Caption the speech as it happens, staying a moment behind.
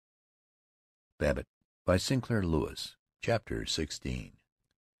Babbitt by Sinclair Lewis. Chapter 16.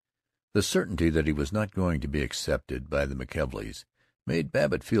 The certainty that he was not going to be accepted by the McKelveys made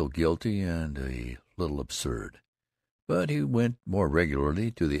Babbitt feel guilty and a little absurd. But he went more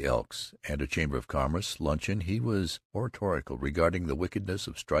regularly to the Elks. At a Chamber of Commerce luncheon he was oratorical regarding the wickedness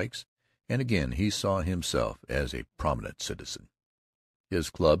of strikes, and again he saw himself as a prominent citizen.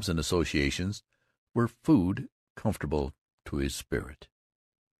 His clubs and associations were food comfortable to his spirit.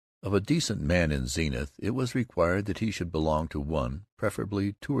 Of a decent man in Zenith, it was required that he should belong to one,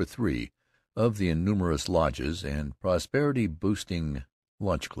 preferably two or three, of the innumerous lodges and prosperity-boosting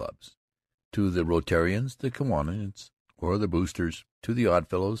lunch clubs. To the Rotarians, the Kiwanis, or the Boosters, to the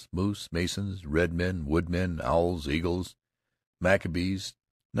Oddfellows, Moose, Masons, Redmen, Woodmen, Owls, Eagles, Maccabees,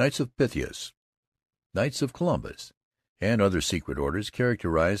 Knights of Pythias, Knights of Columbus, and other secret orders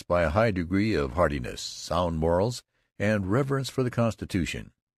characterized by a high degree of heartiness, sound morals, and reverence for the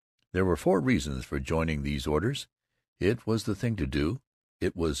Constitution. There were 4 reasons for joining these orders. It was the thing to do.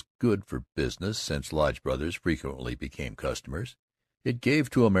 It was good for business, since lodge brothers frequently became customers. It gave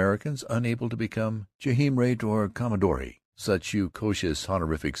to Americans unable to become Geheimrat or Commodore such unctuous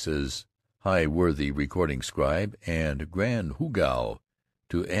honorifics as High Worthy Recording Scribe and Grand Hoogow,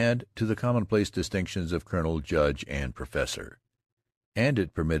 to add to the commonplace distinctions of colonel, judge, and professor. And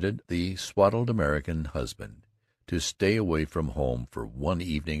it permitted the swaddled American husband to stay away from home for 1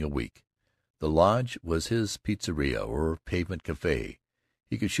 evening a week. The lodge was his pizzeria or pavement cafe.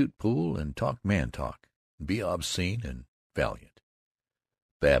 He could shoot pool and talk man-talk, and be obscene and valiant.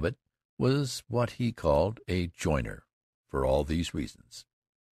 Babbitt was what he called a joiner, for all these reasons.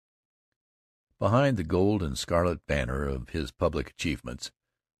 Behind the gold and scarlet banner of his public achievements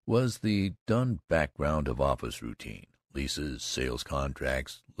was the dun background of office routine, leases, sales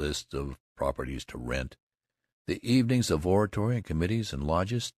contracts, lists of properties to rent. The evenings of oratory and committees and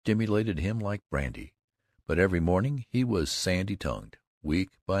lodges stimulated him like brandy, but every morning he was sandy-tongued. Week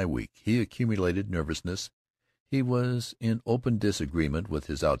by week he accumulated nervousness. He was in open disagreement with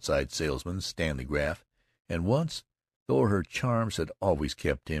his outside salesman, Stanley Graff, and once, though her charms had always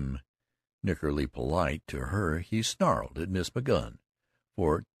kept him nickerly polite to her, he snarled at Miss McGunn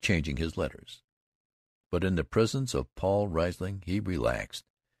for changing his letters. But in the presence of Paul Riesling he relaxed.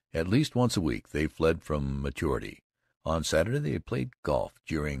 At least once a week they fled from maturity. On Saturday they played golf,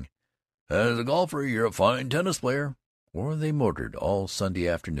 jeering, "As a golfer you're a fine tennis player." Or they motored all Sunday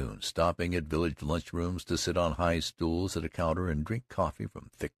afternoon, stopping at village lunchrooms to sit on high stools at a counter and drink coffee from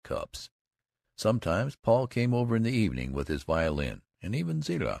thick cups. Sometimes Paul came over in the evening with his violin, and even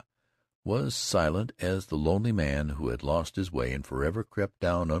Zilla was silent as the lonely man who had lost his way and forever crept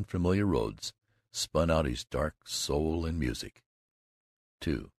down unfamiliar roads spun out his dark soul in music.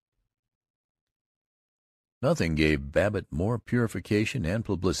 2. Nothing gave Babbitt more purification and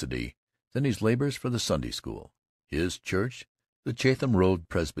publicity than his labors for the Sunday School. His church, the Chatham Road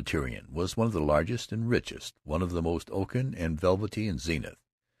Presbyterian, was one of the largest and richest, one of the most oaken and velvety in Zenith.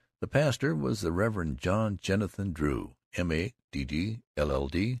 The pastor was the Reverend John Jennison Drew, M.A., D.D.,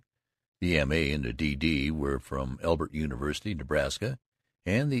 LL.D. The M.A. and the D.D. were from Elbert University, Nebraska,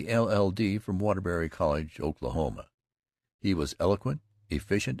 and the LL.D. from Waterbury College, Oklahoma. He was eloquent,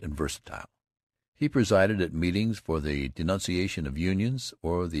 efficient, and versatile. He presided at meetings for the denunciation of unions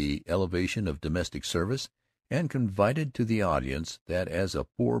or the elevation of domestic service, and confided to the audience that as a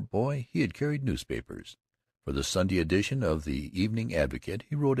poor boy he had carried newspapers. For the Sunday edition of the Evening Advocate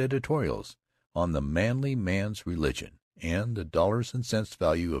he wrote editorials on the manly man's religion and the dollars and cents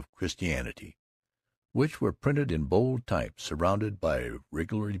value of Christianity, which were printed in bold type surrounded by a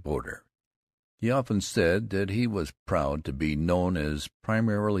regular border. He often said that he was proud to be known as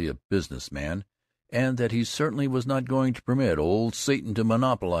primarily a businessman, and that he certainly was not going to permit old Satan to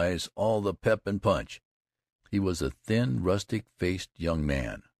monopolize all the pep and punch. He was a thin, rustic-faced young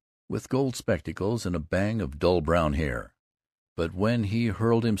man, with gold spectacles and a bang of dull brown hair. But when he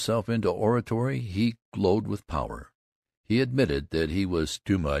hurled himself into oratory he glowed with power. He admitted that he was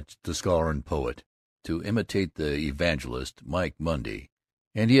too much the scholar and poet to imitate the evangelist Mike Mundy,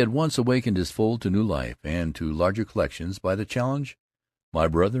 and he had once awakened his fold to new life and to larger collections by the challenge, "My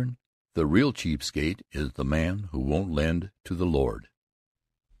brethren, the real cheapskate is the man who won't lend to the Lord."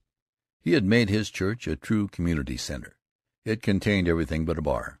 He had made his church a true community center. It contained everything but a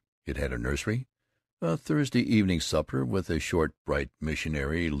bar. It had a nursery, a Thursday evening supper with a short, bright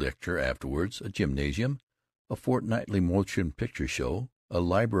missionary lecture afterwards, a gymnasium, a fortnightly motion picture show, a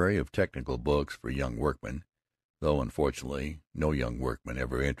library of technical books for young workmen, though unfortunately no young workman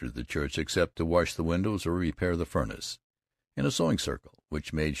ever entered the church except to wash the windows or repair the furnace, and a sewing circle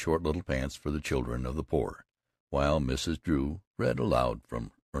which made short little pants for the children of the poor, while Mrs. Drew read aloud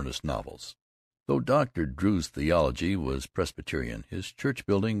from earnest novels. Though Dr. Drew's theology was Presbyterian, his church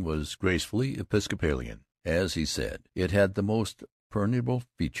building was gracefully Episcopalian. As he said, it had the most perdurable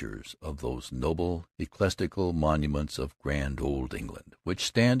features of those noble ecclesiastical monuments of grand old England, which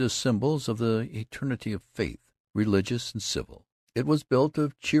stand as symbols of the eternity of faith, religious and civil. It was built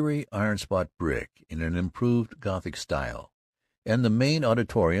of cheery iron-spot brick in an improved Gothic style, and the main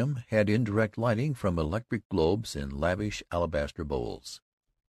auditorium had indirect lighting from electric globes in lavish alabaster bowls.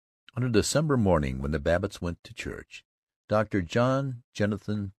 On a December morning, when the Babbitts went to church, Dr. John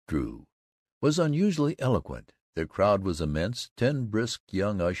Jennison Drew was unusually eloquent. The crowd was immense. 10 brisk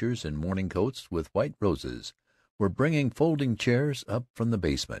young ushers in morning coats with white roses were bringing folding chairs up from the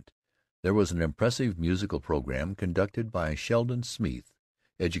basement. There was an impressive musical program conducted by Sheldon Smeeth,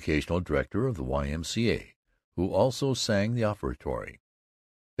 educational director of the Y.M.C.A., who also sang the offertory.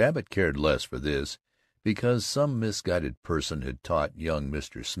 Babbitt cared less for this, because some misguided person had taught young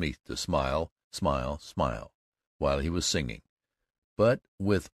Mr. Smeeth to smile, smile, smile, while he was singing. But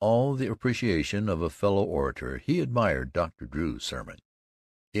with all the appreciation of a fellow orator, he admired Dr. Drew's sermon.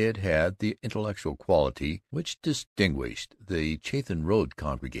 It had the intellectual quality which distinguished the Chatham Road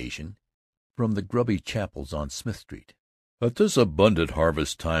congregation from the grubby chapels on Smith Street. "At this abundant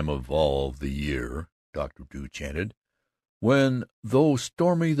harvest time of all the year," Dr. Drew chanted, "when, though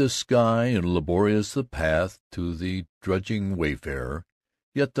stormy the sky and laborious the path to the drudging wayfarer,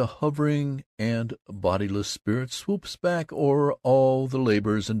 yet the hovering and bodiless spirit swoops back o'er all the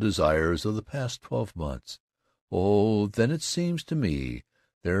labors and desires of the past 12 months, oh, then it seems to me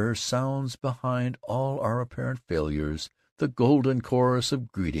there sounds behind all our apparent failures the golden chorus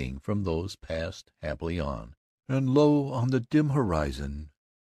of greeting from those passed happily on. And lo, on the dim horizon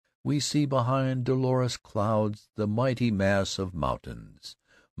we see behind dolorous clouds the mighty mass of mountains,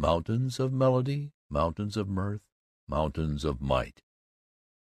 mountains of melody, mountains of mirth, mountains of might."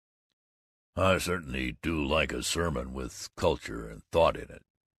 "I certainly do like a sermon with culture and thought in it,"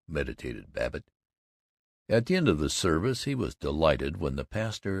 meditated Babbitt. At the end of the service he was delighted when the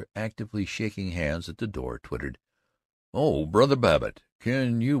pastor, actively shaking hands at the door, twittered, "Oh, Brother Babbitt,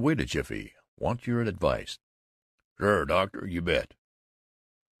 can you wait a jiffy? Want your advice." "Sure, doctor, you bet."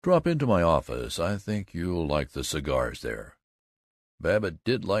 "Drop into my office. I think you'll like the cigars there." Babbitt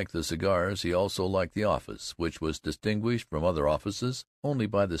did like the cigars. He also liked the office, which was distinguished from other offices only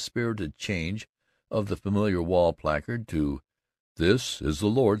by the spirited change of the familiar wall placard to "This is the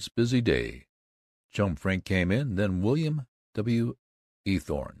Lord's busy day." Chum Frink came in, then William W.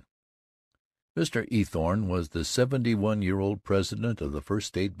 Eathorne. Mr. Eathorne was the 71-year-old president of the First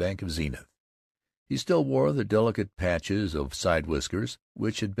State Bank of Zenith. He still wore the delicate patches of side whiskers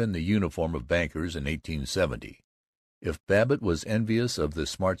which had been the uniform of bankers in 1870. If Babbitt was envious of the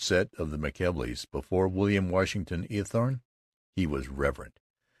smart set of the McKelveys before William Washington Eathorne, he was reverent.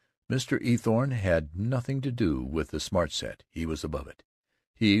 Mr. Eathorne had nothing to do with the smart set. He was above it.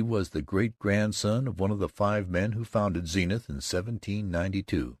 He was the great-grandson of one of the 5 men who founded Zenith in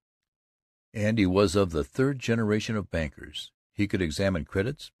 1792, and he was of the 3rd generation of bankers. He could examine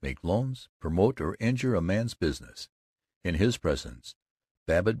credits, make loans, promote or injure a man's business. In his presence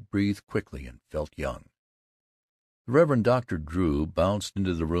Babbitt breathed quickly and felt young. The Reverend Dr. Drew bounced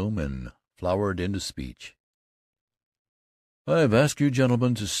into the room and flowered into speech. "I've asked you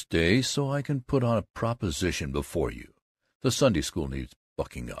gentlemen to stay so I can put on a proposition before you. The Sunday School needs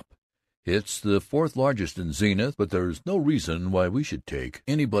bucking up. It's the 4th largest in Zenith, but there's no reason why we should take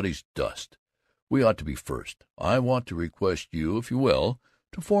anybody's dust. We ought to be first. I want to request you, if you will,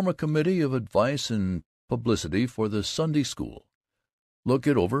 to form a committee of advice and publicity for the Sunday School. Look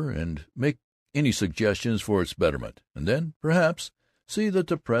it over and make any suggestions for its betterment, and then, perhaps, see that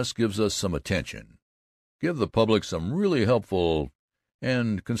the press gives us some attention. Give the public some really helpful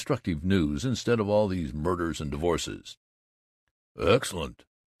and constructive news instead of all these murders and divorces." "Excellent,"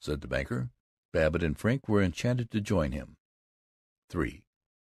 said the banker. Babbitt and Frink were enchanted to join him. 3.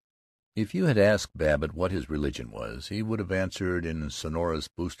 If you had asked Babbitt what his religion was, he would have answered in sonorous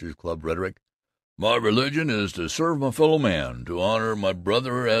Boosters' Club rhetoric, "My religion is to serve my fellow man, to honor my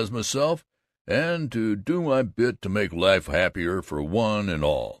brother as myself, and to do my bit to make life happier for one and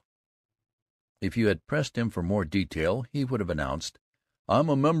all." If you had pressed him for more detail, he would have announced, "I'm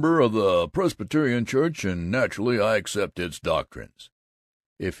a member of the Presbyterian Church, and naturally I accept its doctrines."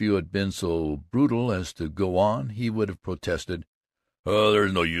 If you had been so brutal as to go on, he would have protested,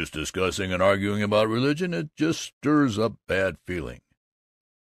 "There's no use discussing and arguing about religion. It just stirs up bad feeling."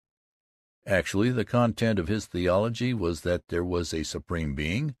 Actually, the content of his theology was that there was a Supreme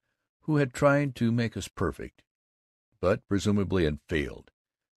Being who had tried to make us perfect, but presumably had failed,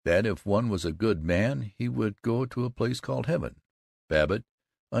 that if one was a good man he would go to a place called heaven. Babbitt,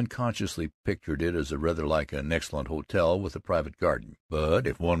 unconsciously pictured it as rather like an excellent hotel with a private garden. But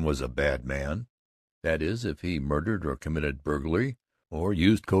if one was a bad man, that is, if he murdered or committed burglary or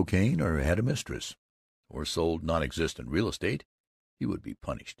used cocaine or had a mistress or sold non-existent real estate, he would be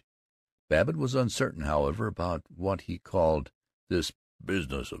punished. Babbitt was uncertain, however, about what he called this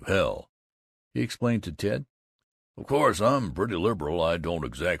business of hell. He explained to Ted, "Of course, I'm pretty liberal. I don't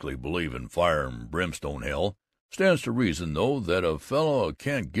exactly believe in fire and brimstone hell. Stands to reason, though, that a fellow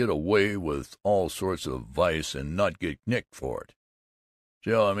can't get away with all sorts of vice and not get nicked for it.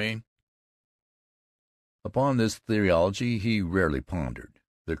 See how I mean?" Upon this theology he rarely pondered.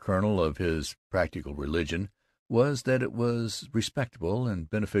 The kernel of his practical religion was that it was respectable and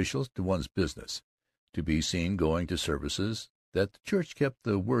beneficial to one's business to be seen going to services, that the church kept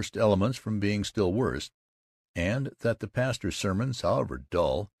the worst elements from being still worse, and that the pastor's sermons, however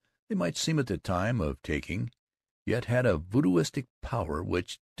dull they might seem at the time of taking, yet had a voodooistic power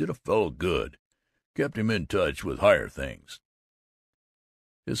which did a fellow good, kept him in touch with higher things.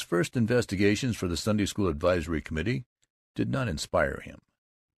 His first investigations for the Sunday School Advisory Committee did not inspire him.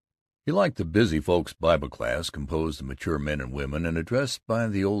 He liked the Busy Folks Bible Class, composed of mature men and women, and addressed by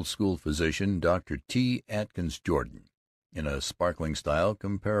the old-school physician, Dr. T. Atkins Jordan, in a sparkling style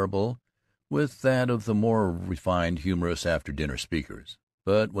comparable with that of the more refined, humorous after-dinner speakers.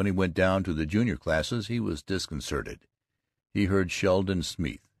 But when he went down to the junior classes he was disconcerted. He heard Sheldon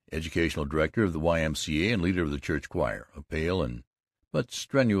Smith, educational director of the Y.M.C.A. and leader of the church choir, a pale and but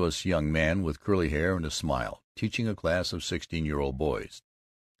strenuous young man with curly hair and a smile, teaching a class of 16-year-old boys.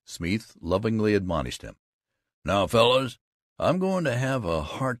 Smith lovingly admonished him, "Now, fellows, I'm going to have a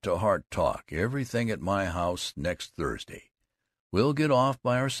heart-to-heart talk, everything at my house, next Thursday. We'll get off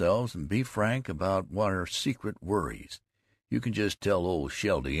by ourselves and be frank about what our secret worries. You can just tell old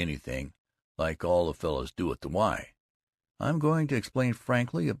Sheldy anything, like all the fellows do at the Y. I'm going to explain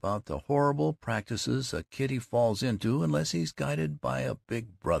frankly about the horrible practices a kiddy falls into unless he's guided by a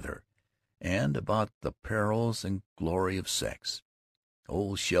big brother, and about the perils and glory of sex."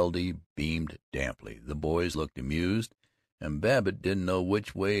 Old Sheldy beamed damply. The boys looked amused, and Babbitt didn't know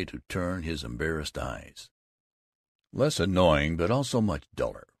which way to turn his embarrassed eyes. Less annoying, but also much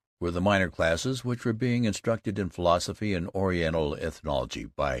duller, were the minor classes, which were being instructed in philosophy and Oriental ethnology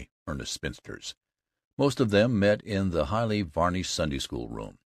by earnest spinsters. Most of them met in the highly varnished Sunday School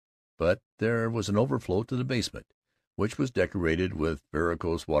room, but there was an overflow to the basement, which was decorated with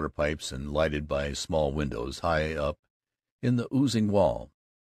varicose water pipes and lighted by small windows high up in the oozing wall.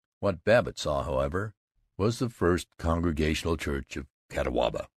 What Babbitt saw, however, was the First Congregational Church of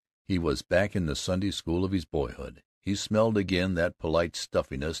Catawba. He was back in the Sunday School of his boyhood. He smelled again that polite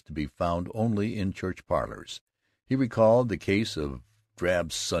stuffiness to be found only in church parlors. He recalled the case of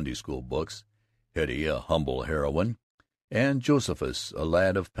drab Sunday School books, Hetty, a humble heroine, and Josephus, a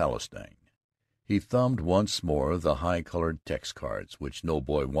lad of Palestine. He thumbed once more the high-colored text cards, which no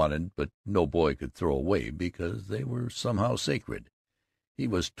boy wanted but no boy could throw away because they were somehow sacred. He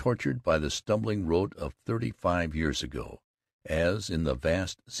was tortured by the stumbling rote of 35 years ago, as in the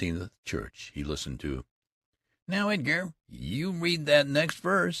vast Zenith Church he listened to, "Now, Edgar, you read that next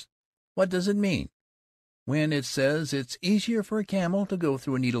verse. What does it mean when it says it's easier for a camel to go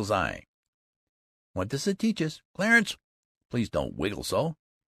through a needle's eye? What does it teach us? Clarence, please don't wiggle so.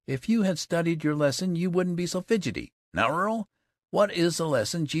 If you had studied your lesson you wouldn't be so fidgety. Now, Earl, what is the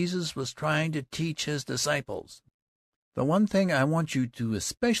lesson Jesus was trying to teach his disciples?" "The one thing I want you to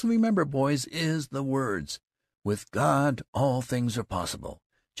especially remember, boys, is the words, 'With God all things are possible.'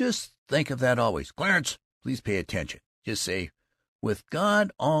 Just think of that always. Clarence, please pay attention. Just say, 'With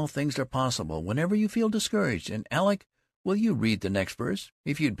God all things are possible,' whenever you feel discouraged. And, Alec, will you read the next verse?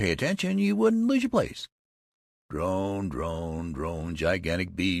 If you'd pay attention you wouldn't lose your place." Drone, drone, drone,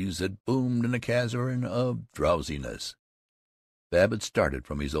 gigantic bees that boomed in a cavern of drowsiness. Babbitt started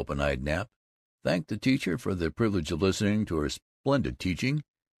from his open-eyed nap, thanked the teacher for the privilege of listening to her splendid teaching,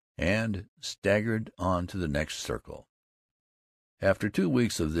 and staggered on to the next circle. After 2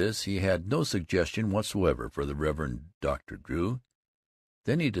 weeks of this he had no suggestion whatsoever for the Reverend Dr. Drew.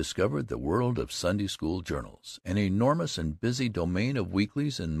 Then he discovered the world of Sunday School journals, an enormous and busy domain of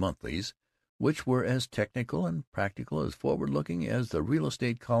weeklies and monthlies, which were as technical and practical, as forward-looking as the real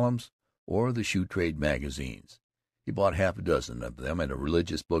estate columns or the shoe trade magazines. He bought half a dozen of them at a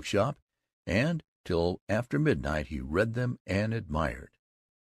religious bookshop, and till after midnight he read them and admired.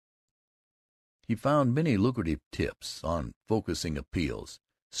 He found many lucrative tips on focusing appeals,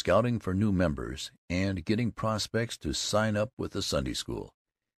 scouting for new members, and getting prospects to sign up with the Sunday School.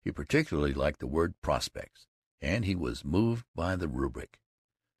 He particularly liked the word prospects, and he was moved by the rubric.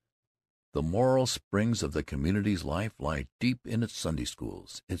 The moral springs of the community's life lie deep in its Sunday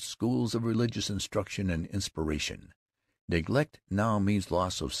schools, its schools of religious instruction and inspiration. Neglect now means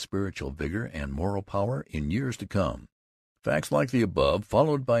loss of spiritual vigor and moral power in years to come. Facts like the above,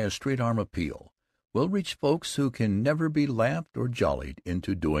 followed by a straight-arm appeal, will reach folks who can never be laughed or jollied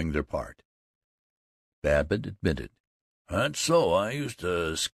into doing their part. Babbitt admitted, "That's so. I used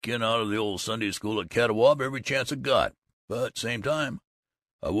to skin out of the old Sunday school at Catawba every chance I got. But same time,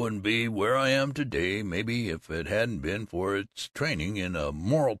 I wouldn't be where I am today, maybe, if it hadn't been for its training in a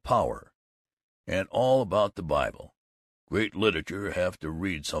moral power, and all about the Bible. Great literature. Have to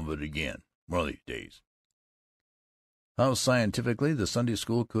read some of it again, one of these days." How scientifically the Sunday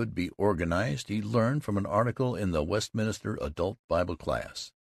school could be organized he learned from an article in the Westminster Adult Bible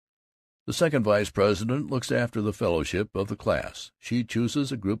Class. The second vice president looks after the fellowship of the class. She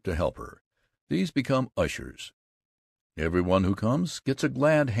chooses a group to help her. These become ushers. Everyone who comes gets a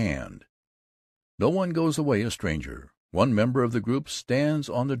glad hand. No one goes away a stranger. One member of the group stands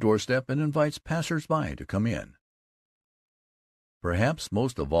on the doorstep and invites passers-by to come in. Perhaps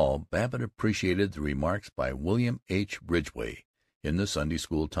most of all, Babbitt appreciated the remarks by William H. Ridgway in the Sunday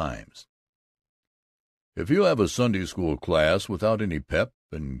School Times. "If you have a Sunday school class without any pep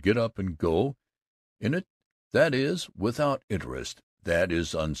and get up and go in it, that is without interest, that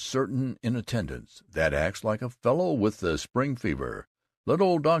is uncertain in attendance, that acts like a fellow with the spring fever, let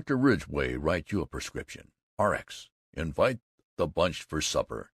old Dr. Ridgway write you a prescription. RX. Invite the bunch for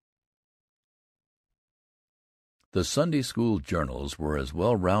supper." The Sunday school journals were as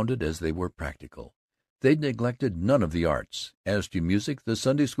well-rounded as they were practical. They neglected none of the arts. As to music, the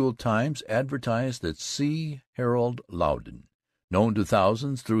Sunday School Times advertised that C. Harold Loudon, known to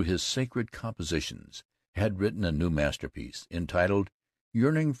thousands through his sacred compositions, had written a new masterpiece, entitled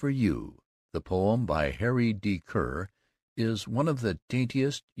Yearning for You. The poem, by Harry D. Kerr, is one of the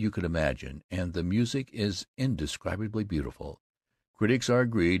daintiest you could imagine, and the music is indescribably beautiful. Critics are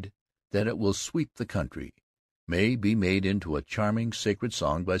agreed that it will sweep the country, may be made into a charming sacred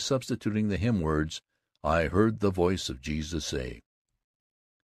song by substituting the hymn words, "I heard the voice of Jesus say."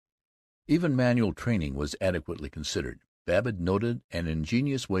 Even manual training was adequately considered. Babbitt noted an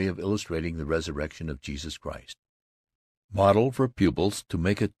ingenious way of illustrating the resurrection of Jesus Christ. Model for pupils to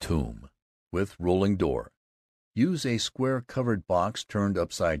make a tomb, with rolling door. Use a square covered box turned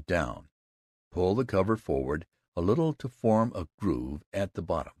upside down. Pull the cover forward a little to form a groove at the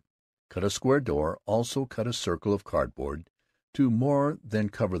bottom. Cut a square door, also cut a circle of cardboard to more than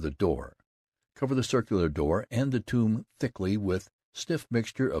cover the door. Cover the circular door and the tomb thickly with stiff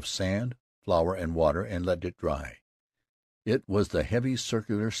mixture of sand, flour, and water, and let it dry. It was the heavy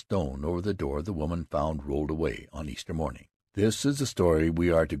circular stone over the door the woman found rolled away on Easter morning. This is the story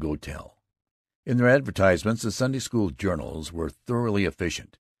we are to go tell. In their advertisements, the Sunday school journals were thoroughly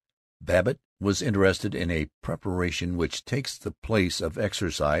efficient. Babbitt was interested in a preparation which takes the place of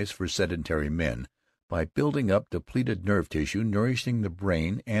exercise for sedentary men by building up depleted nerve tissue, nourishing the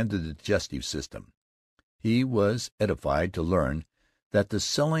brain and the digestive system. He was edified to learn that the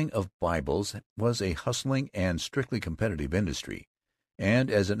selling of Bibles was a hustling and strictly competitive industry, and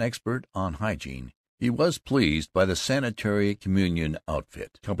as an expert on hygiene, he was pleased by the Sanitary Communion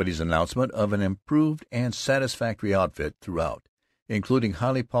Outfit Company's announcement of an improved and satisfactory outfit throughout, including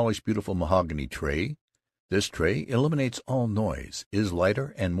highly polished, beautiful mahogany tray. This tray eliminates all noise, is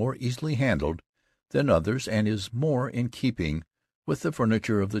lighter and more easily handled than others, and is more in keeping with the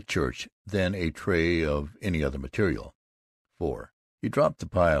furniture of the church than a tray of any other material. 4. He dropped the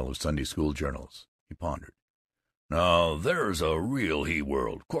pile of Sunday school journals. He pondered. "Now there's a real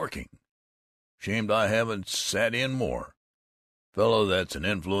he-world. Corking. Shamed I haven't sat in more. Fellow that's an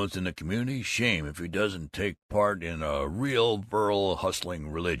influence in the community, shame if he doesn't take part in a real virile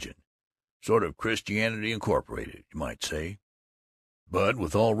hustling religion. Sort of Christianity Incorporated, you might say. But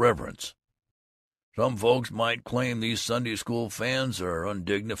with all reverence. Some folks might claim these Sunday school fans are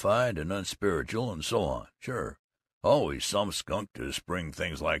undignified and unspiritual and so on. Sure, always some skunk to spring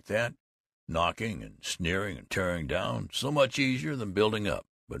things like that. Knocking and sneering and tearing down, so much easier than building up.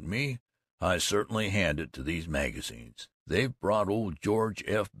 But me, I certainly hand it to these magazines. They've brought old George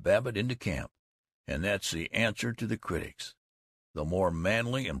F. Babbitt into camp, and that's the answer to the critics. The more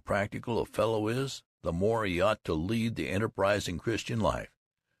manly and practical a fellow is, the more he ought to lead the enterprising Christian life.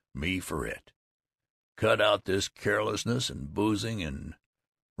 Me for it. Cut out this carelessness and boozing and...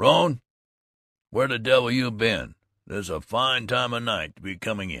 Roan, where the devil you been? This is a fine time of night to be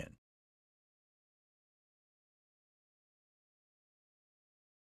coming in."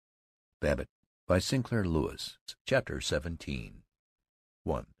 Babbitt, by Sinclair Lewis. Chapter 17.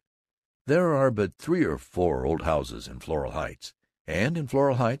 1. There are but 3 or 4 old houses in Floral Heights, And in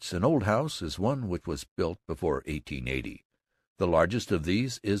Floral Heights an old house is one which was built before 1880. The largest of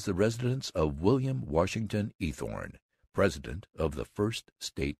these is the residence of William Washington Eathorne, president of the First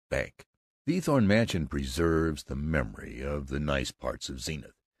State Bank. The Eathorne mansion preserves the memory of the nice parts of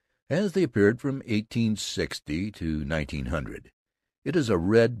Zenith, as they appeared from 1860 to 1900. It is a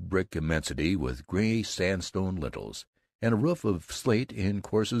red brick immensity with gray sandstone lintels, and a roof of slate in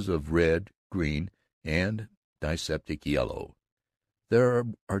courses of red, green, and dyspeptic yellow. There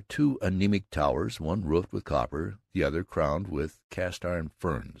are two anemic towers, one roofed with copper, the other crowned with cast-iron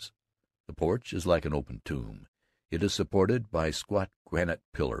ferns. The porch is like an open tomb. It is supported by squat granite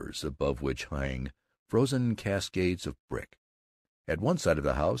pillars, above which hang frozen cascades of brick. At one side of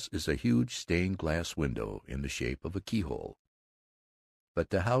the house is a huge stained-glass window in the shape of a keyhole. But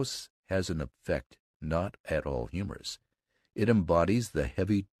the house has an effect not at all humorous. It embodies the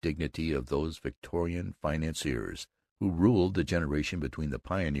heavy dignity of those Victorian financiers who ruled the generation between the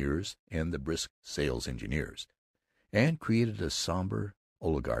pioneers and the brisk sales engineers, and created a somber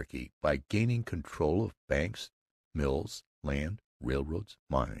oligarchy by gaining control of banks, mills, land, railroads,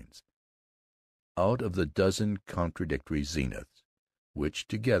 mines. Out of the dozen contradictory Zeniths, which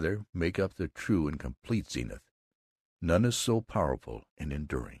together make up the true and complete Zenith, none is so powerful and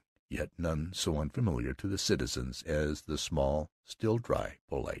enduring, yet none so unfamiliar to the citizens as the small, still dry,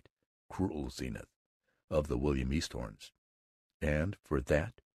 polite, cruel Zenith of the William Eathornes. And for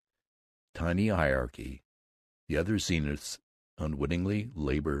that tiny hierarchy the other Zeniths unwittingly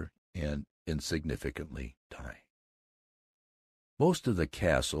labor and insignificantly die. Most of the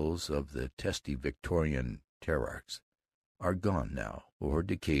castles of the testy Victorian tetrarchs are gone now, or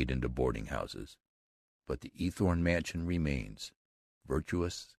decayed into boarding-houses, but the Eathorne mansion remains,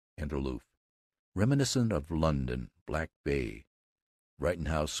 virtuous and aloof, reminiscent of London, Black Bay,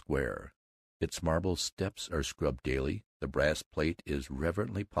 Rittenhouse Square. Its marble steps are scrubbed daily, the brass plate is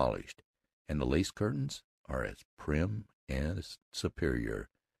reverently polished, and the lace curtains are as prim and as superior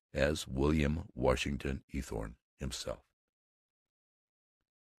as William Washington Eathorne himself.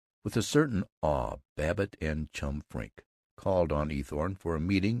 With a certain awe Babbitt and Chum Frink called on Eathorne for a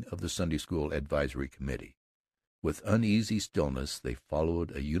meeting of the Sunday School Advisory Committee. With uneasy stillness they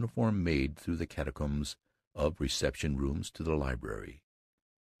followed a uniformed maid through the catacombs of reception-rooms to the library.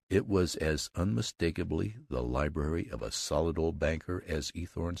 It was as unmistakably the library of a solid old banker as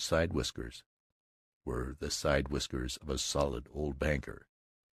Eathorne's side whiskers were the side whiskers of a solid old banker.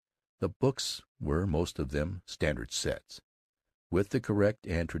 The books were, most of them, standard sets, with the correct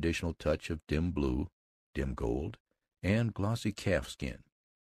and traditional touch of dim blue, dim gold, and glossy calfskin.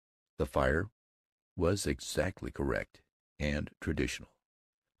 The fire was exactly correct and traditional,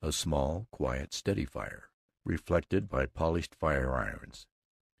 a small, quiet, steady fire, reflected by polished fire-irons.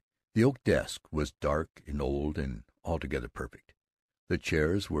 The oak desk was dark and old and altogether perfect. The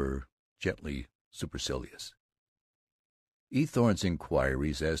chairs were gently supercilious. Eathorne's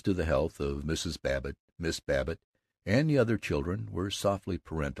inquiries as to the health of Mrs. Babbitt, Miss Babbitt, and the other children were softly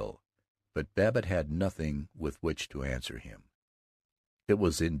parental, but Babbitt had nothing with which to answer him. It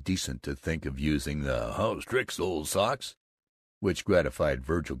was indecent to think of using the "How's tricks, old socks?" which gratified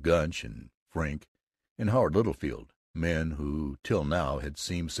Vergil Gunch and Frink and Howard Littlefield, men who till now had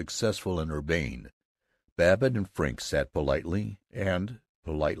seemed successful and urbane. Babbitt and Frink sat politely, and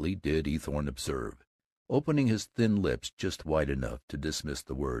politely did Eathorne observe, opening his thin lips just wide enough to dismiss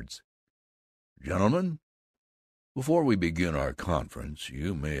the words, "Gentlemen, before we begin our conference,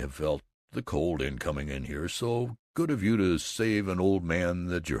 you may have felt the cold in coming in here, so good of you to save an old man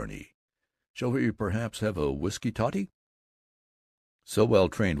the journey. Shall we perhaps have a whiskey toddy?" So well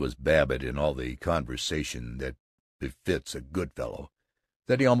trained was Babbitt in all the conversation that befits a good fellow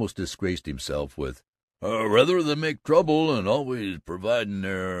that he almost disgraced himself with, "Rather than make trouble and always providin'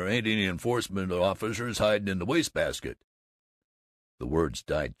 there ain't any enforcement officers hiding in the wastebasket." The words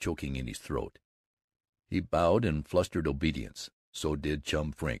died choking in his throat. He bowed in flustered obedience. So did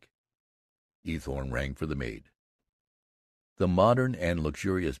Chum Frink. Eathorne rang for the maid. The modern and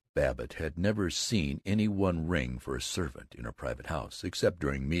luxurious Babbitt had never seen any one ring for a servant in a private house, except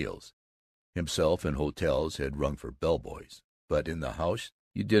during meals. Himself in hotels had rung for bellboys, but in the house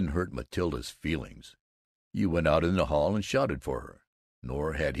you didn't hurt Matilda's feelings. You went out in the hall and shouted for her.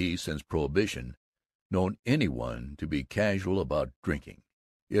 Nor had he, since Prohibition, known any one to be casual about drinking.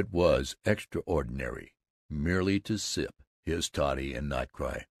 It was extraordinary merely to sip his toddy and not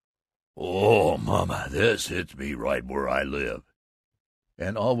cry, "Oh, Mama, this hits me right where I live."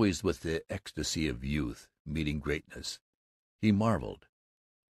 And always with the ecstasy of youth meeting greatness, he marveled,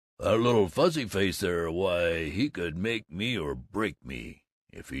 "That little fuzzy face there, why, he could make me or break me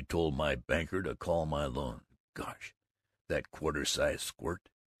if he told my banker to call my loan. Gosh, that quarter-sized squirt,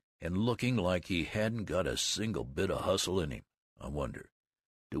 and looking like he hadn't got a single bit of hustle in him. I wonder,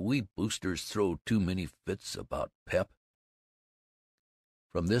 do we boosters throw too many fits about pep?"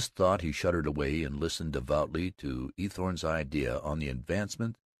 From this thought he shuddered away and listened devoutly to Eathorne's idea on the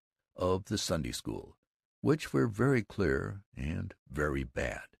advancement of the Sunday School, which were very clear and very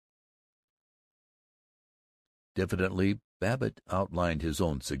bad. Diffidently Babbitt outlined his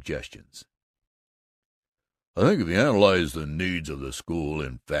own suggestions. "I think if you analyze the needs of the school,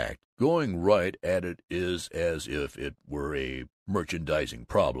 in fact, going right at it is as if it were a merchandising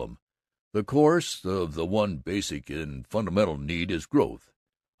problem. The course of the one basic and fundamental need is growth.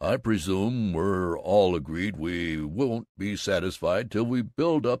 I presume we're all agreed we won't be satisfied till we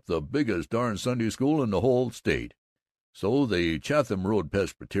build up the biggest darn Sunday school in the whole state, so the Chatham Road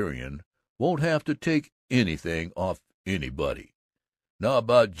Presbyterian won't have to take anything off anybody. Now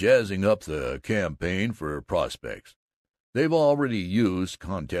about jazzing up the campaign for prospects. They've already used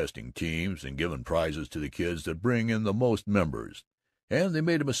contesting teams and given prizes to the kids that bring in the most members, and they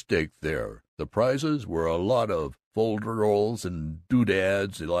made a mistake there. The prizes were a lot of folderols and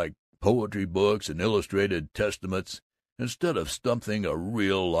doodads like poetry books and illustrated testaments, instead of something a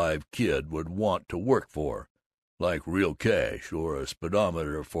real live kid would want to work for, like real cash or a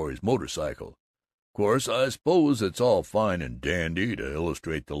speedometer for his motorcycle. Course, I suppose it's all fine and dandy to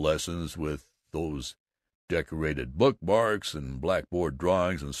illustrate the lessons with those decorated bookmarks and blackboard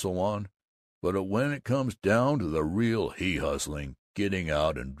drawings and so on, but when it comes down to the real he-hustling, getting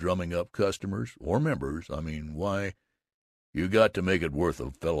out and drumming up customers, or members, why, you got to make it worth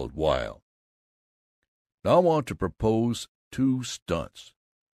a fellow's while. Now I want to propose 2 stunts.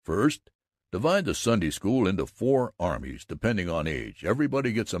 First, divide the Sunday School into 4 armies, depending on age.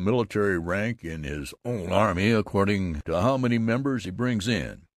 Everybody gets a military rank in his own army according to how many members he brings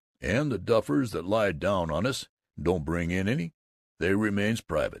in, and the duffers that lie down on us and don't bring in any, they remains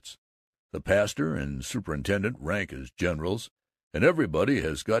privates. The pastor and superintendent rank as generals, and everybody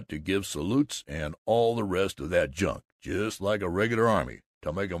has got to give salutes and all the rest of that junk, just like a regular army,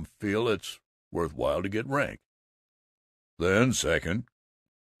 to make 'em feel it's worthwhile to get rank. Then, second,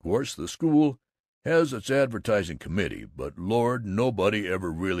 course, the school has its advertising committee, but Lord, nobody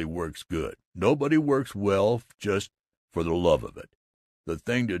ever really works good. Nobody works well just for the love of it. The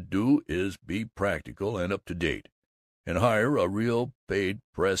thing to do is be practical and up to date, and hire a real paid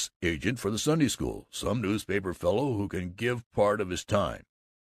press agent for the Sunday School, some newspaper fellow who can give part of his time."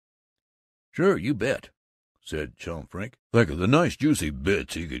 "Sure, you bet," said Chum Frink. "Think of the nice juicy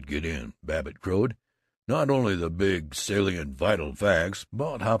bits he could get in," Babbitt crowed. "Not only the big, salient, vital facts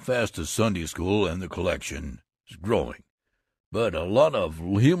about how fast the Sunday School and the collection is growing, but a lot of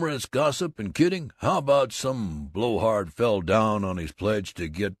humorous gossip and kidding. How about some blowhard fell down on his pledge to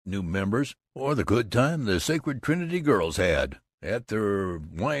get new members, or the good time the Sacred Trinity girls had at their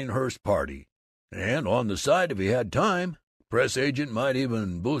Winehurst party? And on the side, if he had time, the press agent might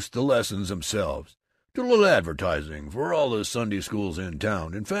even boost the lessons themselves. Do a little advertising for all the Sunday schools in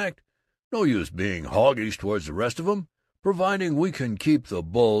town. In fact, no use being hoggish towards the rest of 'em, providing we can keep the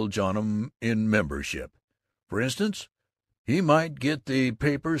bulge on 'em in membership. For instance, he might get the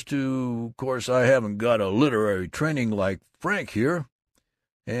papers to course I haven't got a literary training like Frank here,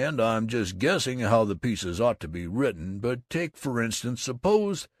 and I'm just guessing how the pieces ought to be written, but take, for instance,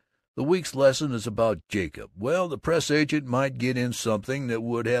 suppose the week's lesson is about Jacob. Well, the press agent might get in something that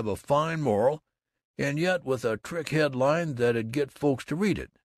would have a fine moral, and yet with a trick headline that'd get folks to read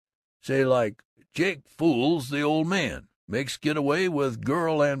it. Say, like, Jake fools the old man, makes getaway with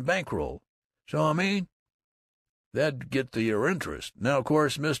girl and bankroll. So, that'd get your interest. Now, of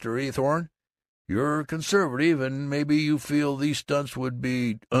course, Mr. Eathorne, you're conservative, and maybe you feel these stunts would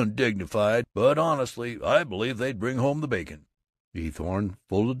be undignified, but honestly, I believe they'd bring home the bacon." Eathorne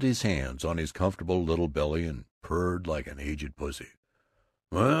folded his hands on his comfortable little belly and purred like an aged pussy.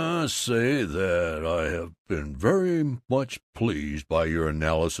 "I say that I have been very much pleased by your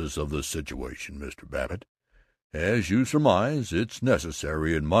analysis of the situation, Mr. Babbitt. As you surmise, it's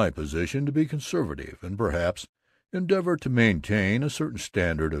necessary in my position to be conservative, and perhaps endeavor to maintain a certain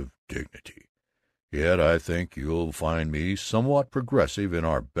standard of dignity. Yet I think you'll find me somewhat progressive in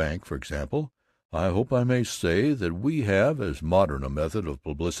our bank, for example. I hope I may say that we have as modern a method of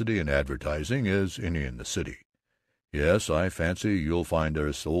publicity and advertising as any in the city. Yes, I fancy you'll find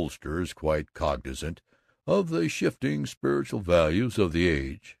us oldsters quite cognizant of the shifting spiritual values of the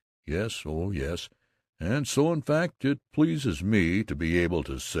age. Yes, oh yes, and so in fact it pleases me to be able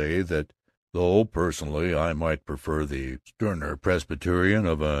to say that, though personally I might prefer the sterner Presbyterian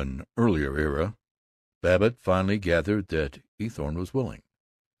of an earlier era." Babbitt finally gathered that Eathorne was willing.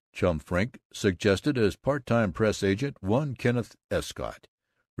 Chum Frink suggested as part-time press agent one Kenneth Escott,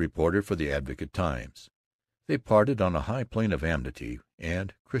 reporter for the Advocate-Times. They parted on a high plane of amity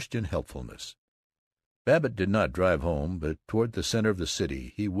and Christian helpfulness. Babbitt did not drive home, but toward the center of the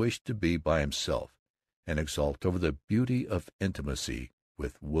city he wished to be by himself and exult over the beauty of intimacy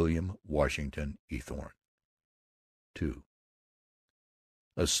with William Washington Eathorne. 2.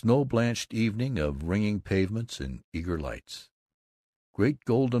 A snow-blanched evening of ringing pavements and eager lights. Great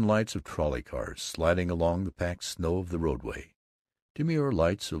golden lights of trolley cars sliding along the packed snow of the roadway, demure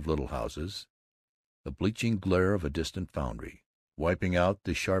lights of little houses, the bleaching glare of a distant foundry, wiping out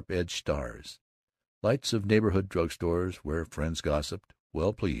the sharp-edged stars, lights of neighborhood drug-stores where friends gossiped,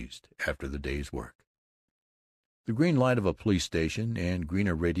 well pleased after the day's work. The green light of a police station and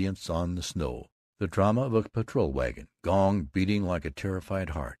greener radiance on the snow, the drama of a patrol wagon, gong beating like a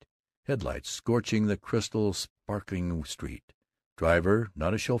terrified heart, headlights scorching the crystal sparkling street, driver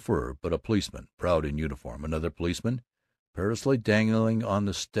not a chauffeur but a policeman, proud in uniform, another policeman perilously dangling on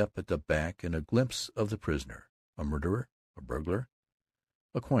the step at the back, and a glimpse of the prisoner, a murderer, a burglar,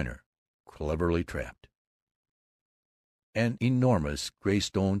 a coiner, cleverly trapped. An enormous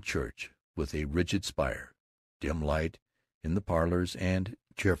gray-stone church with a rigid spire, dim light in the parlors, and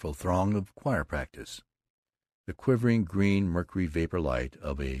cheerful throng of choir practice, the quivering green mercury vapor light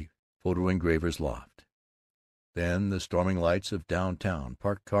of a photo-engraver's loft. Then the storming lights of downtown,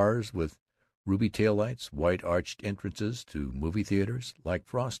 parked cars with ruby tail-lights, white-arched entrances to movie theaters like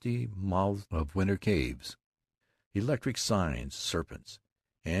frosty mouths of winter caves, electric signs, serpents,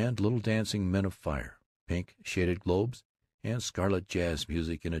 and little dancing men of fire, pink shaded globes, and scarlet jazz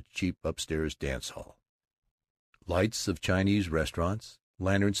music in a cheap upstairs dance-hall. Lights of Chinese restaurants,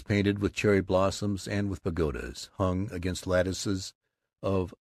 lanterns painted with cherry blossoms and with pagodas hung against lattices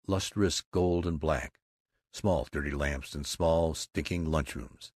of lustrous gold and black, small dirty lamps in small stinking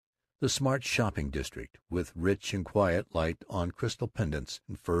lunchrooms, the smart shopping district with rich and quiet light on crystal pendants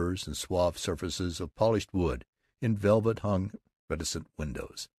and furs and suave surfaces of polished wood in velvet-hung reticent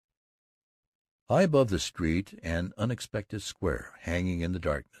windows. High above the street an unexpected square hanging in the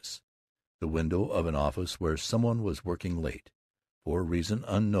darkness, the window of an office where someone was working late, for a reason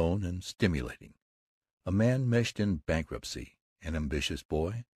unknown and stimulating. A man meshed in bankruptcy, an ambitious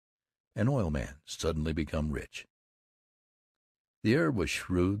boy, an oil man suddenly become rich. The air was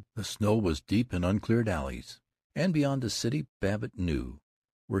shrewd, the snow was deep in uncleared alleys, and beyond the city Babbitt knew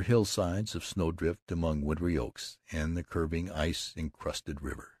were hillsides of snowdrift among wintry oaks and the curving ice-encrusted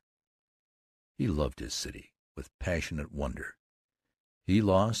river. He loved his city with passionate wonder. He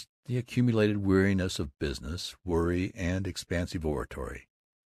lost the accumulated weariness of business, worry, and expansive oratory.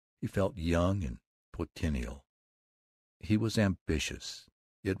 He felt young and potential. He was ambitious.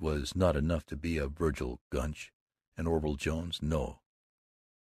 It was not enough to be a Virgil Gunch, an Orville Jones. No.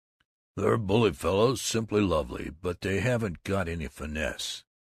 "They're bully fellows, simply lovely, but they haven't got any finesse."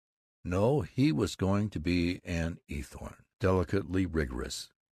 No, he was going to be an Eathorne, delicately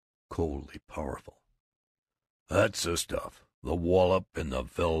rigorous, coldly powerful. "That's the stuff. The wallop in the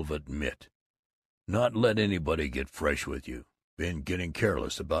velvet mitt. Not let anybody get fresh with you. Been getting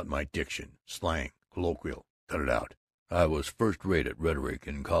careless about my diction. Slang. Colloquial. Cut it out. I was first rate at rhetoric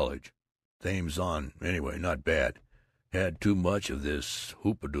in college. Thames on, anyway, not bad. Had too much of this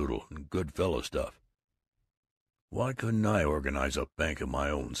hoopadoodle and good fellow stuff. Why couldn't I organize a bank of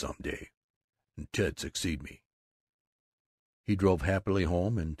my own some day, and Ted succeed me?" He drove happily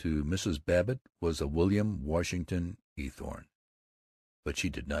home, and to Mrs. Babbitt was a William Washington Eathorne, but she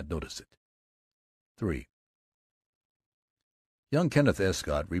did not notice it. 3. Young Kenneth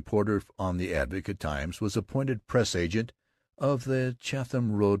Escott, reporter on the Advocate-Times, was appointed press agent of the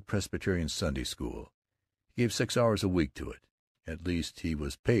Chatham Road Presbyterian Sunday School. He gave 6 hours a week to it. At least he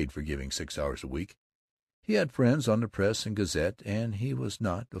was paid for giving 6 hours a week. He had friends on the Press and Gazette, and he was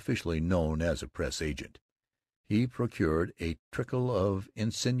not officially known as a press agent. He procured a trickle of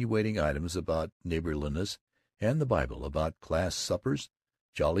insinuating items about neighborliness and the Bible, about class suppers,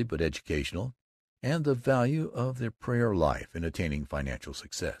 jolly but educational, and the value of the prayer life in attaining financial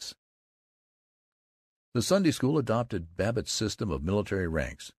success. The Sunday School adopted Babbitt's system of military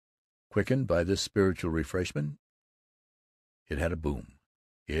ranks. Quickened by this spiritual refreshment, it had a boom.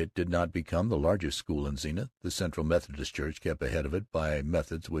 It did not become the largest school in Zenith. The Central Methodist Church kept ahead of it by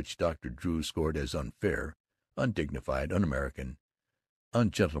methods which Dr. Drew scored as unfair, undignified, un-American,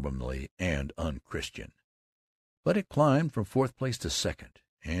 ungentlemanly, and unchristian. But it climbed from fourth place to second,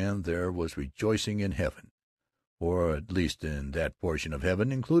 and there was rejoicing in heaven, or at least in that portion of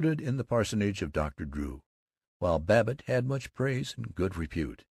heaven included in the parsonage of Dr. Drew, while Babbitt had much praise and good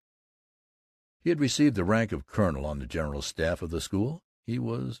repute. He had received the rank of colonel on the general staff of the school, He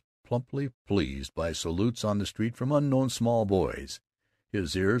was plumply pleased by salutes on the street from unknown small boys.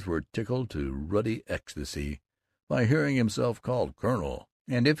 His ears were tickled to ruddy ecstasy by hearing himself called Colonel,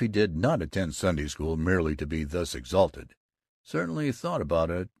 and if he did not attend Sunday school merely to be thus exalted, certainly thought about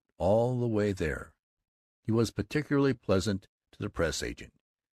it all the way there. He was particularly pleasant to the press agent,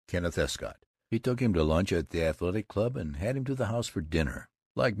 Kenneth Escott. He took him to lunch at the athletic club and had him to the house for dinner.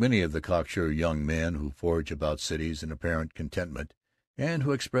 Like many of the cocksure young men who forage about cities in apparent contentment and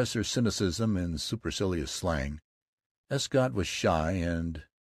who express their cynicism in supercilious slang, Escott was shy and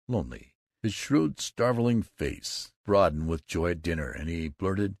lonely. His shrewd, starveling face broadened with joy at dinner, and he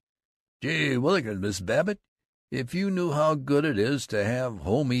blurted, "Gee willikers, Miss Babbitt, if you knew how good it is to have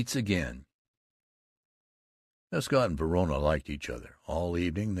home eats again!" Escott and Verona liked each other. All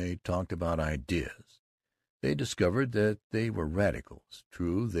evening they talked about ideas. They discovered that they were radicals.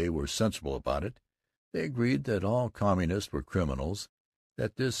 True, they were sensible about it. They agreed that all communists were criminals,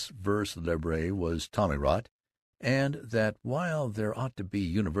 that this vers libre was tommyrot, and that while there ought to be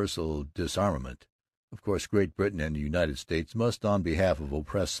universal disarmament, of course Great Britain and the United States must, on behalf of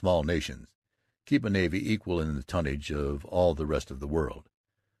oppressed small nations, keep a navy equal in the tonnage of all the rest of the world.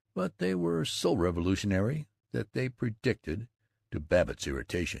 But they were so revolutionary that they predicted, to Babbitt's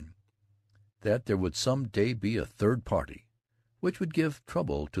irritation, that there would some day be a third party, which would give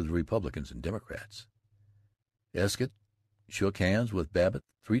trouble to the Republicans and Democrats. Escott shook hands with Babbitt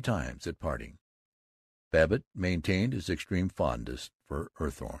 3 times at parting. Babbitt maintained his extreme fondness for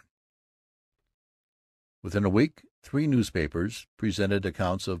Earthorne. Within a week 3 newspapers presented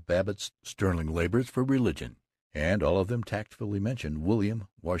accounts of Babbitt's sterling labors for religion, and all of them tactfully mentioned William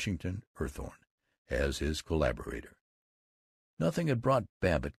Washington Earthorne as his collaborator. Nothing had brought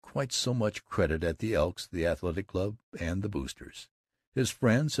Babbitt quite so much credit at the Elks, the Athletic Club, and the Boosters. His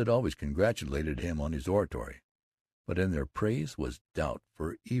friends had always congratulated him on his oratory, but in their praise was doubt,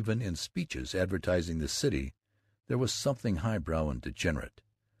 for even in speeches advertising the city there was something highbrow and degenerate,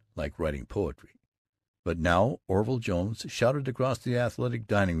 like writing poetry. But now Orville Jones shouted across the athletic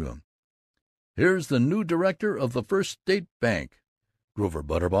dining-room, "Here's the new director of the First State Bank." Grover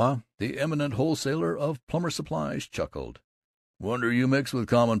Butterbaugh, the eminent wholesaler of plumber supplies, chuckled, "Wonder you mix with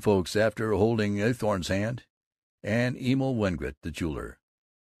common folks after holding Eathorne's hand." And Emil Wengert, the jeweler,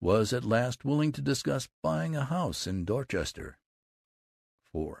 was at last willing to discuss buying a house in Dorchester.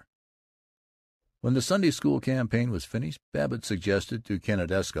 4. When the Sunday school campaign was finished, Babbitt suggested to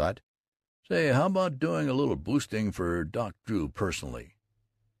Kenneth Escott, "Say, how about doing a little boosting for Doc Drew personally?"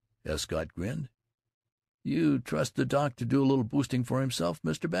 Escott grinned. "You trust the doc to do a little boosting for himself,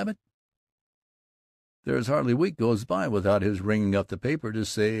 Mr. Babbitt?" "There's hardly a week goes by without his ringing up the paper to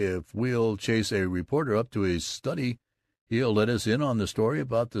say if we'll chase a reporter up to his study he'll let us in on the story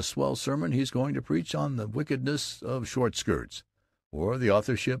about the swell sermon he's going to preach on the wickedness of short skirts, or the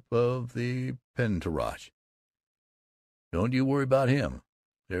authorship of the Pentateuch. Don't you worry about him.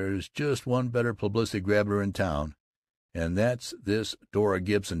 There's just one better publicity grabber in town, and that's this Dora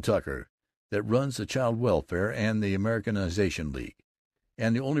Gibson Tucker that runs the Child Welfare and the Americanization League.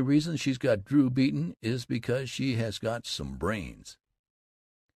 And the only reason she's got Drew beaten is because she has got some brains."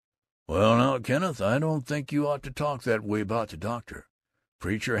 "Well, now, Kenneth, I don't think you ought to talk that way about the doctor.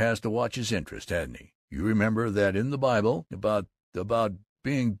 Preacher has to watch his interest, hasn't he? You remember that in the Bible about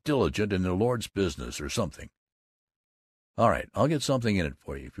being diligent in the Lord's business or something." "All right, I'll get something in it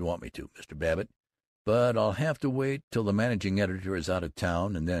for you if you want me to, Mr. Babbitt, but I'll have to wait till the managing editor is out of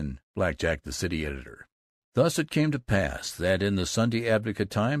town, and then blackjack the city editor." Thus it came to pass that in the Sunday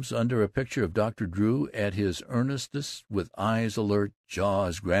Advocate-Times, under a picture of Dr. Drew at his earnestest, with eyes alert,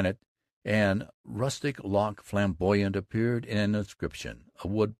 jaws granite, and rustic lock flamboyant, appeared an inscription, a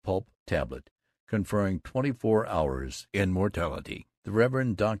wood-pulp tablet, conferring 24 hours immortality. The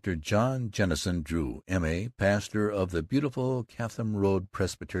Reverend Dr. John Jennison Drew, M.A., pastor of the beautiful Chatham Road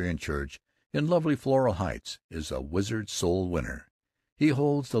Presbyterian Church in lovely Floral Heights, is a wizard soul winner. He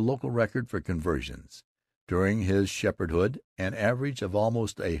holds the local record for conversions. During his shepherdhood, an average of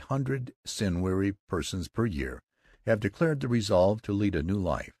almost 100 sin-weary persons per year have declared the resolve to lead a new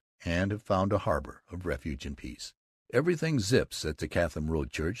life, and have found a harbor of refuge and peace. Everything zips at the Chatham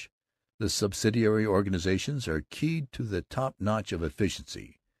Road Church. The subsidiary organizations are keyed to the top notch of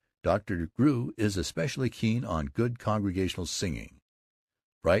efficiency. Dr. Drew is especially keen on good congregational singing.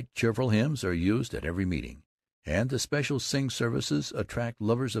 Bright, cheerful hymns are used at every meeting, and the special sing services attract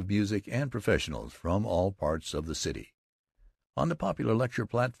lovers of music and professionals from all parts of the city. On the popular lecture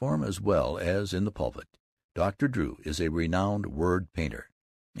platform as well as in the pulpit, Dr. Drew is a renowned word painter,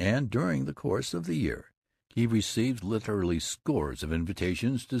 and during the course of the year he receives literally scores of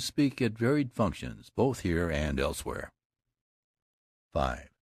invitations to speak at varied functions, both here and elsewhere. 5.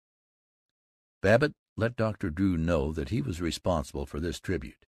 Babbitt let Dr. Drew know that he was responsible for this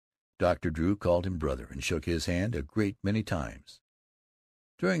tribute. Dr. Drew called him brother and shook his hand a great many times.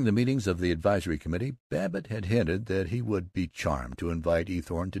 During the meetings of the advisory committee, Babbitt had hinted that he would be charmed to invite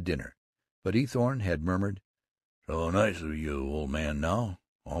Eathorne to dinner, but Eathorne had murmured, "So nice of you, old man, now.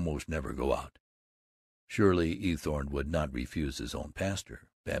 Almost never go out." Surely Eathorne would not refuse his own pastor.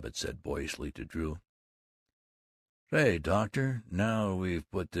 Babbitt said boyishly to Drew, "Say, doctor, now we've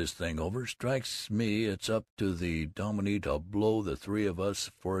put this thing over, strikes me it's up to the dominie to blow the three of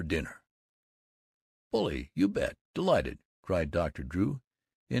us for a dinner." "Bully, you bet. Delighted," cried Dr. Drew,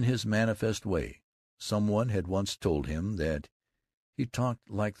 in his manifest way. Some one had once told him that he talked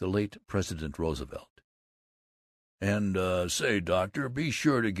like the late President Roosevelt. "And, say, doctor, be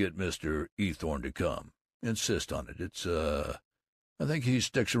sure to get Mr. Eathorne to come. Insist on it. I think he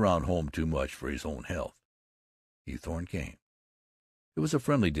sticks around home too much for his own health." Eathorne came. It was a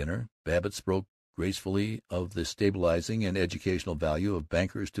friendly dinner. Babbitt spoke gracefully of the stabilizing and educational value of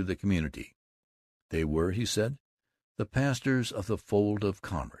bankers to the community. They were, he said, the pastors of the fold of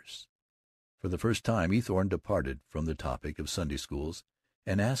commerce. For the first time Eathorne departed from the topic of Sunday schools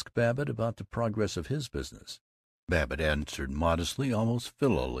and asked Babbitt about the progress of his business. Babbitt answered modestly, almost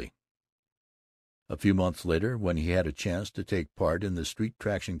filially. A few months later, when he had a chance to take part in the Street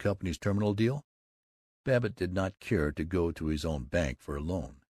Traction Company's terminal deal, Babbitt did not care to go to his own bank for a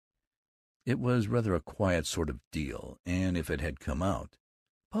loan. It was rather a quiet sort of deal, and if it had come out, the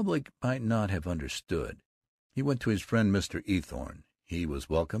public might not have understood. He went to his friend Mr. Eathorne. He was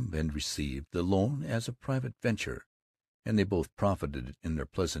welcomed and received the loan as a private venture, and they both profited in their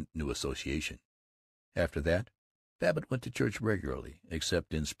pleasant new association. After that, Babbitt went to church regularly,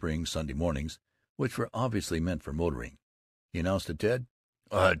 except in spring Sunday mornings, which were obviously meant for motoring. He announced to Ted,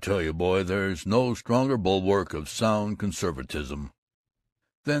 "I tell you, boy, there's no stronger bulwark of sound conservatism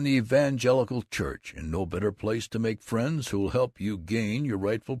than the evangelical church, and no better place to make friends who'll help you gain your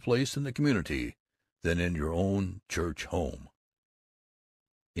rightful place in the community than in your own church home."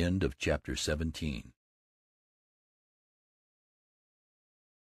 End of chapter 17.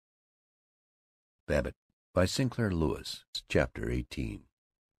 Babbitt by Sinclair Lewis. Chapter 18.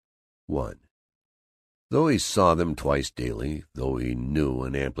 1. Though he saw them twice daily, though he knew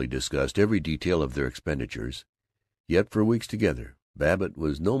and amply discussed every detail of their expenditures, yet for weeks together Babbitt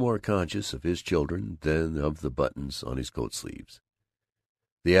was no more conscious of his children than of the buttons on his coat sleeves.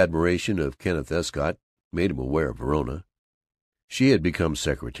 The admiration of Kenneth Escott made him aware of Verona. She had become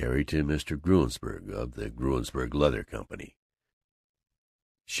secretary to Mr. Gruensberg of the Gruensberg Leather Company.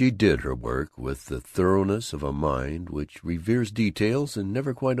 She did her work with the thoroughness of a mind which reveres details and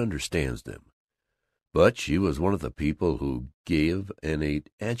never quite understands them. But she was one of the people who gave an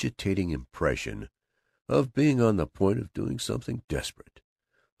agitating impression of being on the point of doing something desperate,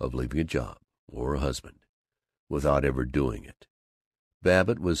 of leaving a job or a husband, without ever doing it.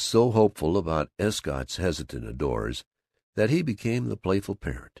 Babbitt was so hopeful about Escott's hesitant ardors that he became the playful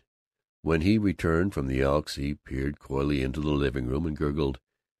parent. When he returned from the Elks he peered coyly into the living room and gurgled,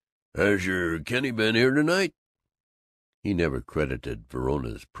 "Has your Kenny been here tonight?" He never credited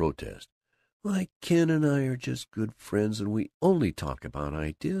Verona's protest. "Why, Ken and I are just good friends, and we only talk about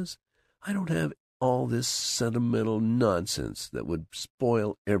ideas. I don't have all this sentimental nonsense that would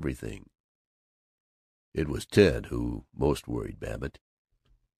spoil everything." It was Ted who most worried Babbitt.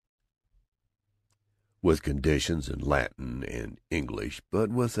 With conditions in Latin and English, but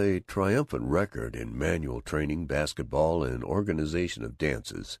with a triumphant record in manual training, basketball, and organization of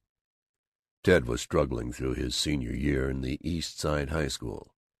dances, Ted was struggling through his senior year in the East Side High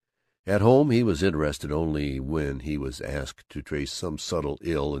School. At home he was interested only when he was asked to trace some subtle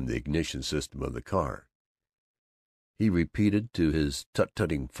ill in the ignition system of the car. He repeated to his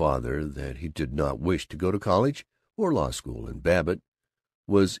tut-tutting father that he did not wish to go to college or law school, and Babbitt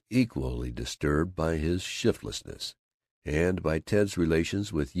was equally disturbed by his shiftlessness and by Ted's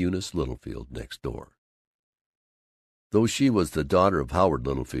relations with Eunice Littlefield next door. Though she was the daughter of Howard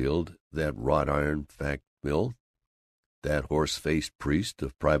Littlefield, that wrought-iron fact mill, that horse-faced priest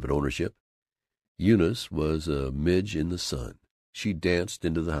of private ownership, Eunice was a midge in the sun. She danced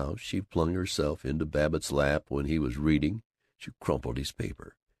into the house. She flung herself into Babbitt's lap when he was reading. She crumpled his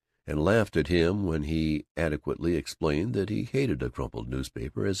paper, and laughed at him when he adequately explained that he hated a crumpled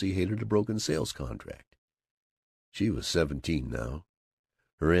newspaper as he hated a broken sales contract. She was 17 now.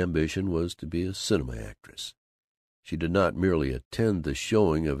 Her ambition was to be a cinema actress. She did not merely attend the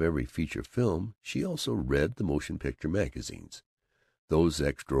showing of every feature film, she also read the motion picture magazines, those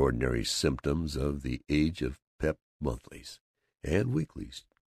extraordinary symptoms of the age of pep monthlies and weeklies,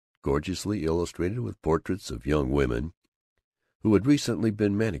 gorgeously illustrated with portraits of young women who had recently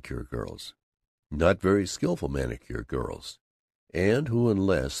been manicure girls, not very skillful manicure girls, and who,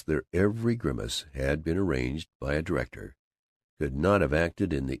 unless their every grimace had been arranged by a director, could not have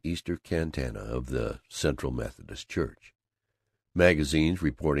acted in the Easter cantata of the Central Methodist Church. Magazines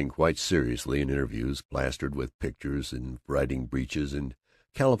reporting quite seriously, and interviews plastered with pictures and riding breeches and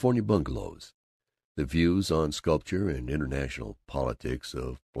California bungalows. The views on sculpture and international politics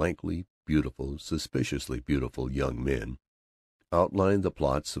of blankly beautiful, suspiciously beautiful young men outlined the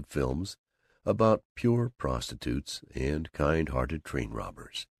plots of films about pure prostitutes and kind-hearted train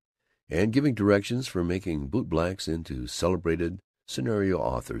robbers, and giving directions for making bootblacks into celebrated scenario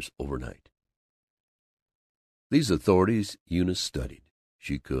authors overnight. These authorities Eunice studied.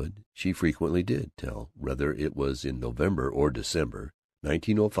 She frequently did, tell whether it was in November or December,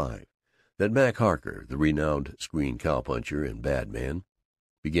 1905, that Mac Harker, the renowned screen cowpuncher and bad man,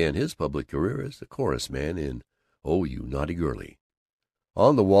 began his public career as a chorus man in "Oh, You Naughty Girlie."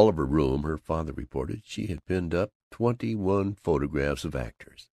 On the wall of her room, her father reported, she had pinned up 21 photographs of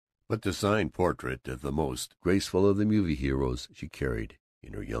actors, but the signed portrait of the most graceful of the movie heroes she carried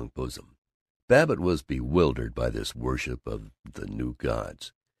in her young bosom. Babbitt was bewildered by this worship of the new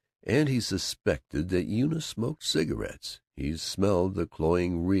gods, and he suspected that Eunice smoked cigarettes. He smelled the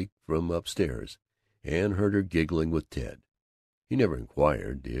cloying reek from upstairs, and heard her giggling with Ted. He never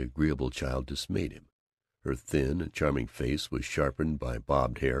inquired. The agreeable child dismayed him. Her thin and charming face was sharpened by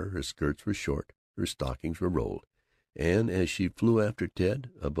bobbed hair, her skirts were short, her stockings were rolled, and as she flew after Ted,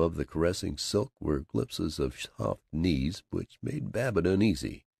 above the caressing silk were glimpses of soft knees which made Babbitt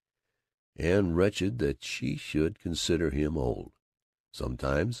uneasy and wretched that she should consider him old.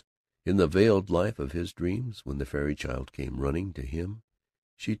 Sometimes, in the veiled life of his dreams, when the fairy child came running to him,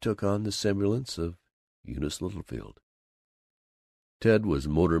 she took on the semblance of Eunice Littlefield. Ted was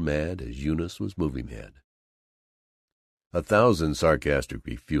motor mad as Eunice was movie mad. 1,000 sarcastic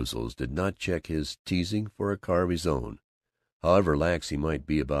refusals did not check his teasing for a car of his own. However lax he might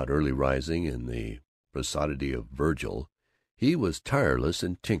be about early rising and the prosody of Virgil, he was tireless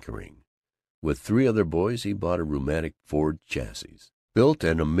in tinkering. With 3 other boys he bought a rheumatic Ford chassis, built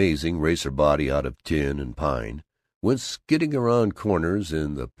an amazing racer body out of tin and pine, went skidding around corners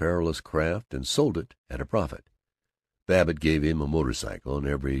in the perilous craft, and sold it at a profit. Babbitt gave him a motorcycle, and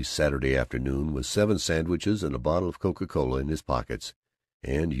every Saturday afternoon, with 7 sandwiches and a bottle of Coca-Cola in his pockets,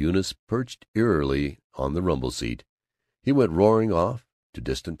 and Eunice perched eerily on the rumble seat, he went roaring off to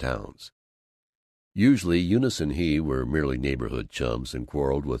distant towns. Usually Eunice and he were merely neighborhood chums, and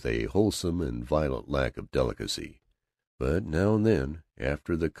quarreled with a wholesome and violent lack of delicacy. But now and then,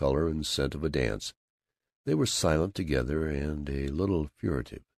 after the color and scent of a dance, they were silent together and a little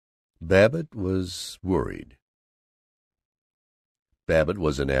furtive. Babbitt was worried. Babbitt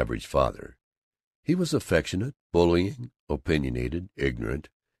was an average father. He was affectionate, bullying, opinionated, ignorant,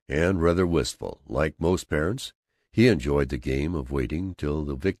 and rather wistful. Like most parents, he enjoyed the game of waiting till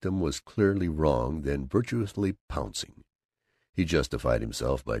the victim was clearly wrong, then virtuously pouncing. He justified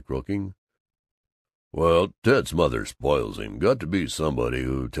himself by croaking, "Well, Ted's mother spoils him. Got to be somebody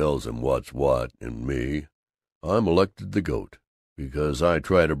who tells him what's what, and me, I'm elected the goat, because I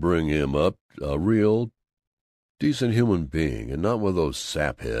try to bring him up a real decent human being, and not one of those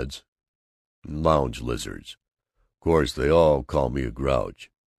sapheads and lounge lizards. Of course, they all call me a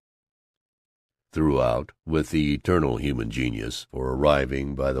grouch." Throughout, with the eternal human genius for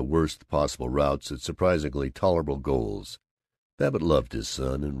arriving by the worst possible routes at surprisingly tolerable goals, Babbitt loved his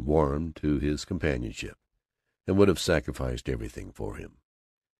son and warmed to his companionship, and would have sacrificed everything for him,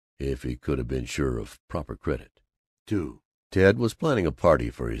 if he could have been sure of proper credit. 2. Ted was planning a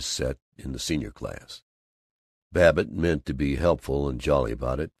party for his set in the senior class. Babbitt meant to be helpful and jolly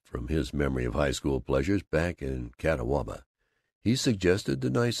about it. From his memory of high school pleasures back in Catawba, he suggested the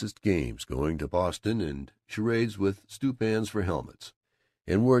nicest games, going to Boston, and charades with stewpans for helmets,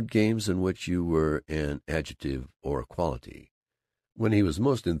 and word games in which you were an adjective or a quality. When he was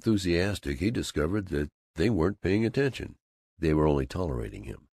most enthusiastic, he discovered that they weren't paying attention. They were only tolerating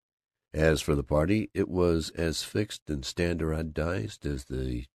him. As for the party, it was as fixed and standardized as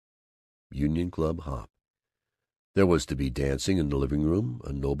the Union Club hop. There was to be dancing in the living room,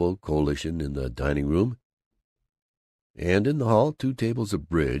 a noble collation in the dining room, and in the hall 2 tables of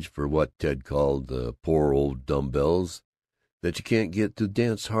bridge for what Ted called the poor old dumbbells that you can't get to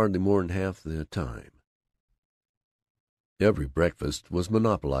dance hardly more than half the time. Every breakfast was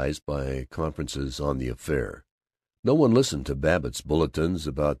monopolized by conferences on the affair. No one listened to Babbitt's bulletins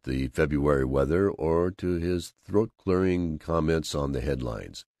about the February weather, or to his throat-clearing comments on the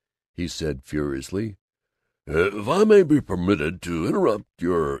headlines. He said furiously, "If I may be permitted to interrupt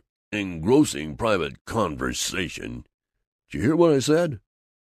your engrossing private conversation, Did you hear what I said?"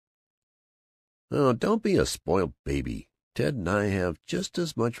 "Oh, don't be a spoiled baby. Ted and I have just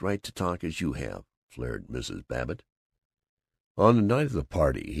as much right to talk as you have," flared Mrs. Babbitt. On the night of the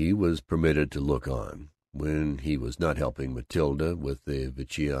party he was permitted to look on, when he was not helping Matilda with the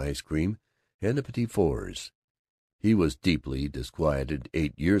Vichy ice cream and the Petit Fours. He was deeply disquieted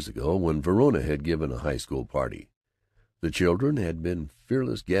 8 years ago when Verona had given a high school party. The children had been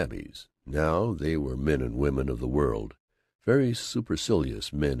fearless Gabbies. Now they were men and women of the world, very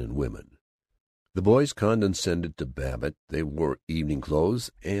supercilious men and women. The boys condescended to Babbitt. They wore evening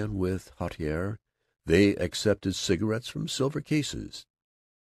clothes, and with hauteur they accepted cigarettes from silver cases.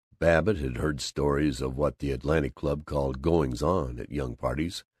 Babbitt had heard stories of what the Atlantic Club called goings-on at young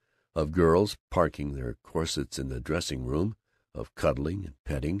parties, of girls parking their corsets in the dressing-room, of cuddling and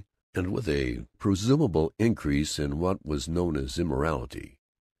petting, and with a presumable increase in what was known as immorality.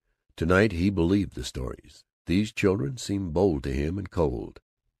 Tonight he believed the stories. These children seemed bold to him and cold.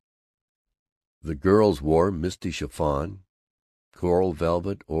 The girls wore misty chiffon, coral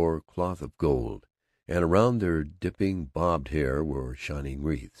velvet, or cloth of gold, and around their dipping bobbed hair were shining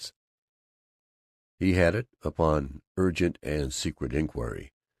wreaths. He had it, upon urgent and secret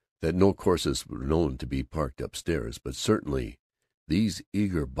inquiry, that no corsets were known to be parked upstairs, but certainly these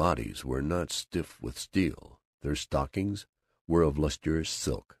eager bodies were not stiff with steel. Their stockings were of lustrous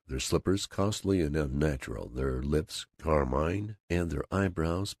silk, their slippers costly and unnatural, their lips carmine, and their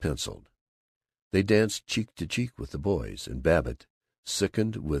eyebrows penciled. They danced cheek to cheek with the boys, and Babbitt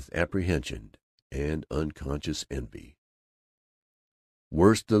sickened with apprehension and unconscious envy.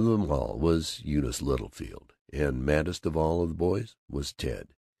 Worst of them all was Eunice Littlefield, and maddest of all of the boys was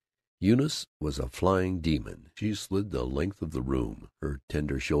Ted. Eunice was a flying demon. She slid the length of the room. Her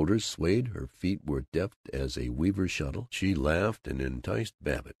tender shoulders swayed, her feet were deft as a weaver's shuttle. She laughed and enticed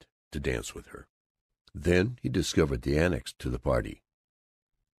Babbitt to dance with her. Then he discovered the annex to the party.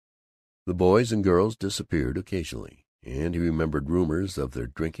 The boys and girls disappeared occasionally, and he remembered rumors of their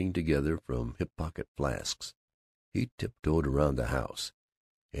drinking together from hip-pocket flasks. He tiptoed around the house,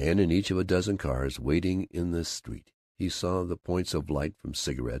 and in each of a dozen cars waiting in the street he saw the points of light from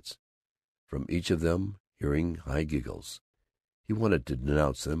cigarettes, from each of them hearing high giggles. He wanted to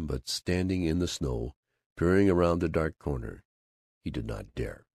denounce them, but standing in the snow, peering around the dark corner, he did not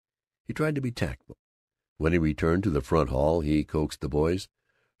dare. He tried to be tactful. When he returned to the front hall he coaxed the boys,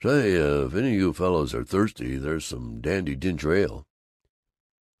 "Say, if any of you fellows are thirsty, there's some dandy ginger ale."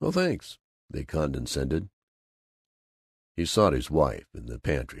 "Oh, thanks," they condescended. He sought his wife in the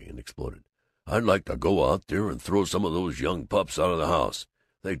pantry and exploded, "I'd like to go out there and throw some of those young pups out of the house.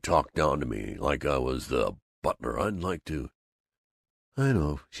 They talk down to me like I was the butler. I'd like to—" "I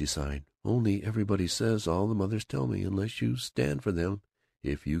know," she sighed. "Only everybody says all the mothers tell me, unless you stand for them,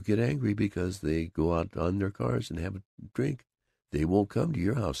 if you get angry because they go out on their cars and have a drink, they won't come to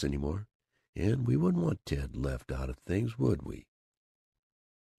your house any more. And we wouldn't want Ted left out of things, would we?"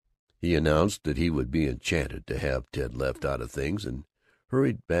 He announced that he would be enchanted to have Ted left out of things, and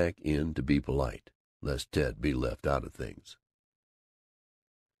hurried back in to be polite, lest Ted be left out of things.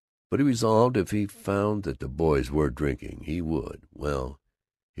 But he resolved if he found that the boys were drinking, he would, well,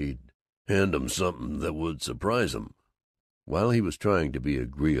 he'd hand 'em something that would surprise 'em. While he was trying to be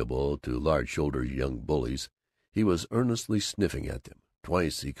agreeable to large-shouldered young bullies, he was earnestly sniffing at them.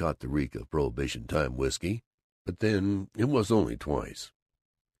 Twice he caught the reek of Prohibition-time whiskey, but then it was only twice.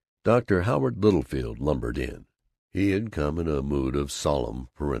 Dr. Howard Littlefield lumbered in. He had come in a mood of solemn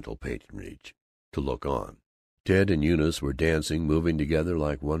parental patronage, to look on. Ted and Eunice were dancing, moving together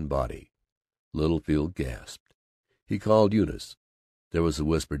like one body. Littlefield gasped. He called Eunice. There was a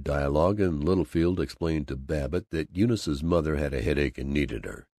whispered dialogue, and Littlefield explained to Babbitt that Eunice's mother had a headache and needed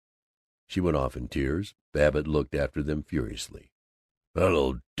her. She went off in tears. Babbitt looked after them furiously.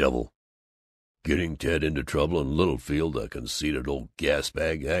 "Hello, devil!" Getting Ted into trouble, and Littlefield, a conceited old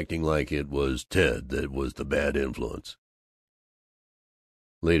gas-bag, acting like it was Ted that was the bad influence.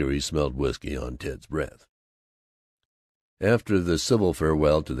 Later he smelled whiskey on Ted's breath. After the civil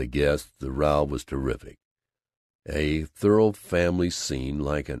farewell to the guests, the row was terrific. A thorough family scene,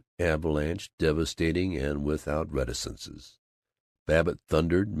 like an avalanche, devastating and without reticences. Babbitt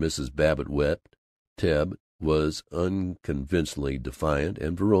thundered, Mrs. Babbitt wept, Ted was unconvincingly defiant,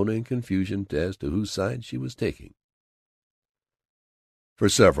 and Verona in confusion as to whose side she was taking. For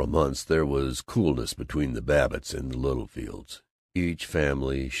several months there was coolness between the Babbitts and the Littlefields, each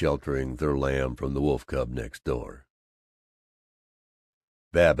family sheltering their lamb from the wolf cub next door.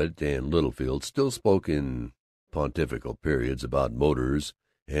 Babbitt and Littlefield still spoke in pontifical periods about motors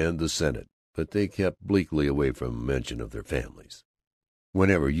and the Senate, but they kept bleakly away from mention of their families.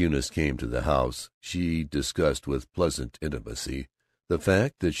 Whenever Eunice came to the house, she discussed with pleasant intimacy the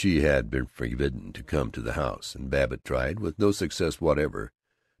fact that she had been forbidden to come to the house, and Babbitt tried, with no success whatever,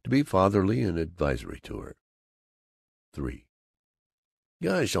 to be fatherly and advisory to her. 3.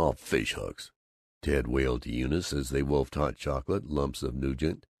 "Gosh, all fish hooks!" Ted wailed to Eunice as they wolfed hot chocolate, lumps of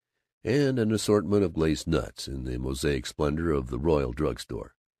nougat, and an assortment of glazed nuts in the mosaic splendor of the Royal Drug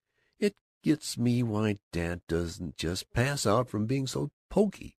Store. "It gets me why Dad doesn't just pass out from being so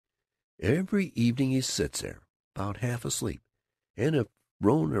poky. Every evening he sits there, about half asleep, and if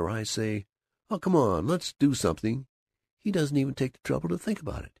Rone or I say, 'Oh, come on, let's do something,' he doesn't even take the trouble to think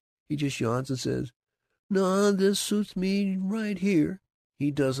about it. He just yawns and says, 'No, this suits me right here.'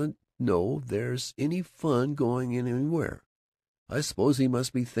 He doesn't know there's any fun going in anywhere. I suppose he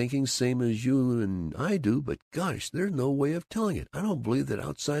must be thinking same as you and I do, but gosh, there's no way of telling it. I don't believe that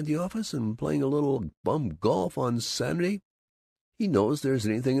outside the office and playing a little bum golf on Saturday he knows there's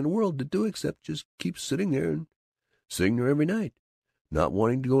anything in the world to do except just keep sitting there and sitting there every night, not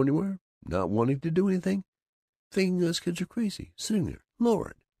wanting to go anywhere, not wanting to do anything, thinking us kids are crazy, sitting there.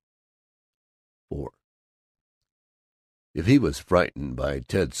 Lord!" 4. If he was frightened by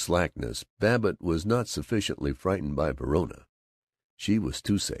Ted's slackness, Babbitt was not sufficiently frightened by Verona. She was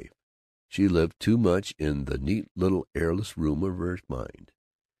too safe. She lived too much in the neat little airless room of her mind.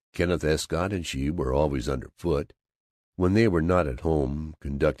 Kenneth Escott and she were always underfoot. When they were not at home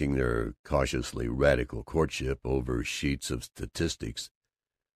conducting their cautiously radical courtship over sheets of statistics,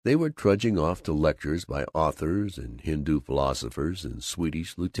 they were trudging off to lectures by authors and Hindu philosophers and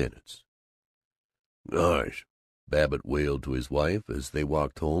Swedish lieutenants. "Gosh," Babbitt wailed to his wife as they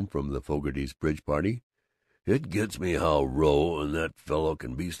walked home from the Fogartys' bridge party, "it gets me how Roe and that fellow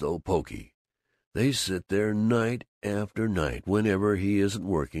can be so poky. They sit there night after night whenever he isn't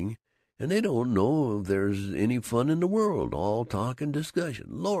working, and they don't know there's any fun in the world, all talk and discussion.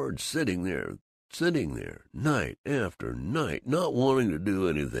 Lord, sitting there, night after night, not wanting to do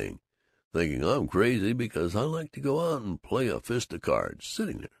anything, thinking I'm crazy because I like to go out and play a fist of cards.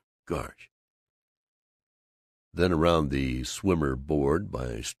 Sitting there. Gosh!" Then around the swimmer board,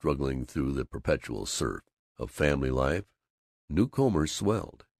 by struggling through the perpetual surf of family life, new combers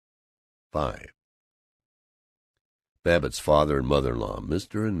swelled. 5. Babbitt's father and mother-in-law,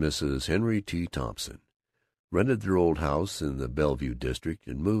 Mr. and Mrs. Henry T. Thompson, rented their old house in the Bellevue district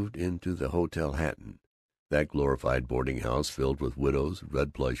and moved into the Hotel Hatton, that glorified boarding-house filled with widows,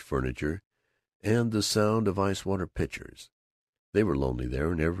 red-plush furniture, and the sound of ice-water pitchers. They were lonely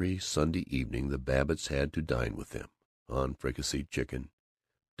there, and every Sunday evening the Babbitts had to dine with them on fricasseed chicken,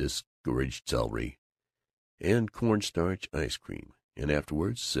 discouraged celery, and cornstarch ice cream, and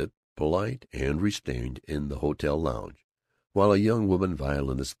afterwards sit polite and restrained in the hotel lounge while a young woman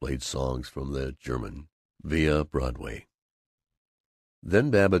violinist played songs from the German via Broadway. Then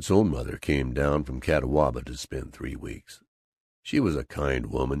Babbitt's own mother came down from Catawba to spend 3 weeks. She was a kind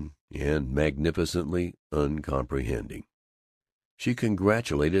woman and magnificently uncomprehending. She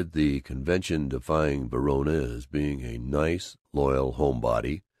congratulated the convention-defying Verona as being a nice, loyal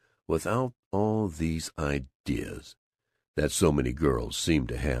homebody without all these ideas that so many girls seem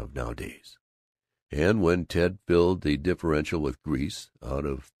to have nowadays. And when Ted filled the differential with grease, out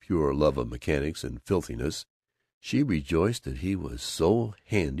of pure love of mechanics and filthiness, she rejoiced that he was so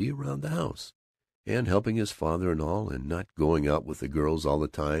handy around the house, and helping his father and all, and not going out with the girls all the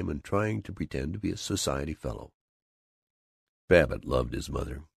time and trying to pretend to be a society fellow. Babbitt loved his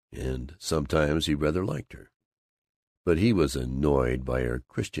mother, and sometimes he rather liked her. But he was annoyed by her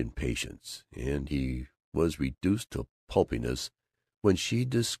Christian patience, and he was reduced to pulpiness when she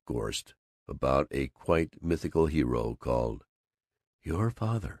discoursed about a quite mythical hero called Your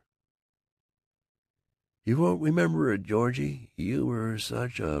Father. "You won't remember it, Georgie. You were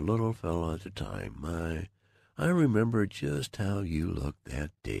such a little fellow at the time. I remember just how you looked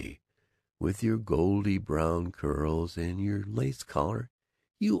that day, with your goldy brown curls and your lace collar.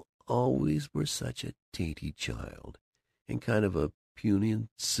 You always were such a dainty child, and kind of a puny and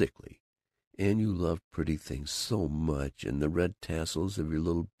sickly, and you loved pretty things so much, and the red tassels of your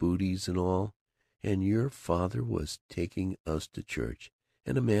little booties and all. And your father was taking us to church,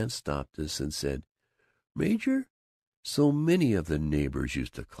 and a man stopped us and said, 'Major.' So many of the neighbors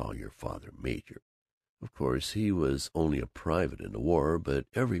used to call your father Major. Of course he was only a private in the war, but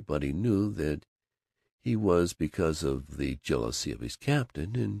everybody knew that he was because of the jealousy of his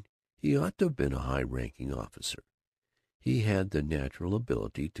captain, and he ought to have been a high-ranking officer. He had the natural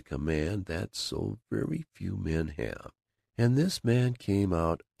ability to command that so very few men have. And this man came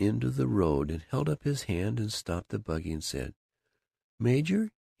out into the road and held up his hand and stopped the buggy and said,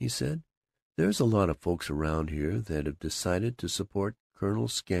 'Major,' he said, 'there's a lot of folks around here that have decided to support Colonel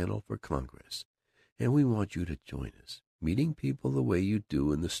Scannell for Congress, and we want you to join us, meeting people the way you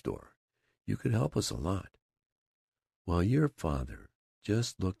do in the store. You could help us a lot." Well, your father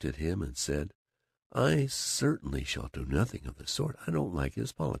just looked at him and said, "I certainly shall do nothing of the sort. I don't like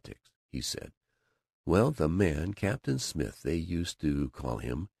his politics," he said. Well, the man, Captain Smith, they used to call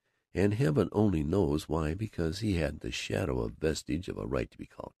him, and heaven only knows why, because he hadn't the shadow of vestige of a right to be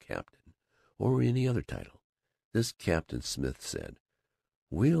called captain, or any other title. This Captain Smith said,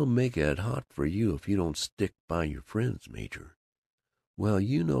 "We'll make it hot for you if you don't stick by your friends, Major." Well,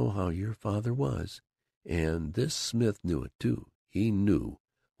 you know how your father was, and this Smith knew it, too. He knew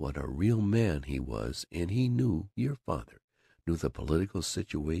what a real man he was, and he knew your father knew the political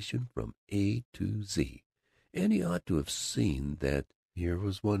situation from A to Z, and he ought to have seen that here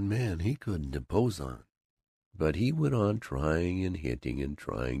was one man he couldn't impose on. But he went on trying and hinting and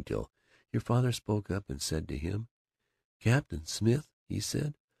trying till your father spoke up and said to him, "Captain Smith," he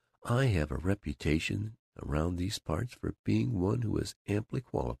said, "I have a reputation around these parts for being one who is amply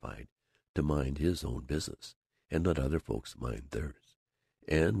qualified to mind his own business and let other folks mind theirs."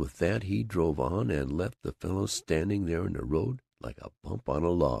 And with that he drove on and left the fellow standing there in the road like a bump on a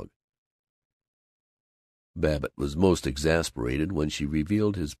log. Babbitt was most exasperated when she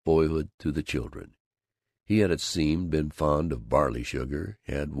revealed his boyhood to the children. He had, it seemed, been fond of barley sugar,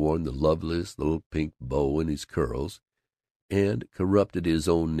 had worn the loveliest little pink bow in his curls, and corrupted his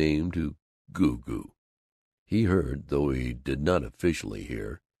own name to Goo-Goo. He heard, though he did not officially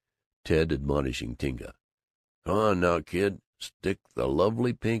hear, Ted admonishing Tinka, "Come on now, kid. Stick the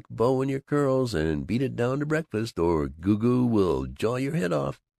lovely pink bow in your curls and beat it down to breakfast, or Goo-Goo will jaw your head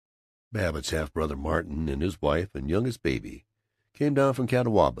off." Babbitt's half-brother Martin and his wife and youngest baby came down from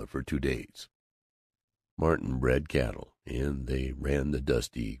Catawba for 2 days. Martin bred cattle, and they ran the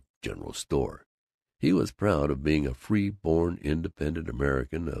dusty general store. He was proud of being a free-born, independent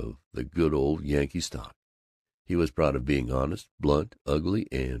American of the good old Yankee stock. He was proud of being honest, blunt, ugly,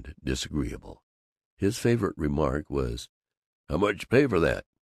 and disagreeable. His favorite remark was, "How much you pay for that?"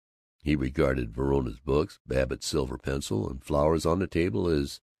 He regarded Verona's books, Babbitt's silver pencil, and flowers on the table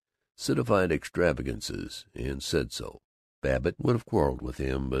as citified extravagances, and said so. Babbitt would have quarreled with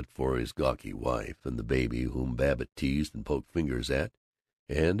him but for his gawky wife and the baby, whom Babbitt teased and poked fingers at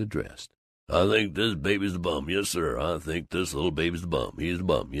and addressed. "I think this baby's a bum. Yes, sir. I think this little baby's a bum. He's a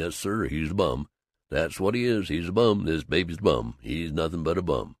bum. Yes, sir, he's a bum. That's what he is. He's a bum. This baby's a bum. He's nothing but a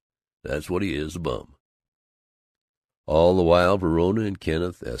bum. That's what he is, a bum." All the while Verona and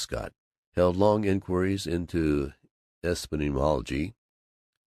Kenneth Escott held long inquiries into epistemology.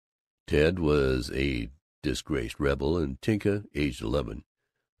 Ted was a disgraced rebel, and Tinka, aged 11,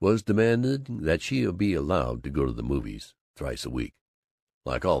 was demanding that she be allowed to go to the movies thrice a week,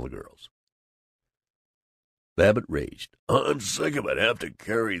 like all the girls. Babbitt raged, "I'm sick of it. Have to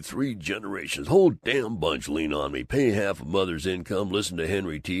carry 3 generations. Whole damn bunch lean on me. Pay half of Mother's income, listen to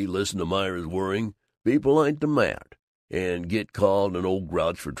Henry T., listen to Myra's worrying. People ain't the mad, and get called an old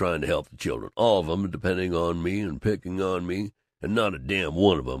grouch for trying to help the children. All of 'em depending on me and picking on me, and not a damn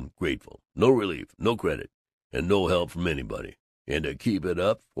one of 'em grateful. No relief, no credit, and no help from anybody. And to keep it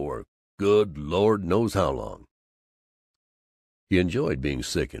up for good Lord knows how long." He enjoyed being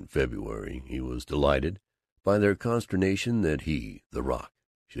sick in February. He was delighted by their consternation that he, the Rock,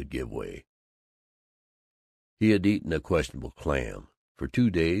 should give way. He had eaten a questionable clam. For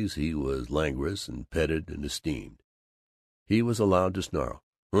 2 days he was languorous and petted and esteemed. He was allowed to snarl,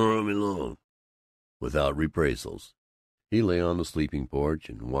 "Leave me alone," without reprisals. He lay on the sleeping porch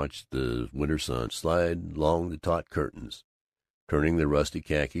and watched the winter sun slide along the taut curtains, turning the rusty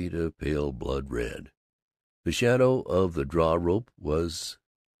khaki to pale blood red. The shadow of the draw rope was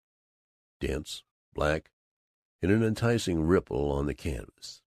dense, black, in an enticing ripple on the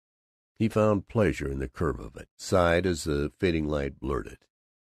canvas. He found pleasure in the curve of it, sighed as the fading light blurred it.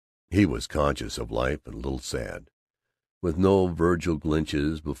 He was conscious of life and a little sad, with no Virgil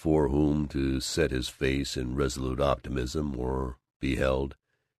Glinches before whom to set his face in resolute optimism, or beheld,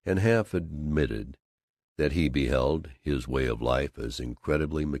 and half admitted that he beheld, his way of life as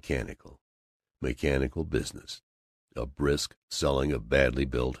incredibly mechanical. Mechanical business, a brisk selling of badly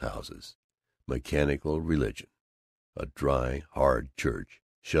built houses, mechanical religion, a dry, hard church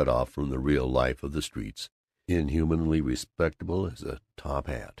shut off from the real life of the streets, inhumanly respectable as a top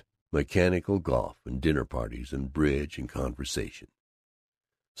hat, mechanical golf and dinner parties and bridge and conversation,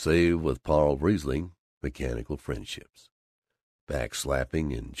 save with Paul Riesling, mechanical friendships,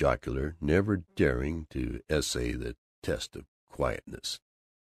 backslapping and jocular, never daring to essay the test of quietness.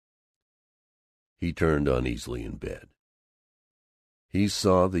 He turned uneasily in bed. He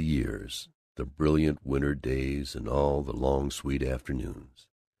saw the years, the brilliant winter days and all the long sweet afternoons,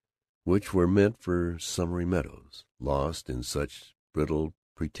 which were meant for summery meadows, lost in such brittle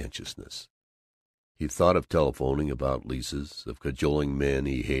pretentiousness. He thought of telephoning about leases, of cajoling men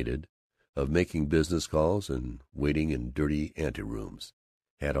he hated, of making business calls and waiting in dirty anterooms,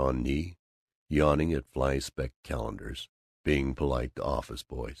 hat on knee, yawning at fly-specked calendars, being polite to office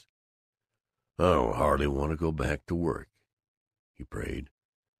boys. "I don't hardly want to go back to work," he prayed.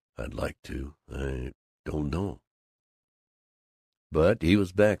 "I'd like to. I don't know." But he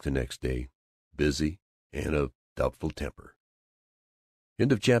was back the next day, busy and of doubtful temper.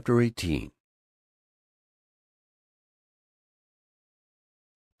 End of chapter 18.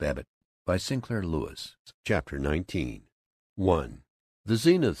 Babbitt by Sinclair Lewis. Chapter 19. 1. The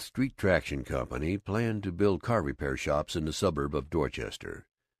Zenith Street Traction Company planned to build car repair shops in the suburb of Dorchester,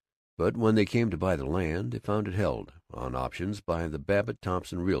 but when they came to buy the land, they found it held on options by the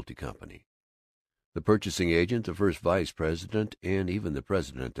Babbitt-Thompson Realty Company. The purchasing agent, the first vice president, and even the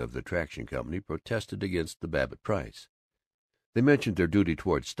president of the traction company protested against the Babbitt price. They mentioned their duty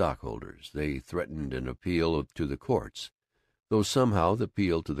toward stockholders. They threatened an appeal to the courts, though somehow the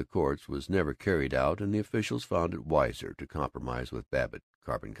appeal to the courts was never carried out, and the officials found it wiser to compromise with Babbitt.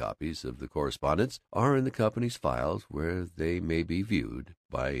 Carbon copies of the correspondence are in the company's files, where they may be viewed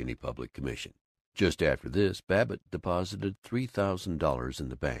by any public commission. Just after this, Babbitt deposited $3,000 in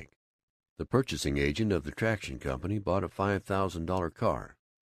the bank. The purchasing agent of the traction company bought a $5,000 car.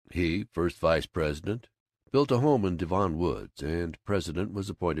 He, first vice president, built a home in Devon Woods, and president was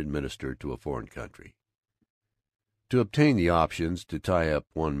appointed minister to a foreign country. To obtain the options to tie up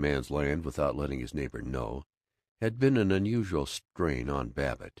one man's land without letting his neighbor know had been an unusual strain on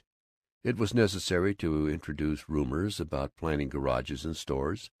Babbitt. It was necessary to introduce rumors about planning garages and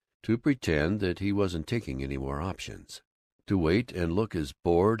stores, to pretend that he wasn't taking any more options, to wait and look as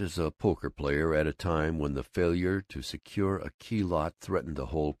bored as a poker player at a time when the failure to secure a key lot threatened the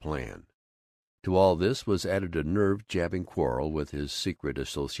whole plan. To all this was added a nerve-jabbing quarrel with his secret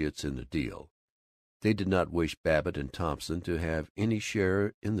associates in the deal. They did not wish Babbitt and Thompson to have any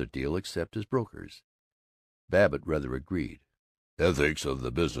share in the deal except as brokers. Babbitt rather agreed. "Ethics of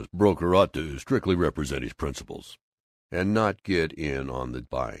the business broker ought to strictly represent his principles, and not get in on the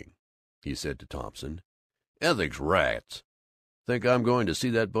buying," he said to Thompson. "Ethics rats! Think I'm going to see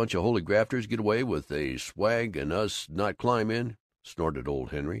that bunch of holy grafters get away with a swag and us not climb in?" snorted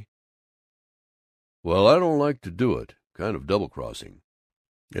old Henry. "Well, I don't like to do it. Kind of double-crossing."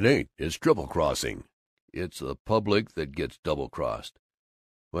 "It ain't. It's triple-crossing. It's the public that gets double-crossed.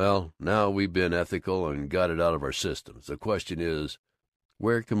 Well, now we've been ethical and got it out of our systems. The question is,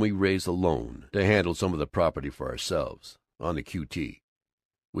 where can we raise a loan to handle some of the property for ourselves, on the QT?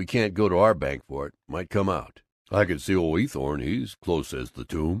 We can't go to our bank for it. Might come out. I could see old Eathorne. He's close as the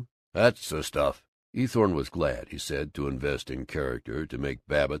tomb." "That's the stuff." Eathorne was glad, he said, to invest in character, to make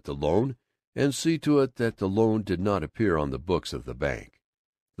Babbitt the loan, and see to it that the loan did not appear on the books of the bank.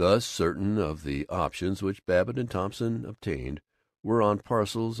 Thus, certain of the options which Babbitt and Thompson obtained were on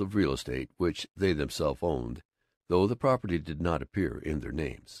parcels of real estate which they themselves owned, though the property did not appear in their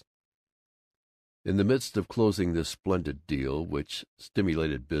names. In the midst of closing this splendid deal, which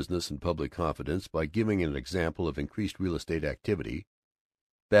stimulated business and public confidence by giving an example of increased real estate activity,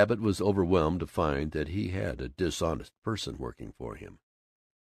 Babbitt was overwhelmed to find that he had a dishonest person working for him.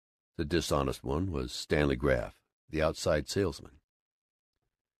 The dishonest one was Stanley Graff, the outside salesman.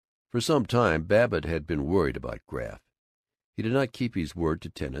 For some time Babbitt had been worried about Graff. He did not keep his word to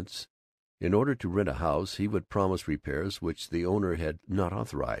tenants. In order to rent a house, he would promise repairs which the owner had not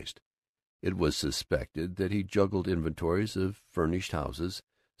authorized. It was suspected that he juggled inventories of furnished houses,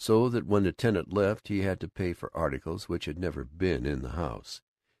 so that when the tenant left he had to pay for articles which had never been in the house,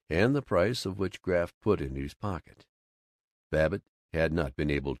 and the price of which Graff put into his pocket. Babbitt had not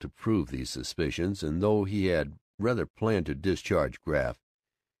been able to prove these suspicions, and though he had rather planned to discharge Graff,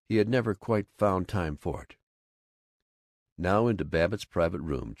 he had never quite found time for it. Now into Babbitt's private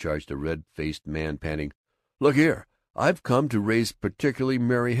room charged a red-faced man, panting, "Look here, I've come to raise particularly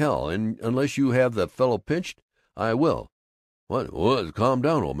merry hell, and unless you have the fellow pinched, I will." What? Calm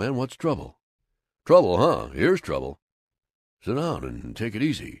down, old man. What's trouble?" "Trouble, huh? Here's trouble. Sit down and take it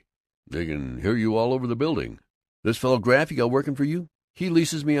easy. They can hear you all over the building. This fellow Graff you got working for you, he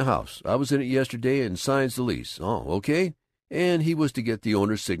leases me a house. I was in it yesterday and signs the lease. Oh, okay? And he was to get the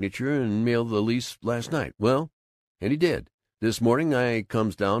owner's signature and mail the lease last night. Well, and he did. This morning I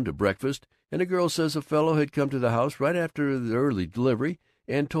comes down to breakfast, and a girl says a fellow had come to the house right after the early delivery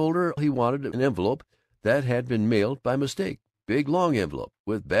and told her he wanted an envelope that had been mailed by mistake. Big, long envelope,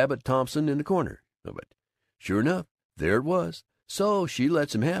 with Babbitt Thompson in the corner of it. Sure enough, there it was. So she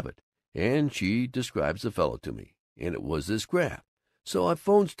lets him have it. and she describes the fellow to me, and it was this Graff. So I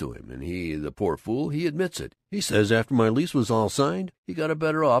phones to him, and the poor fool, he admits it. He says after my lease was all signed, he got a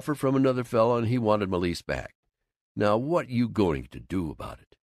better offer from another fellow, and he wanted my lease back. Now, what you going to do about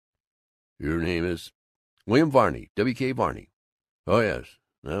it?" "Your name is—" "William Varney, W.K. Varney." "Oh, yes,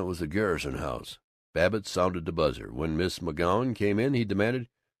 that was the Garrison house." Babbitt sounded the buzzer. When Miss McGowan came in, he demanded,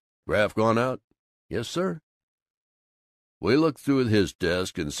 "Graff gone out?" "Yes, sir." "Will you look through his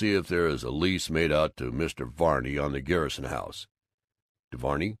desk and see if there is a lease made out to Mr. Varney on the Garrison house?" To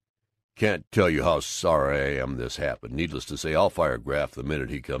Varney, "Can't tell you how sorry I am this happened. Needless to say, I'll fire Graff the minute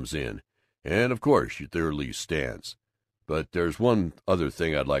he comes in. And of course their lease stands. But there's one other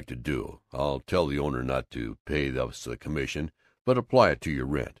thing I'd like to do. I'll tell the owner not to pay us a commission, but apply it to your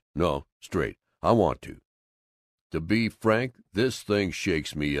rent. No, straight. I want to. To be frank, this thing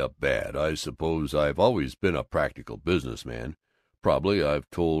shakes me up bad. I suppose I've always been a practical businessman. Probably I've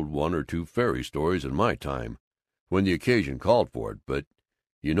told one or two fairy stories in my time, when the occasion called for it, but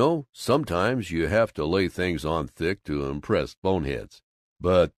you know, sometimes you have to lay things on thick to impress boneheads.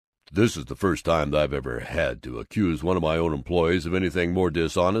 But this is the first time that I've ever had to accuse one of my own employees of anything more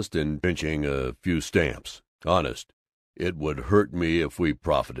dishonest than pinching a few stamps. Honest, it would hurt me if we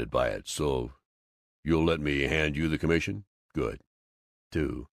profited by it. So you'll let me hand you the commission? Good."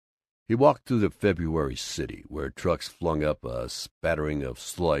 2. He walked through the February city, where trucks flung up a spattering of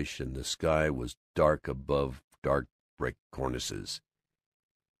slush and the sky was dark above dark brick cornices.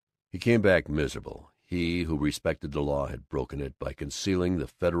 He came back miserable. He who respected the law had broken it by concealing the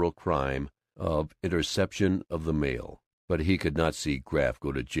federal crime of interception of the mail. But he could not see Graff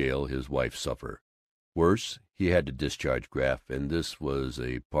go to jail, his wife suffer. Worse, he had to discharge Graff, and this was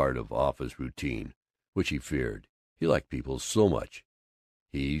a part of office routine, which he feared. He liked people so much.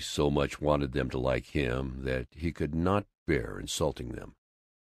 He so much wanted them to like him that he could not bear insulting them.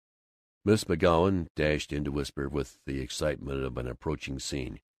 Miss McGowan dashed in to whisper with the excitement of an approaching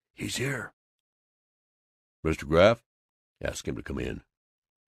scene, "He's here." "Mr. Graff?" "Ask him to come in."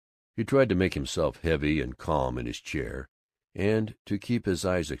 He tried to make himself heavy and calm in his chair, and to keep his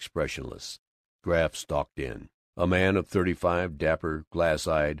eyes expressionless. Graff stalked in, a man of 35, dapper,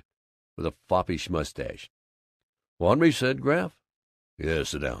 glass-eyed, with a foppish mustache. "Want me?" said Graff. "Yes,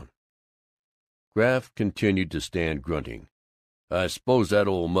 sit down." Graff continued to stand grunting. "I suppose that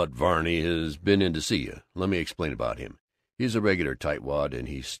old mutt Varney has been in to see you. Let me explain about him. He's a regular tightwad, and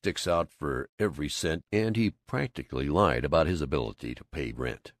he sticks out for every cent, and he practically lied about his ability to pay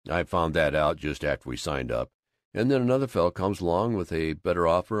rent. I found that out just after we signed up, and then another fellow comes along with a better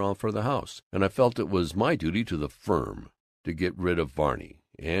offer for the house, and I felt it was my duty to the firm to get rid of Varney,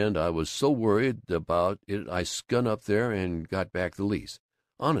 and I was so worried about it I skun up there and got back the lease.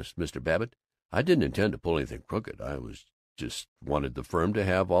 Honest, Mr. Babbitt, I didn't intend to pull anything crooked. I was just wanted the firm to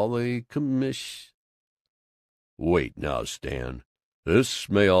have all the Wait now, Stan. This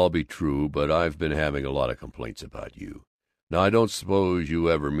may all be true, but I've been having a lot of complaints about you. Now, I don't suppose you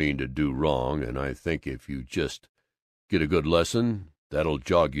ever mean to do wrong, and I think if you just get a good lesson, that'll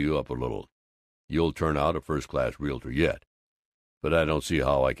jog you up a little. You'll turn out a first-class realtor yet, but I don't see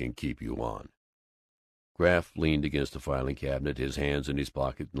how I can keep you on." Graff leaned against the filing cabinet, his hands in his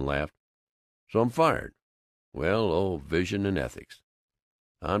pocket, and laughed. "So I'm fired. Well, oh, vision and ethics.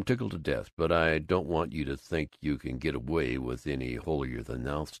 I'm tickled to death, but I don't want you to think you can get away with any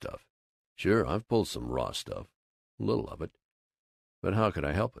holier-than-thou stuff. Sure, I've pulled some raw stuff, a little of it, but how could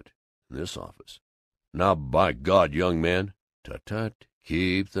I help it, in this office? Now, by God, young man—" "Tut-tut,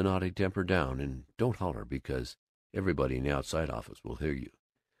 keep the naughty temper down, and don't holler, because everybody in the outside office will hear you.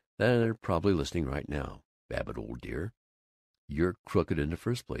 They're probably listening right now. Babbitt, old dear, you're crooked in the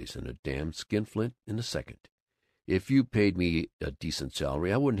first place, and a damn skinflint in the second. If you paid me a decent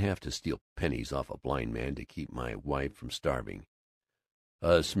salary, I wouldn't have to steal pennies off a blind man to keep my wife from starving.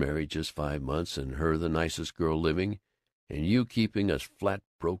 Us married just 5 months, and her the nicest girl living, and you keeping us flat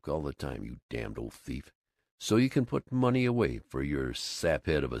broke all the time, you damned old thief, so you can put money away for your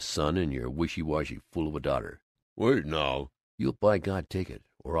saphead of a son and your wishy-washy fool of a daughter. Wait now." "You'll by God take it,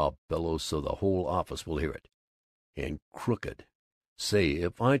 or I'll bellow so the whole office will hear it. And crooked. Say,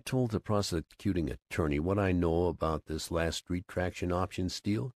 if I told the prosecuting attorney what I know about this last street traction option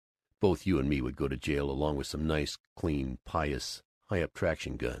steal, both you and me would go to jail, along with some nice, clean, pious, high-up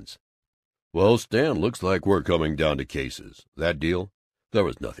traction guns." "Well, Stan, looks like we're coming down to cases. That deal, there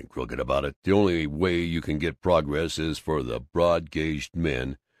was nothing crooked about it. The only way you can get progress is for the broad-gauged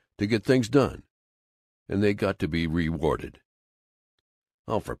men to get things done, and they got to be rewarded."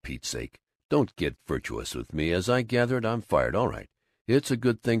 "Oh, for Pete's sake, don't get virtuous with me. As I gather it, I'm fired. All right. It's a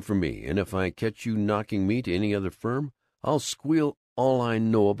good thing for me, and if I catch you knocking me to any other firm, I'll squeal all I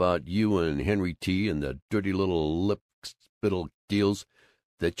know about you and Henry T. and the dirty little lip-spittle deals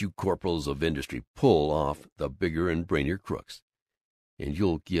that you corporals of industry pull off the bigger and brainier crooks. And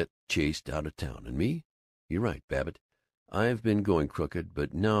you'll get chased out of town. And me? You're right, Babbitt. I've been going crooked,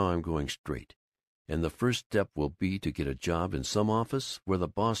 but now I'm going straight. And the first step will be to get a job in some office where the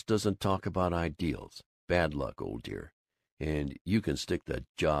boss doesn't talk about ideals. Bad luck, old dear. And you can stick the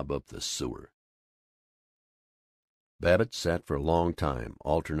job up the sewer." Babbitt sat for a long time,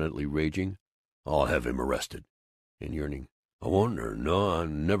 alternately raging, "I'll have him arrested," and yearning, "I wonder, no, I've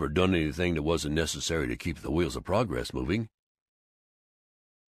never done anything that wasn't necessary to keep the wheels of progress moving."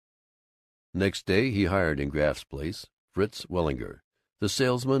 Next day he hired in Graff's place Fritz Wellinger, the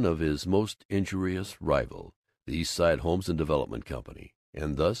salesman of his most injurious rival, the East Side Homes and Development Company,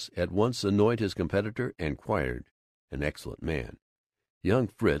 and thus at once annoyed his competitor and acquired an excellent man. Young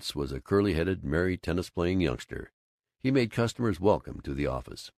Fritz was a curly-headed, merry, tennis-playing youngster. He made customers welcome to the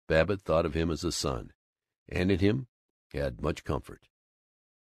office. Babbitt thought of him as a son, and in him had much comfort.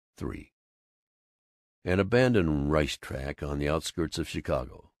 3. An abandoned racetrack on the outskirts of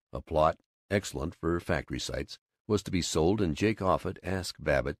Chicago, a plot excellent for factory sites, was to be sold, and Jake Offutt asked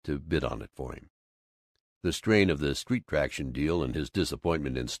Babbitt to bid on it for him. The strain of the street traction deal and his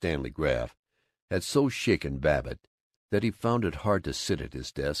disappointment in Stanley Graff had so shaken Babbitt that he found it hard to sit at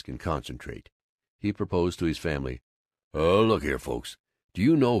his desk and concentrate. He proposed to his family, "Look here, folks. Do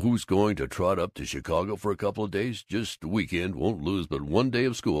you know who's going to trot up to Chicago for a couple of days? Just a weekend, won't lose but one day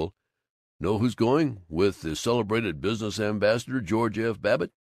of school. Know who's going? With the celebrated business ambassador, George F.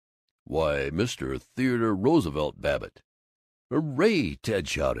 Babbitt. Why, Mr. Theodore Roosevelt Babbitt." "Hooray!" Ted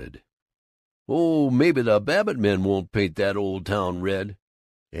shouted. "Oh, maybe the Babbitt men won't paint that old town red."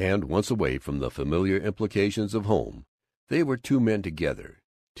 And once away from the familiar implications of home, they were two men together.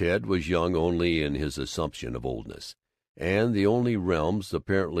 Ted was young only in his assumption of oldness, and the only realms,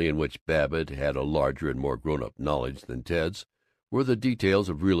 apparently, in which Babbitt had a larger and more grown-up knowledge than Ted's were the details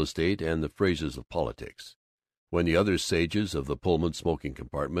of real estate and the phrases of politics. When the other sages of the Pullman smoking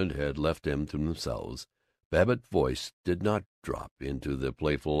compartment had left them to themselves, Babbitt's voice did not drop into the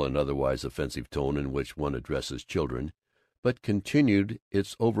playful and otherwise offensive tone in which one addresses children, but continued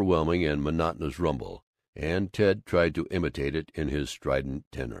its overwhelming and monotonous rumble, and Ted tried to imitate it in his strident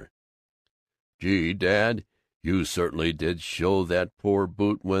tenor. "Gee, Dad, you certainly did show that poor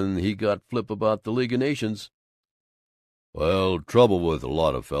boot when he got flip about the League of Nations." "Well, trouble with a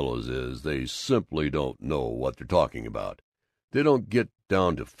lot of fellows is they simply don't know what they're talking about. They don't get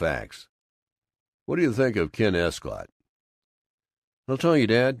down to facts. What do you think of Ken Escott?" "I'll tell you,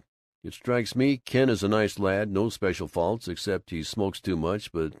 Dad. It strikes me Ken is a nice lad, no special faults, except he smokes too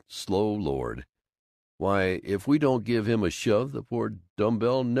much, but slow, Lord. Why, if we don't give him a shove, the poor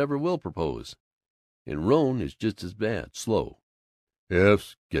dumbbell never will propose. And Roan is just as bad, slow."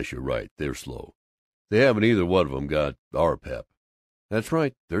 "Yes, guess you're right. They're slow. They haven't either one of 'em got our pep." "That's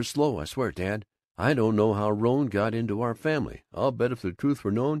right. They're slow, I swear, Dad. I don't know how Roan got into our family. I'll bet if the truth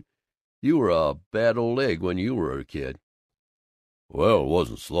were known, you were a bad old egg when you were a kid." "Well, it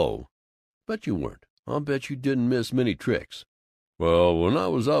wasn't slow." "Bet you weren't. I'll bet you didn't miss many tricks." "Well, when I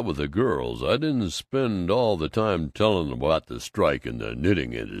was out with the girls, I didn't spend all the time telling them about the strike in the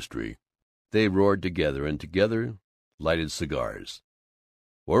knitting industry." They roared together, and together lighted cigars.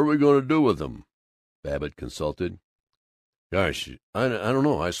 "What are we going to do with them?" Babbitt consulted. "Gosh, I don't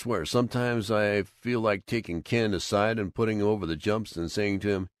know, I swear. Sometimes I feel like taking Ken aside and putting him over the jumps and saying to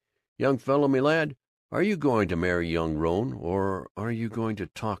him, 'Young fellow, me lad, are you going to marry young Roan, or are you going to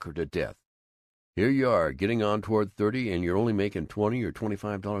talk her to death? Here you are, getting on toward 30, and you're only making $20 or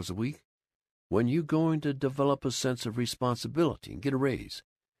 $25 a week. When you going to develop a sense of responsibility and get a raise?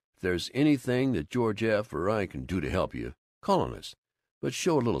 If there's anything that George F. or I can do to help you, call on us, but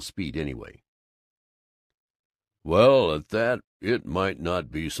show a little speed anyway." "Well, at that, it might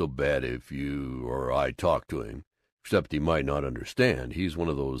not be so bad if you or I talk to him, except he might not understand. He's one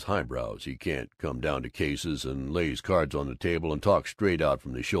of those highbrows. He can't come down to cases and lay his cards on the table and talk straight out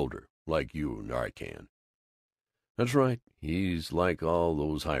from the shoulder, like you and I can." "That's right. He's like all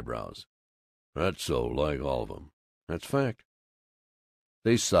those highbrows." "That's so, like all of 'em." "That's fact."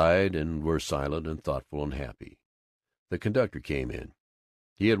 They sighed and were silent and thoughtful and happy. The conductor came in.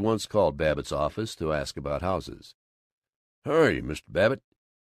 He had once called Babbitt's office to ask about houses. "Hurry, Mr. Babbitt.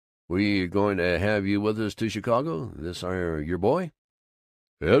 We going to have you with us to Chicago? This your boy?"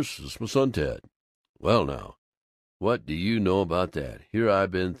 "Yes, it's my son Ted." "Well, now, what do you know about that? Here I've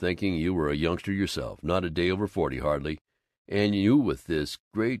been thinking you were a youngster yourself, not a day over 40 hardly, and you with this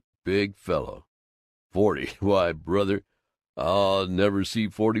great big fellow. 40! Why, brother, I'll never see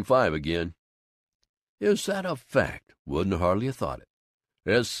 45 again." Is that a fact? Wouldn't hardly have thought it.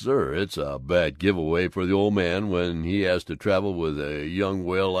 Yes, sir, it's a bad giveaway for the old man when he has to travel with a young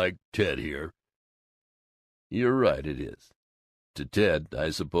whale like Ted here. You're right, it is. To Ted, I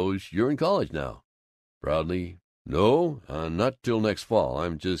suppose you're in college now. Proudly, no, not till next fall.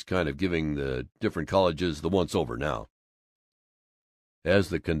 I'm just kind of giving the different colleges the once-over now. As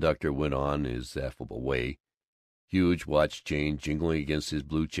the conductor went on his affable way, huge watch chain jingling against his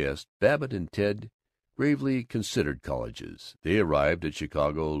blue chest, Babbitt and Ted gravely considered colleges. They arrived at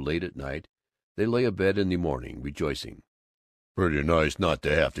Chicago late at night. They lay abed in the morning, rejoicing. Pretty nice not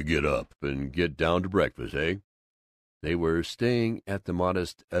to have to get up and get down to breakfast, eh? They were staying at the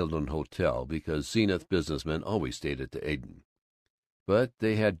modest Eldon Hotel because Zenith businessmen always stayed at the Eden. But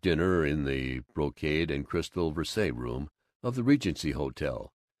they had dinner in the brocade and crystal Versailles room of the Regency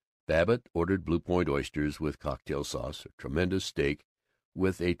Hotel. Babbitt ordered Blue Point oysters with cocktail sauce, a tremendous steak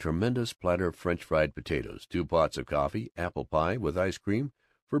with a tremendous platter of French fried potatoes, 2 pots of coffee, apple pie with ice cream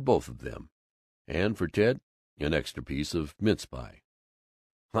for both of them, and for Ted an extra piece of mince pie.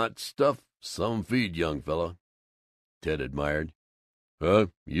 Hot stuff, some feed, young fella, Ted admired.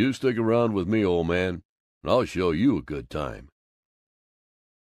 You stick around with me, old man, and I'll show you a good time.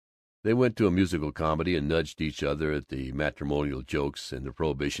 They went to a musical comedy and nudged each other at the matrimonial jokes and the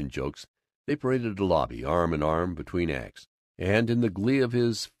prohibition jokes. They paraded the lobby, arm in arm, between acts. And in the glee of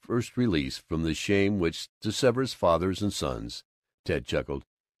his first release from the shame which dissevers fathers and sons, Ted chuckled,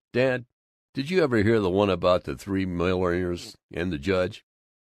 "Dad, did you ever hear the one about the 3 milliners and the judge?"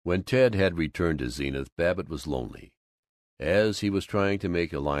 When Ted had returned to Zenith, Babbitt was lonely. As he was trying to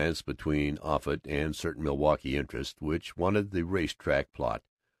make alliance between Offutt and certain Milwaukee interests which wanted the race-track plot,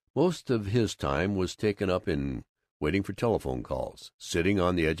 most of his time was taken up in waiting for telephone calls, sitting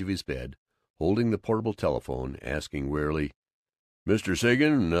on the edge of his bed, holding the portable telephone, asking wearily, "Mr.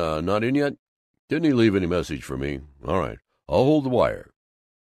 Sagan, not in yet? Didn't he leave any message for me? All right, I'll hold the wire."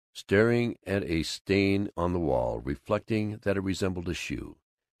 Staring at a stain on the wall, reflecting that it resembled a shoe,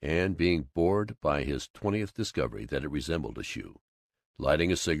 and being bored by his 20th discovery that it resembled a shoe.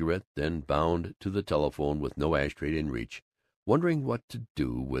 Lighting a cigarette, then bound to the telephone with no ashtray in reach, wondering what to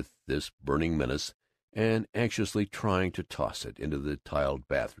do with this burning menace and anxiously trying to toss it into the tiled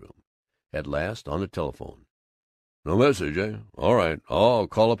bathroom. At last, on the telephone. "No message, eh? All right, I'll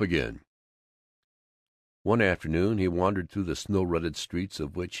call up again." One afternoon he wandered through the snow-rutted streets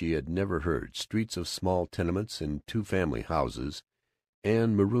of which he had never heard, streets of small tenements and two-family houses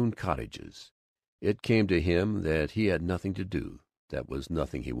and maroon cottages. It came to him that he had nothing to do. That was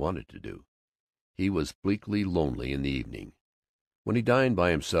nothing he wanted to do. He was bleakly lonely in the evening. When he dined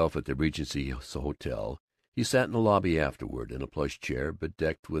by himself at the Regency Hotel, he sat in the lobby afterward, in a plush chair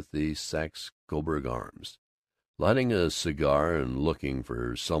bedecked with the Saxe-Coburg arms, lighting a cigar and looking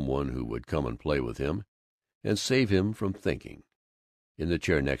for someone who would come and play with him and save him from thinking. In the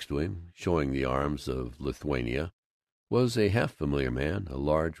chair next to him, showing the arms of Lithuania, was a half-familiar man, a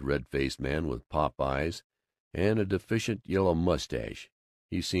large, red-faced man with pop eyes and a deficient yellow mustache.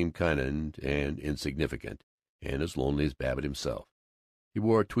 He seemed kind and insignificant, and as lonely as Babbitt himself. He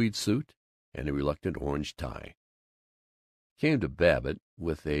wore a tweed suit and a reluctant orange tie. Came to Babbitt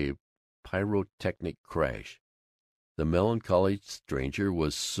with a pyrotechnic crash. The melancholy stranger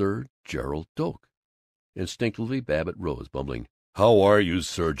was Sir Gerald Doak. Instinctively Babbitt rose, bumbling, "How are you,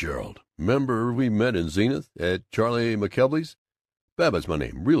 Sir Gerald? 'Member we met in Zenith at Charlie McKelvey's? Babbitt's my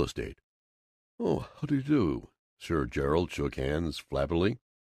name. Real estate." "Oh, how do you do?" Sir Gerald shook hands flabbily.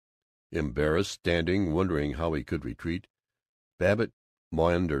 Embarrassed, standing, wondering how he could retreat, Babbitt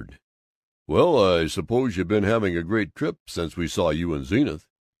wondered, "Well, I suppose you've been having a great trip since we saw you in Zenith."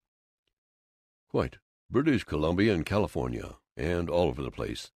 "Quite. British Columbia and California, and all over the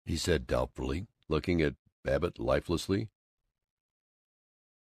place," he said doubtfully, looking at Babbitt lifelessly.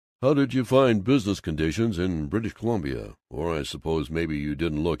 "How did you find business conditions in British Columbia? Or I suppose maybe you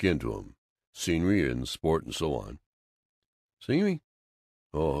didn't look into 'em. Scenery and sport and so on." "Scenery?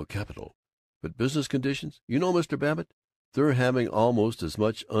 Oh, capital. But business conditions? You know, Mr. Babbitt, they're having almost as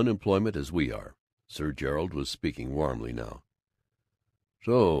much unemployment as we are." Sir Gerald was speaking warmly now.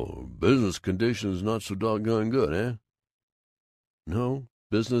 "So business conditions not so doggone good, eh?" "No,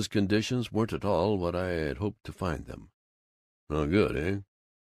 business conditions weren't at all what I had hoped to find them." "Not good, eh?"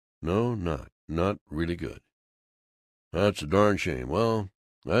 "No, not really good." "That's a darn shame. Well,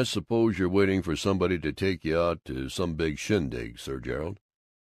 I suppose you're waiting for somebody to take you out to some big shindig, Sir Gerald."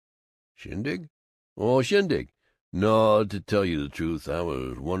 "Shindig?" "Oh, shindig. No, to tell you the truth, I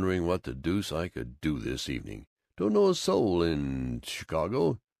was wondering what the deuce I could do this evening. Don't know a soul in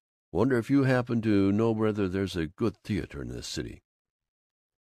Chicago. Wonder if you happen to know whether there's a good theater in this city."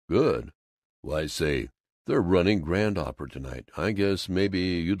 "Good? Why, say, they're running Grand Opera tonight. I guess maybe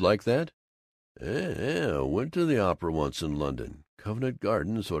you'd like that?" Yeah, went to the opera once in London. Covent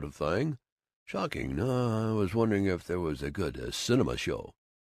Garden sort of thing. Shocking. No, I was wondering if there was a good cinema show."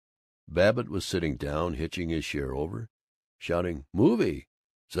 Babbitt was sitting down, hitching his chair over, shouting, "Movie!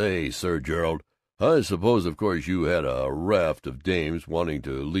 Say, Sir Gerald, I suppose of course you had a raft of dames wanting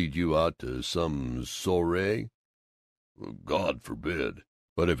to lead you out to some soiree?" "God forbid!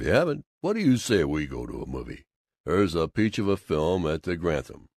 But if you haven't, what do you say we go to a movie? There's a peach of a film at the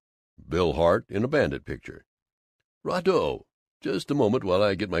Grantham. Bill Hart in a bandit picture." "Righto! Just a moment while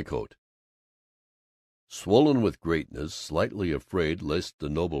I get my coat." Swollen with greatness, slightly afraid lest the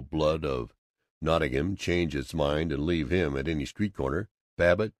noble blood of Nottingham change its mind and leave him at any street corner,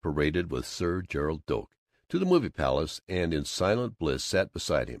 Babbitt paraded with Sir Gerald Doak to the movie palace, and in silent bliss sat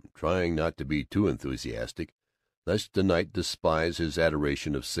beside him, trying not to be too enthusiastic, lest the knight despise his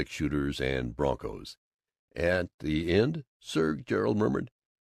adoration of six-shooters and broncos. At the end Sir Gerald murmured,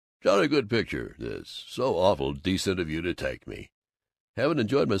 "Jolly good picture, this. So awful decent of you to take me. Haven't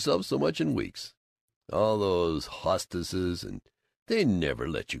enjoyed myself so much in weeks. All those hostesses, and they never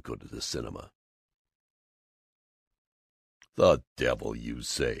let you go to the cinema." "The devil you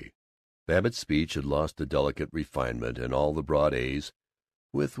say!" Babbitt's speech had lost the delicate refinement and all the broad A's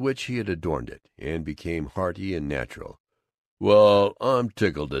with which he had adorned it, and became hearty and natural. "Well, I'm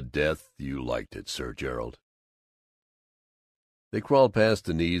tickled to death you liked it, Sir Gerald." They crawled past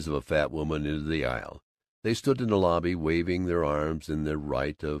the knees of a fat woman into the aisle. They stood in the lobby, waving their arms in their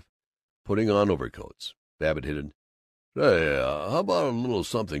right of putting on overcoats. Babbitt hinted, "Say, how about a little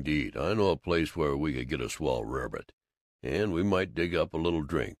something to eat? I know a place where we could get a swell rarebit, and we might dig up a little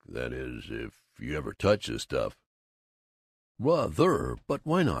drink. That is, if you ever touch this stuff." "Rather, but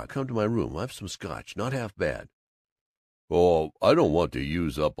why not? Come to my room. I've some scotch. Not half bad." "Oh, I don't want to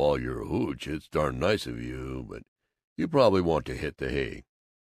use up all your hooch. It's darn nice of you, but you probably want to hit the hay."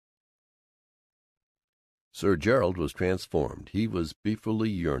 Sir Gerald was transformed. He was beefily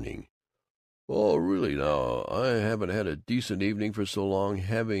yearning. "Oh, really now, I haven't had a decent evening for so long,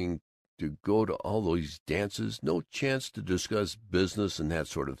 having to go to all these dances, no chance to discuss business and that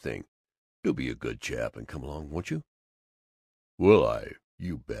sort of thing. Do be a good chap and come along, won't you?" "Will I?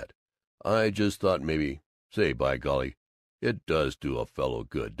 You bet. I just thought maybe say, by golly, it does do a fellow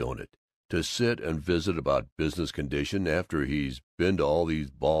good, don't it, to sit and visit about business condition after he's been to all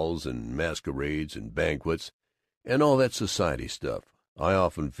these balls and masquerades and banquets and all that society stuff. I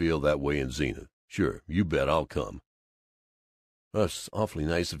often feel that way in Zenith. Sure, you bet I'll come." "That's awfully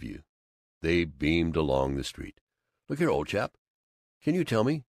nice of you." They beamed along the street. "Look here, old chap, can you tell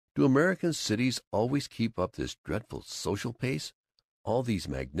me, do American cities always keep up this dreadful social pace? All these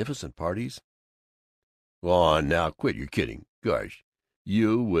magnificent parties?" "Go on now, quit your kidding. Gosh,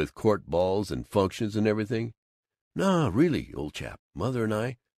 you with court balls and functions and everything." "No, really, old chap. Mother and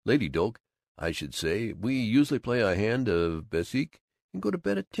I, Lady Doak, I should say, we usually play a hand of bésique and go to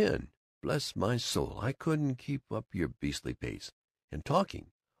bed at 10. Bless my soul, I couldn't keep up your beastly pace. And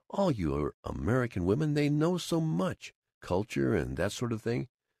talking. All your American women, they know so much. Culture and that sort of thing.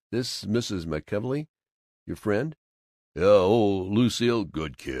 This Mrs. McKelvey, your friend." "Yeah, old Lucille,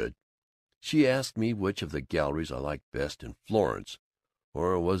 good kid." "She asked me which of the galleries I liked best in Florence,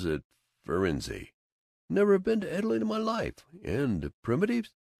 or was it Firenze? Never been to Italy in my life. And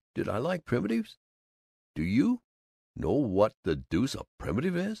primitives? Did I like primitives? Do you know what the deuce a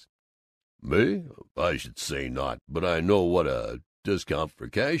primitive is?" "Me? I should say not, but I know what a discount for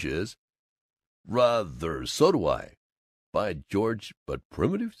cash is." "Rather, so do I. By George, but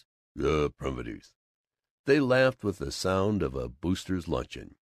primitives?" Primitives." They laughed with the sound of a Booster's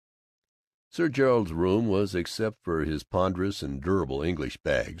luncheon. Sir Gerald's room was, except for his ponderous and durable English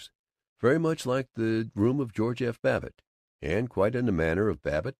bags, very much like the room of George F. Babbitt, and quite in the manner of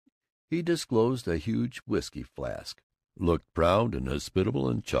Babbitt he disclosed a huge whiskey flask, looked proud and hospitable,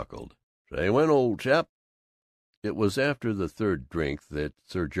 and chuckled, "Say when, old chap." It was after the third drink that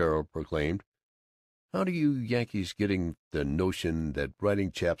Sir Gerald proclaimed, "How do you Yankees getting the notion that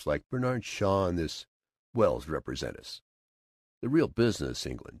writing chaps like Bernard Shaw and this Wells represent us? The real business,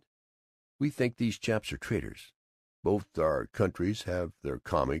 England. We think these chaps are traitors. Both our countries have their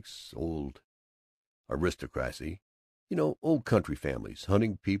comics, old aristocracy, old country families,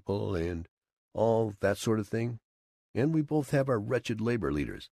 hunting people, and all that sort of thing. And we both have our wretched labor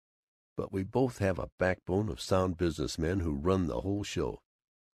leaders. But we both have a backbone of sound business men who run the whole show."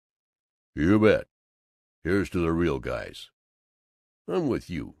 "You bet. Here's to the real guys." "I'm with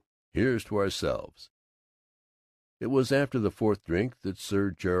you. Here's to ourselves." It was after the fourth drink that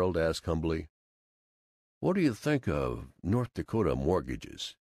Sir Gerald asked humbly, "What do you think of North Dakota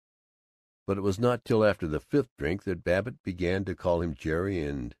mortgages?" But it was not till after the fifth drink that Babbitt began to call him Jerry,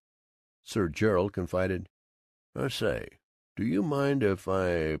 and Sir Gerald confided, "I say, do you mind if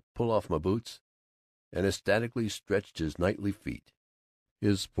I pull off my boots?" and ecstatically stretched his knightly feet,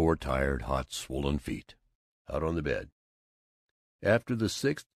 his poor tired, hot, swollen feet, out on the bed. After the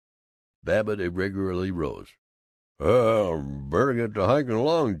sixth, Babbitt irregularly rose. Better get to hiking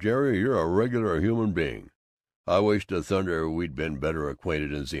along, Jerry. You're a regular human being. I wish to thunder we'd been better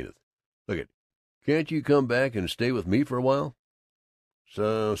acquainted in Zenith. Look it, can't you come back and stay with me for a while?"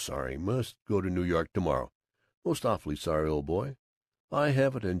 "So sorry. Must go to New York tomorrow." "Most awfully sorry, old boy. I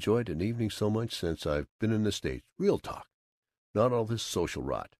haven't enjoyed an evening so much since I've been in the States. Real talk. Not all this social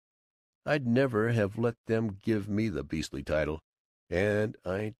rot. I'd never have let them give me the beastly title, and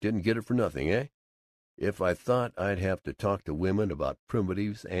I didn't get it for nothing, eh? If I thought I'd have to talk to women about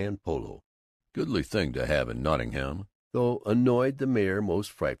primitives and polo." Goodly thing to have in Nottingham. Though annoyed the mayor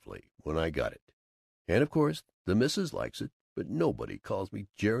most frightfully when I got it. And of course the missus likes it, but nobody calls me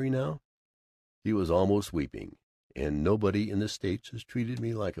Jerry now. He was almost weeping. And nobody in the States has treated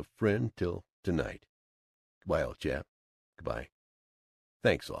me like a friend till tonight. Goodbye, old chap. Goodbye.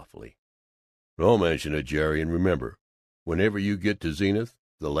 Thanks awfully. Don't mention it, Jerry, and remember, whenever you get to Zenith,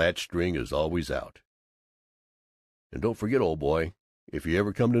 the latch string is always out. And don't forget, old boy, if you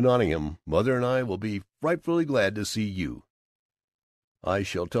ever come to Nottingham, Mother and I will be frightfully glad to see you. I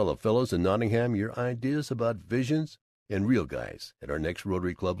shall tell the fellows in Nottingham your ideas about visions and real guys at our next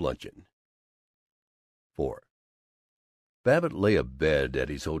Rotary Club luncheon. 4. Babbitt lay abed at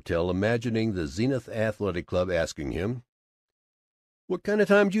his hotel, imagining the Zenith Athletic Club asking him, "What kind of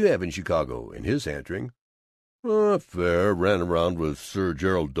time did you have in Chicago?" and his answering, "Fair. Ran around with Sir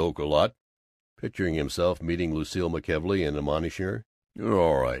Gerald Doak a lot," picturing himself meeting Lucille McKelvey and admonishing her, "You're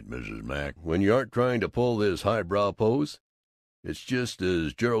all right, Mrs. Mac, when you aren't trying to pull this highbrow pose. It's just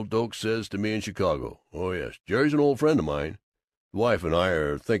as Gerald Doak says to me in Chicago. Oh, yes, Jerry's an old friend of mine. The wife and I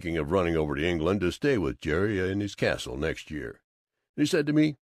are thinking of running over to England to stay with Jerry in his castle next year. And he said to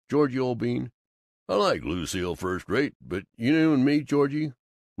me, 'Georgie, old bean, I like Lucille first rate, but you and me, Georgie,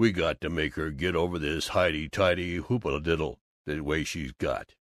 we got to make her get over this highty-tighty hoopla-diddle the way she's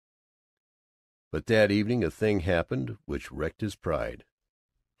got.'" But that evening a thing happened which wrecked his pride.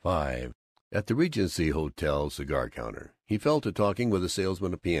 5. At the Regency Hotel cigar counter, he fell to talking with a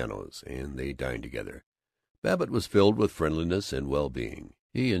salesman of pianos, and they dined together. Babbitt was filled with friendliness and well-being.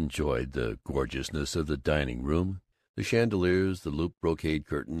 He enjoyed the gorgeousness of the dining room, the chandeliers, the looped brocade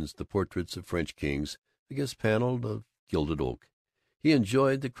curtains, the portraits of French kings against paneled of gilded oak. He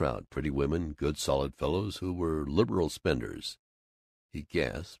enjoyed the crowd, pretty women, good solid fellows who were liberal spenders. He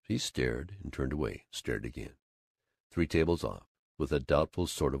gasped, he stared, and turned away, stared again. 3 tables off, with a doubtful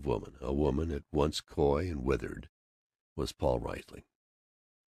sort of woman, a woman at once coy and withered, was Paul Riesling.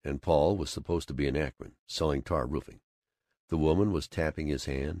 And Paul was supposed to be in Akron, selling tar roofing. The woman was tapping his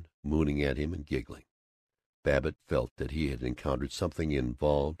hand, mooning at him and giggling. Babbitt felt that he had encountered something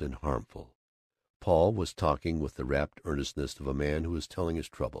involved and harmful. Paul was talking with the rapt earnestness of a man who is telling his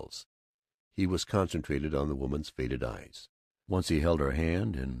troubles. He was concentrated on the woman's faded eyes. Once he held her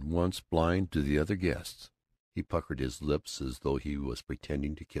hand, and once, blind to the other guests, he puckered his lips as though he was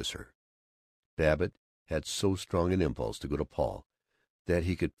pretending to kiss her. Babbitt had so strong an impulse to go to Paul that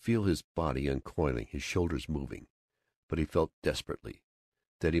he could feel his body uncoiling, his shoulders moving, but he felt desperately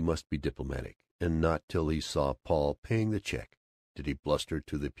that he must be diplomatic, and not till he saw Paul paying the check did he bluster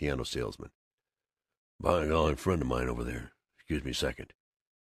to the piano salesman, "By golly, friend of mine over there. Excuse me a second.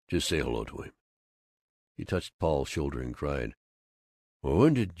 Just say hello to him." He touched Paul's shoulder and cried, "Well,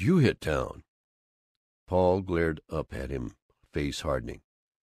 when did you hit town?" Paul glared up at him, face hardening.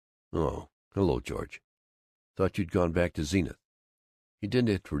 "Oh, hello, George. Thought you'd gone back to Zenith." He didn't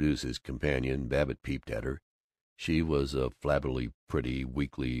introduce his companion. Babbitt peeped at her. She was a flabbily pretty,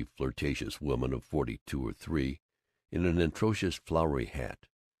 weakly, flirtatious woman of 42 or 3, in an atrocious flowery hat.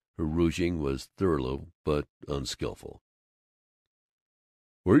 Her rouging was thorough but unskilful.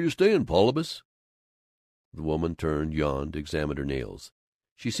 "Where are you staying, Paulibus?" The woman turned, yawned, examined her nails.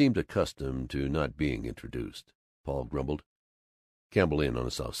 She seemed accustomed to not being introduced. Paul grumbled, "Campbell Inn on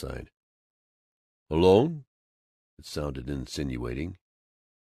the south side." "Alone?" It sounded insinuating.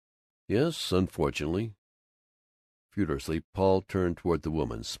 "Yes, unfortunately." Furiously, Paul turned toward the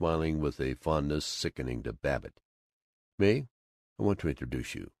woman, smiling with a fondness sickening to Babbitt. "May, I want to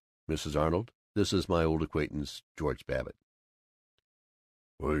introduce you. Mrs. Arnold, this is my old acquaintance, George Babbitt."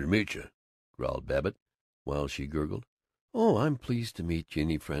 "Pleased to meet you," growled Babbitt, while she gurgled, "Oh, I'm pleased to meet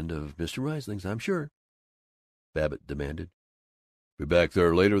any friend of Mr. Riesling's, I'm sure." Babbitt demanded, "Be back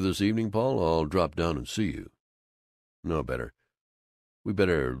there later this evening, Paul? I'll drop down and see you." "No, better. We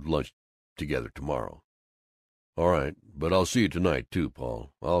better lunch together tomorrow." "All right, but I'll see you tonight, too,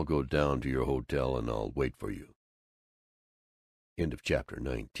 Paul. I'll go down to your hotel and I'll wait for you." End of chapter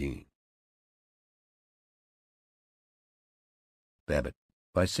 19. Babbitt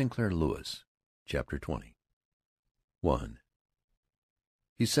by Sinclair Lewis. Chapter 20. 1.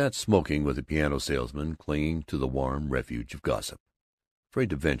 He sat smoking with the piano salesman, clinging to the warm refuge of gossip, afraid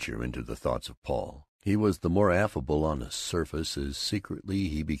to venture into the thoughts of Paul. He was the more affable on the surface as secretly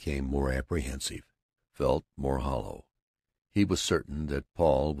he became more apprehensive, felt more hollow. He was certain that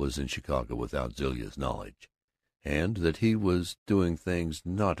Paul was in Chicago without Zilla's knowledge, and that he was doing things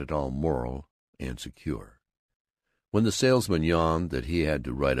not at all moral and secure. When the salesman yawned that he had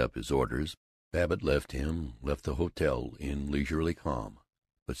to write up his orders, Babbitt left the hotel in leisurely calm.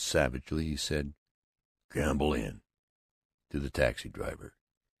 But savagely he said, "Campbell Inn," to the taxi driver.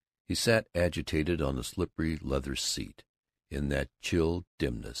 He sat agitated on the slippery leather seat, in that chill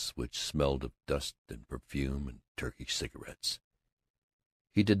dimness which smelled of dust and perfume and Turkish cigarettes.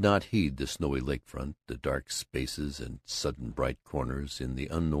 He did not heed the snowy lakefront, the dark spaces and sudden bright corners in the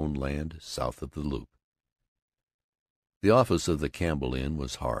unknown land south of the Loop. The office of the Campbell Inn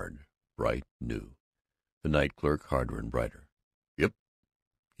was hard, bright, new, the night clerk harder and brighter. "Yep,"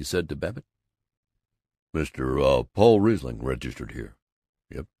 he said to Babbitt. "Mr. Paul Riesling registered here."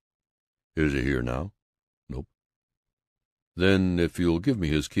 "Yep." "Is he here now?" "Nope." "Then if you'll give me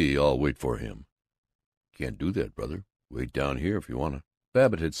his key, I'll wait for him." "Can't do that, brother. Wait down here if you wanna."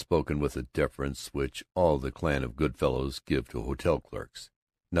 Babbitt had spoken with the deference which all the clan of good fellows give to hotel clerks.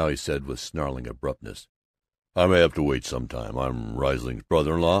 Now he said with snarling abruptness, "I may have to wait some time. I'm Riesling's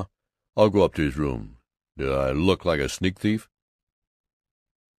brother-in-law. I'll go up to his room. Did I look like a sneak thief?"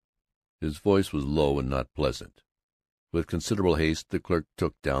 His voice was low and not pleasant. With considerable haste the clerk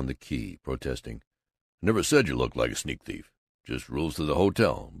took down the key, protesting, "I never said you looked like a sneak thief. Just rules of the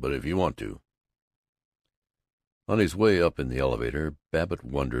hotel, but if you want to." On his way up in the elevator, Babbitt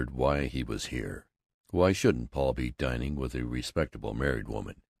wondered why he was here. Why shouldn't Paul be dining with a respectable married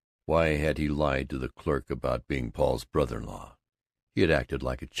woman? Why had he lied to the clerk about being Paul's brother-in-law? He had acted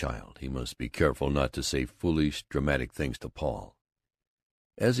like a child. He must be careful not to say foolish, dramatic things to Paul.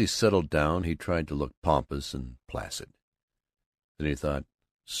 As he settled down, he tried to look pompous and placid. Then he thought,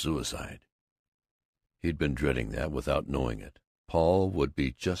 suicide. He'd been dreading that without knowing it. Paul would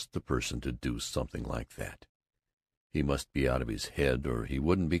be just the person to do something like that. He must be out of his head, or he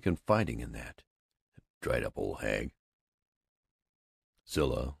wouldn't be confiding in that. Dried-up old hag.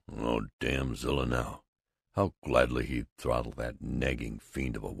 Zilla, oh, damn Zilla now. How gladly he'd throttle that nagging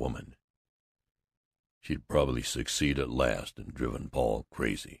fiend of a woman. She'd probably succeed at last and driven Paul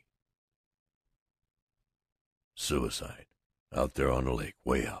crazy. Suicide. Out there on the lake,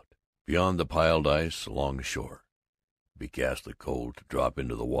 way out, beyond the piled ice along the shore. Be ghastly cold to drop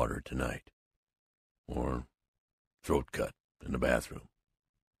into the water tonight. Or throat cut in the bathroom.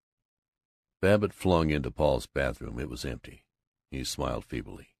 Babbitt flung into Paul's bathroom. It was empty. He smiled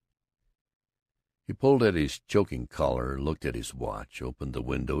feebly. He pulled at his choking collar, looked at his watch, opened the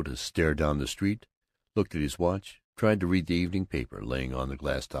window to stare down the street, looked at his watch, tried to read the evening paper laying on the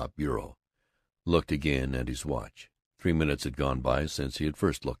glass-top bureau, looked again at his watch. 3 minutes had gone by since he had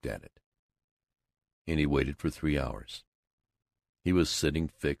first looked at it, and he waited for 3 hours. He was sitting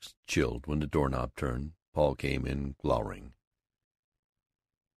fixed, chilled, when the doorknob turned. Paul came in, glowering.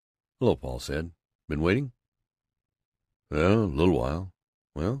 "Hello," Paul said. "Been waiting?" "Yeah, a little while."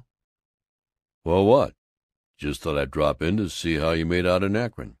 "Well?" "Well, what?" "Just thought I'd drop in to see how you made out in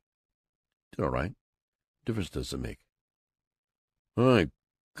Akron." "Did all right. What difference does it make?" "My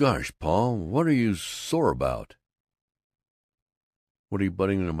gosh, Paul, what are you sore about?" "What are you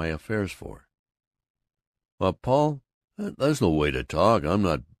butting into my affairs for?" Paul, that's no way to talk. I'm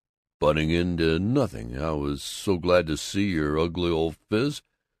not butting into nothing. I was so glad to see your ugly old phiz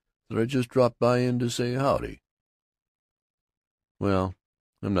that I just dropped by in to say howdy." "Well,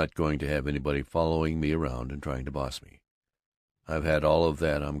 I'm not going to have anybody following me around and trying to boss me. I've had all of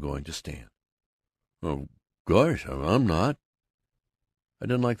that. I'm going to stand." "Oh, gosh, I'm not." "I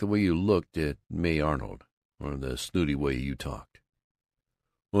didn't like the way you looked at May Arnold, or the snooty way you talked."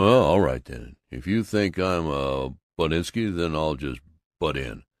 "Well, all right then. If you think I'm a Buttinsky, then I'll just butt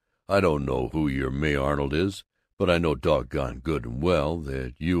in. I don't know who your May Arnold is, but I know doggone good and well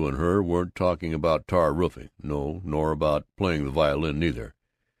that you and her weren't talking about tar roofing. No, nor about playing the violin, neither.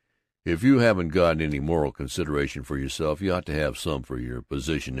 If you haven't got any moral consideration for yourself, you ought to have some for your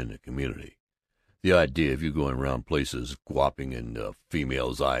position in the community. The idea of you going around places gawping in a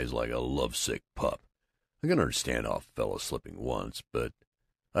female's eyes like a lovesick pup. I can understand a fellow slipping once, but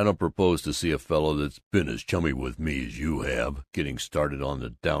I don't propose to see a fellow that's been as chummy with me as you have, getting started on the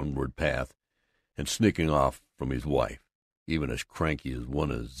downward path and sneaking off from his wife, even as cranky as one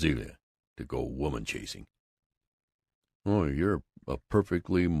of Zilla, to go woman-chasing." "Oh, you're a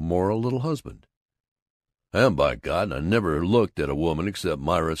perfectly moral little husband." "I am, by God! I never looked at a woman except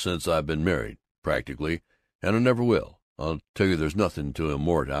Myra since I've been married, practically, and I never will. I'll tell you there's nothing to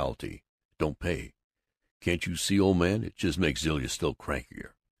immorality. It don't pay. Can't you see, old man? It just makes Zilla still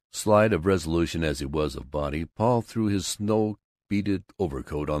crankier." Slight of resolution as he was of body, Paul threw his snow-beaded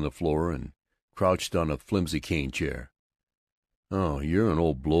overcoat on the floor and crouched on a flimsy cane chair. "Oh, you're an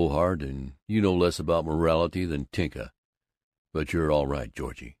old blowhard, and you know less about morality than Tinka. But you're all right,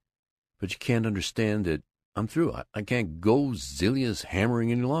 Georgie. But you can't understand that I'm through. I can't go Zillion's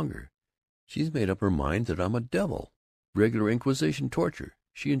hammering any longer. She's made up her mind that I'm a devil. Regular Inquisition torture.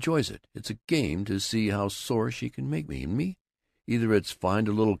 She enjoys it. It's a game to see how sore she can make me. And me? Either it's find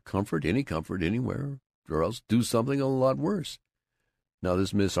a little comfort anywhere, or else do something a lot worse. Now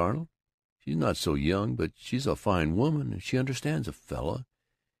this Miss Arnold, she's not so young, but she's a fine woman, and she understands a fella,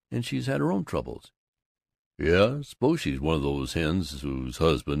 and she's had her own troubles." "Yeah, suppose she's one of those hens whose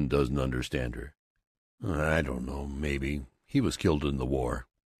husband doesn't understand her." "I don't know. Maybe. He was killed in the war."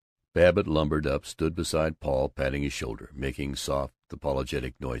 Babbitt lumbered up, stood beside Paul, patting his shoulder, making soft,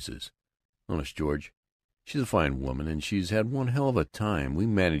 apologetic noises. "Honest, George, she's a fine woman, and she's had one hell of a time. We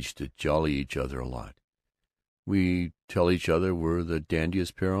manage to jolly each other a lot. We tell each other we're the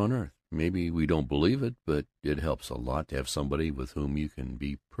dandiest pair on earth. Maybe we don't believe it, but it helps a lot to have somebody with whom you can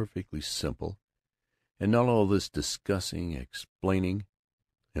be perfectly simple, and not all this discussing, explaining."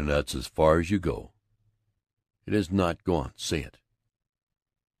 "And that's as far as you go." "It is not. Go on. Say it."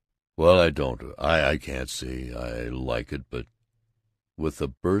 "Well, I can't say I like it, but—" With a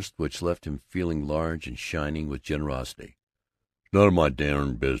burst which left him feeling large and shining with generosity. "It's none of my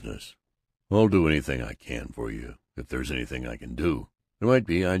darn business. I'll do anything I can for you, if there's anything I can do. There might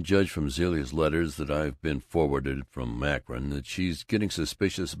be. I judge from Zillion's letters that I've been forwarded from Akron that she's getting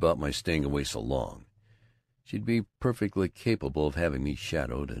suspicious about my staying away so long. She'd be perfectly capable of having me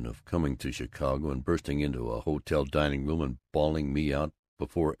shadowed, and of coming to Chicago and bursting into a hotel dining room and bawling me out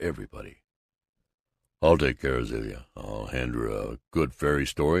before everybody. I'll take care of Zilla. I'll hand her a good fairy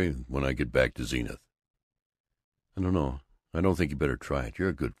story when I get back to Zenith." "I don't know. I don't think you better try it. You're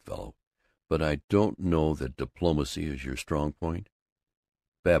a good fellow. But I don't know that diplomacy is your strong point."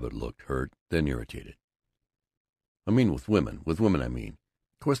 Babbitt looked hurt, then irritated. "I mean with women. With women, I mean.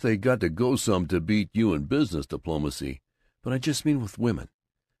 Of course they got to go some to beat you in business diplomacy, but I just mean with women.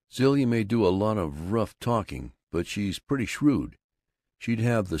 Zilla may do a lot of rough talking, but she's pretty shrewd. She'd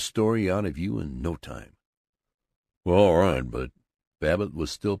have the story out of you in no time." "Well, all right, but—" Babbitt was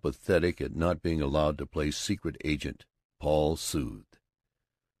still pathetic at not being allowed to play secret agent. Paul soothed.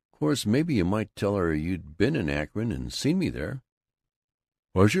 "Of course, maybe you might tell her you'd been in Akron and seen me there."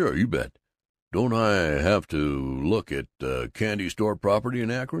 "Why, sure, you bet. Don't I have to look at candy store property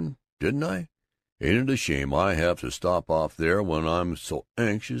in Akron? Didn't I? Ain't it a shame I have to stop off there when I'm so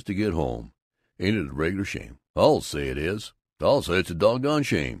anxious to get home? Ain't it a regular shame? I'll say it is. I'll say it's a doggone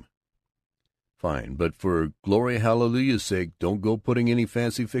shame." "Fine, but for glory hallelujah's sake, don't go putting any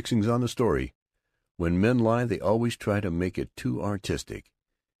fancy fixings on the story. When men lie, they always try to make it too artistic,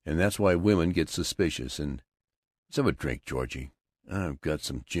 and that's why women get suspicious. And let's have a drink, Georgie. I've got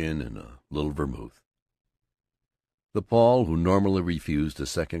some gin and a little vermouth." The Paul who normally refused a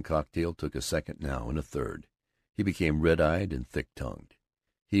second cocktail took a second now, and a third. He became red-eyed and thick-tongued.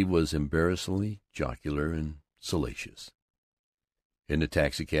 He was embarrassingly jocular and salacious. In the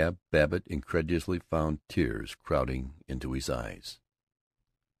taxicab, Babbitt incredulously found tears crowding into his eyes.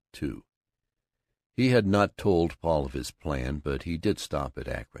 2. He had not told Paul of his plan, but he did stop at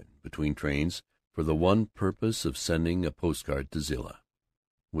Akron, between trains, for the one purpose of sending a postcard to Zilla,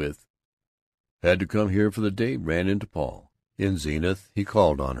 with, "Had to come here for the day. Ran into Paul." In Zenith he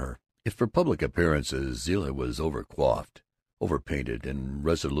called on her. If for public appearances Zilla was overcoiffed, overpainted, and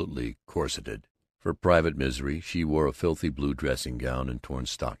resolutely corseted, for private misery she wore a filthy blue dressing-gown and torn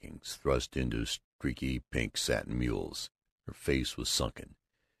stockings thrust into streaky pink satin mules. Her face was sunken.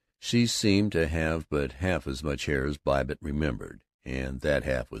 She seemed to have but half as much hair as Babbitt remembered, and that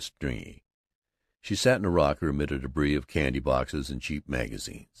half was stringy. She sat in a rocker amid a debris of candy boxes and cheap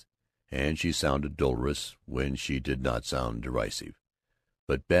magazines, and she sounded dolorous when she did not sound derisive.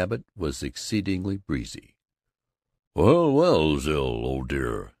 But Babbitt was exceedingly breezy. "Well, well, Zill, old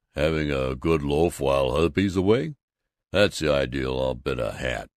dear, having a good loaf while hubby's away? That's the ideal, I'll bet a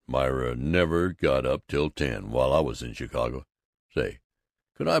hat. Myra never got up till 10 while I was in Chicago. Say,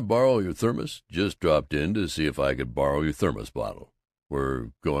 could I borrow your thermos? Just dropped in to see if I could borrow your thermos bottle. We're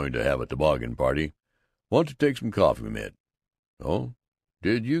going to have a toboggan party. Want to take some coffee, Mitt. Oh?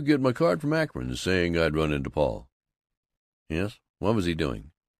 Did you get my card from Akron saying I'd run into Paul? Yes. What was he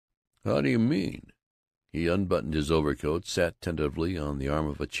doing? How do you mean? He unbuttoned his overcoat, sat tentatively on the arm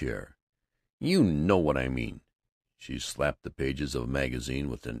of a chair. You know what I mean. She slapped the pages of a magazine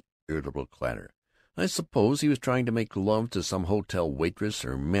with an irritable clatter. I suppose he was trying to make love to some hotel waitress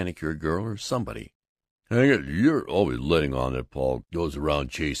or manicure girl or somebody. Hang it, you're always letting on that Paul goes around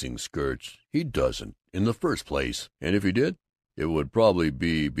chasing skirts. He doesn't, in the first place. And if he did, it would probably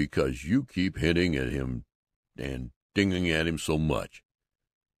be because you keep hinting at him and dinging at him so much.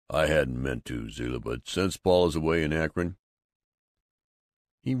 I hadn't meant to, Zilla, but since Paul is away in Akron...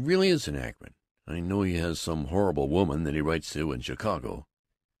 He really is in Akron. I know he has some horrible woman that he writes to in Chicago.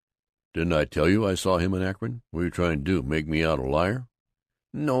 Didn't I tell you I saw him in Akron? What are you trying to do, make me out a liar?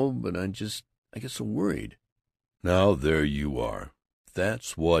 No, but I get so worried. Now there you are.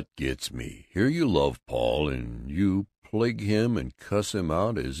 That's what gets me. Here you love Paul, and you plague him and cuss him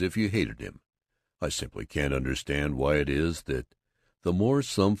out as if you hated him. I simply can't understand why it is that the more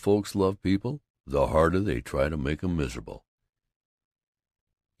some folks love people, the harder they try to make 'em miserable.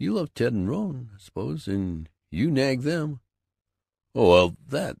 You love Ted and Roan, I suppose, and you nag them. Oh, well,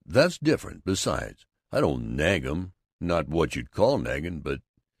 that's different. Besides, I don't nag 'em, not what you'd call nagging, but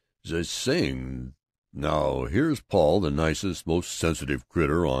just saying, now here's Paul, the nicest, most sensitive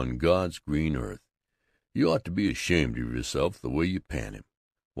critter on God's green earth. You ought to be ashamed of yourself the way you pan him.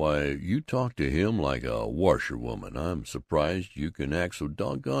 Why, you talk to him like a washerwoman. I'm surprised you can act so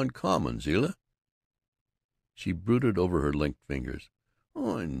doggone common, Zilla. She brooded over her linked fingers.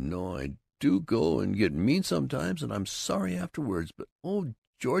 Oh, I know I do go and get mean sometimes, and I'm sorry afterwards, but, oh,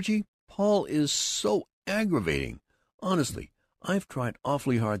 Georgie, Paul is so aggravating. Honestly, I've tried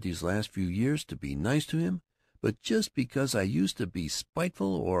awfully hard these last few years to be nice to him, but just because I used to be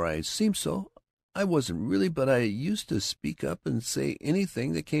spiteful, or I seemed so, I wasn't really, but I used to speak up and say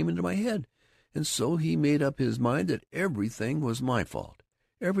anything that came into my head, and so he made up his mind that everything was my fault.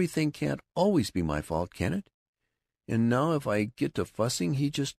 Everything can't always be my fault, can it? And now if I get to fussing, he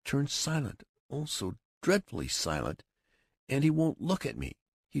just turns silent, oh, so dreadfully silent, and he won't look at me.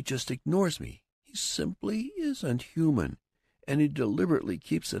 He just ignores me. He simply isn't human, and he deliberately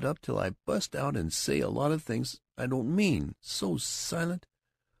keeps it up till I bust out and say a lot of things I don't mean. So silent.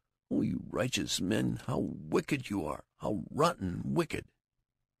 Oh, you righteous men, how wicked you are, how rotten wicked.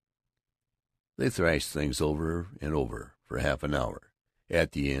 They thrashed things over and over for half an hour.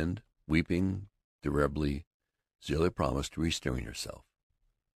 At the end, weeping terribly, Zilla promised to restrain herself.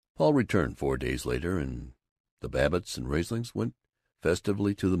 Paul returned 4 days later, and the Babbitts and Raislings went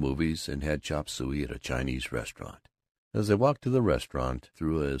festively to the movies and had chop suey at a Chinese restaurant. As they walked to the restaurant,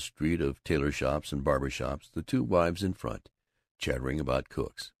 through a street of tailor shops and barber shops, the two wives in front, chattering about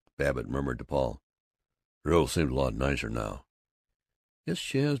cooks, Babbitt murmured to Paul, "Girl seems a lot nicer now." "Yes,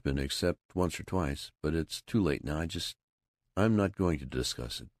 she has been, except once or twice. But it's too late now. I'm not going to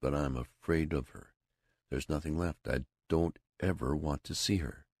discuss it, but I'm afraid of her. There's nothing left. I don't ever want to see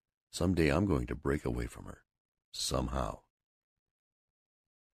her. Some day I'm going to break away from her. Somehow."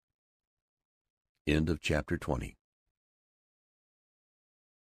 End of chapter 20.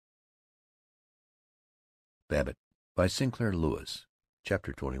 Babbitt by Sinclair Lewis.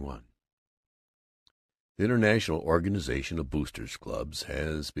 Chapter 21. The International Organization of Boosters' Clubs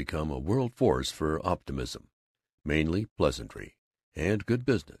has become a world force for optimism, mainly pleasantry, and good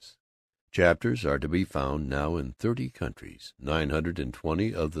business. Chapters are to be found now in 30 countries.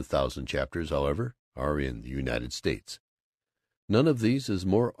 920 of the 1,000 chapters, however, are in the United States. None of these is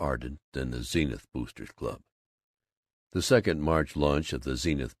more ardent than the Zenith Boosters Club. The second March lunch of the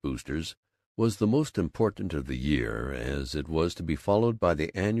Zenith Boosters was the most important of the year, as it was to be followed by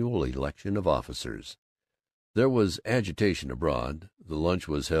the annual election of officers. There was agitation abroad. The lunch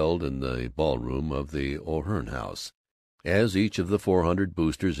was held in the ballroom of the O'Hearn House. As each of the 400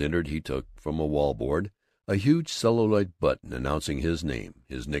 boosters entered, he took from a wallboard a huge celluloid button announcing his name,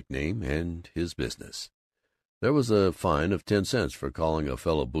 his nickname, and his business. There was a fine of 10 cents for calling a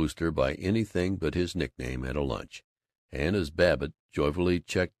fellow booster by anything but his nickname at a lunch, and as Babbitt joyfully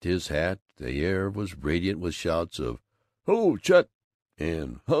checked his hat, the air was radiant with shouts of "Hello, Chet!"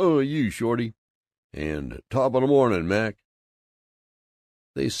 and "How are you, Shorty?" and "Top of the morning, Mac."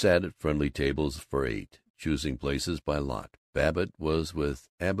 They sat at friendly tables for 8, choosing places by lot. Babbitt was with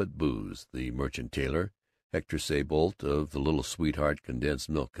Abbott Booze, the merchant tailor, Hector Saybolt of the Little Sweetheart Condensed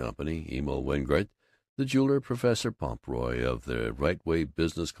Milk Company, Emil Wengert, the jeweler, Professor Pomfroy of the Right Way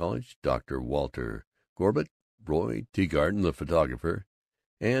Business College, Dr. Walter Corbett, Roy Teagarden, the photographer,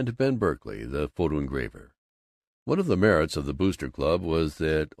 and Ben Berkeley, the photo engraver. One of the merits of the Booster Club was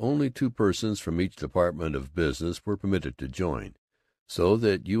that only two persons from each department of business were permitted to join, so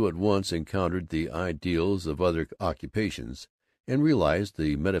that you at once encountered the ideals of other occupations and realized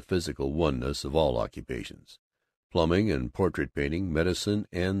the metaphysical oneness of all occupations: plumbing and portrait painting, medicine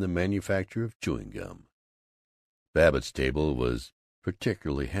and the manufacture of chewing gum. Babbitt's table was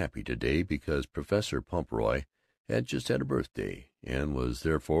particularly happy today because Professor Pumproy had just had a birthday, and was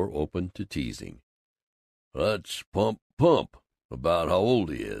therefore open to teasing. "Let's pump about how old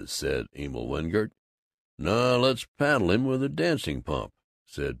he is," said Emil Wingert. "No, let's paddle him with a dancing pump,"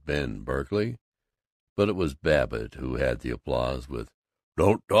 said Ben Berkeley. But it was Babbitt who had the applause, with,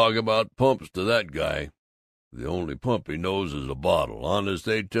 "Don't talk about pumps to that guy. The only pump he knows is a bottle. Honest,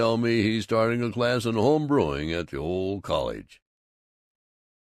 they tell me he's starting a class in home brewing at the old college."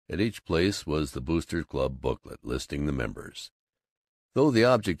 At each place was the Boosters Club booklet listing the members. Though the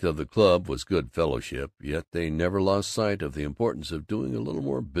object of the club was good fellowship, yet they never lost sight of the importance of doing a little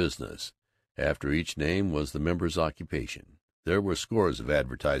more business. After each name was the member's occupation. There were scores of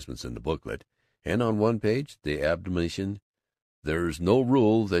advertisements in the booklet, and on one page the admonition, "There's no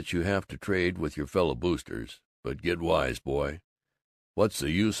rule that you have to trade with your fellow boosters, but get wise, boy. What's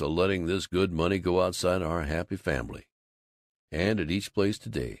the use of letting this good money go outside our happy family?" And at each place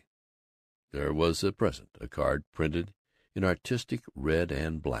today there was a present, a card printed in artistic red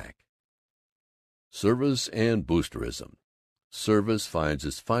and black: Service and Boosterism. Service finds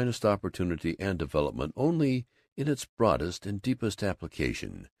its finest opportunity and development only in its broadest and deepest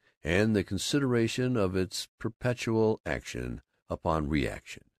application, and the consideration of its perpetual action upon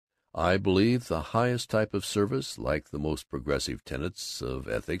reaction. I believe the highest type of service, like the most progressive tenets of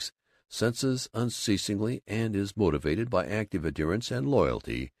ethics, senses unceasingly and is motivated by active adherence and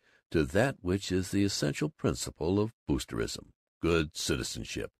loyalty to that which is the essential principle of Boosterism, good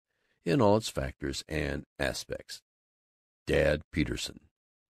citizenship, in all its factors and aspects. Dad Peterson.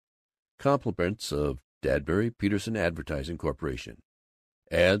 Compliments of Dadbury Peterson Advertising Corporation.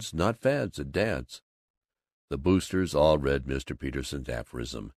 Ads, not fads, at Dad's. The Boosters all read Mr. Peterson's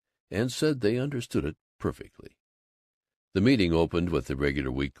aphorism, and said they understood it perfectly. The meeting opened with the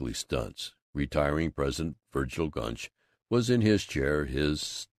regular weekly stunts. Retiring President Virgil Gunch was in his chair, his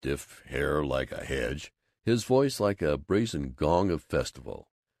stiff hair like a hedge, his voice like a brazen gong of festival.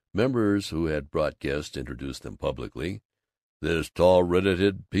 Members who had brought guests introduced them publicly. "This tall,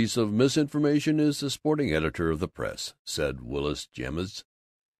 red-headed piece of misinformation is the sporting editor of the Press," said Willis Jemez.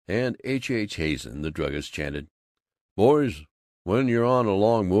 And H. Hazen, the druggist, chanted, "Boys, when you're on a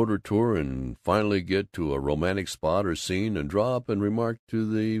long motor tour and finally get to a romantic spot or scene and draw up and remark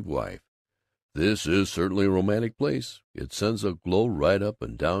to the wife, 'This is certainly a romantic place. It sends a glow right up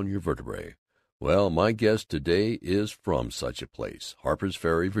and down your vertebrae.' Well, my guest today is from such a place, Harper's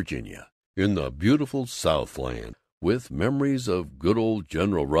Ferry, Virginia, in the beautiful Southland, with memories of good old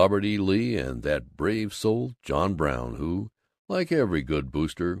General Robert E. Lee and that brave soul, John Brown, who, like every good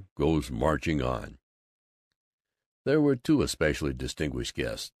booster, goes marching on." There were two especially distinguished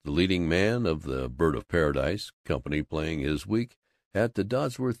guests: the leading man of the Bird of Paradise Company, playing his week at the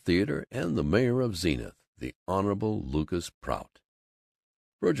Dodsworth Theater, and the mayor of Zenith, the Honorable Lucas Prout.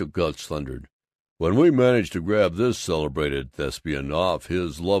 Virgil Gunch thundered, "When we managed to grab this celebrated thespian off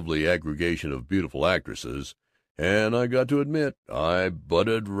his lovely aggregation of beautiful actresses, and I got to admit I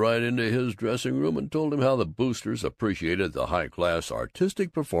butted right into his dressing room and told him how the Boosters appreciated the high-class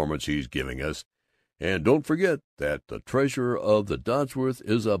artistic performance he's giving us, and don't forget that the treasurer of the Dodsworth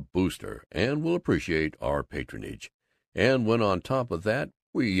is a Booster and will appreciate our patronage. And when on top of that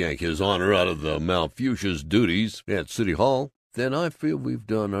we yank his honor out of the Malfucius duties at City Hall, then I feel we've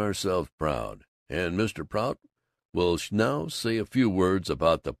done ourselves proud. And Mr. Prout will now say a few words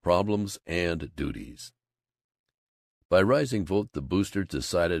about the problems and duties." By rising vote the Boosters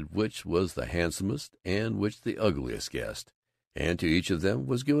decided which was the handsomest and which the ugliest guest, and to each of them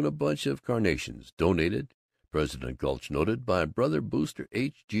was given a bunch of carnations, donated, President Gulch noted, by Brother Booster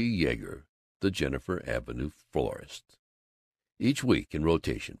H. G. Yeager, the Jennifer Avenue florist. Each week, in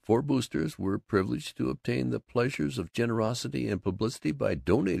rotation, 4 Boosters were privileged to obtain the pleasures of generosity and publicity by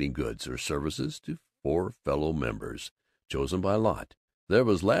donating goods or services to 4 fellow members, chosen by lot. There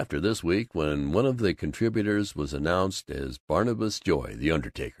was laughter this week when one of the contributors was announced as Barnabas Joy, the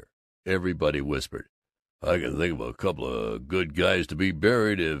undertaker. Everybody whispered, "I can think of a couple of good guys to be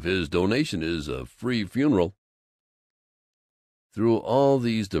buried if his donation is a free funeral." Through all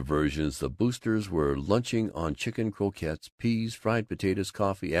these diversions the Boosters were lunching on chicken croquettes, peas, fried potatoes,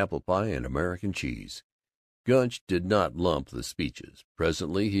 coffee, apple pie, and American cheese. Gunch did not lump the speeches.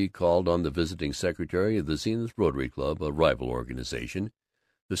 Presently he called on the visiting secretary of the Zenith Rotary Club, a rival organization.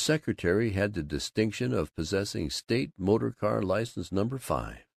 The secretary had the distinction of possessing State Motor Car License Number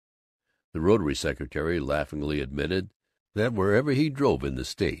 5. The Rotary secretary laughingly admitted that wherever he drove in the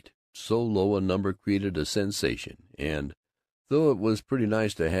state, so low a number created a sensation, and though it was pretty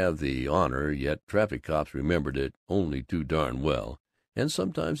nice to have the honor, yet traffic cops remembered it only too darn well, and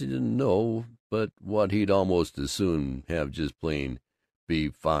sometimes he didn't know but what he'd almost as soon have just plain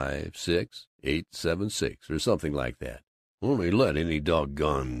B56876 or something like that. Only let any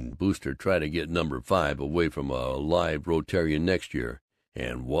doggone booster try to get number 5 away from a live Rotarian next year,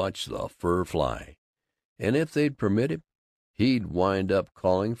 and watch the fur fly. And if they'd permit him, he'd wind up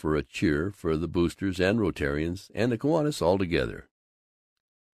calling for a cheer for the boosters and Rotarians and the Kiwanis all together.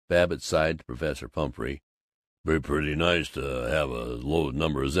 Babbitt sighed to Professor Pumphrey. "Be pretty nice to have a low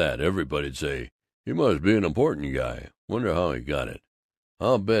number as that. Everybody'd say, 'He must be an important guy. Wonder how he got it.'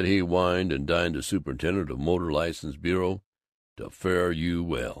 I'll bet he wined and dined the superintendent of Motor License Bureau to fare you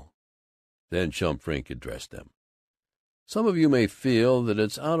well." Then Chum Frink addressed them. "Some of you may feel that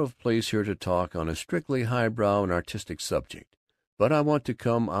it's out of place here to talk on a strictly highbrow and artistic subject, but I want to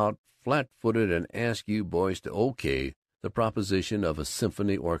come out flat-footed and ask you boys to O.K. the proposition of a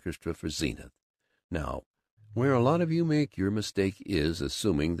symphony orchestra for Zenith. Now, where a lot of you make your mistake is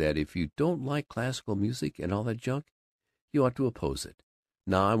assuming that if you don't like classical music and all that junk, you ought to oppose it.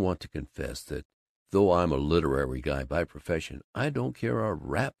 Now, I want to confess that though I'm a literary guy by profession, I don't care a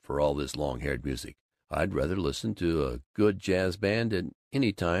rap for all this long-haired music. I'd rather listen to a good jazz band at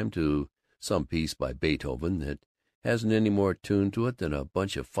any time to some piece by Beethoven that hasn't any more tune to it than a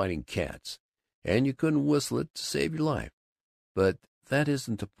bunch of fighting cats, and you couldn't whistle it to save your life. But that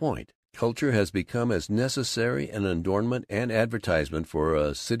isn't the point. Culture has become as necessary an adornment and advertisement for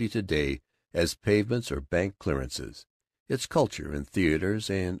a city today as pavements or bank clearances. It's culture in theaters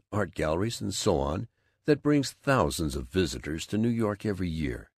and art galleries and so on that brings thousands of visitors to New York every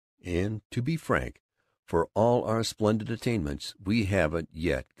year. And, to be frank, for all our splendid attainments, we haven't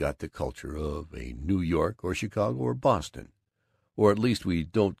yet got the culture of a New York or Chicago or Boston, or at least we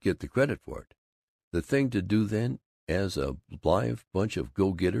don't get the credit for it. The thing to do, then, as a blithe bunch of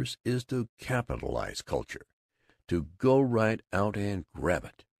go-getters, is to capitalize culture, to go right out and grab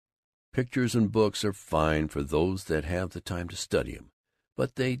it. Pictures and books are fine for those that have the time to study 'em,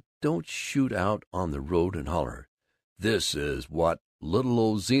 but they don't shoot out on the road and holler, 'This is what little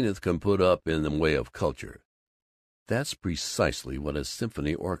old Zenith can put up in the way of culture.' That's precisely what a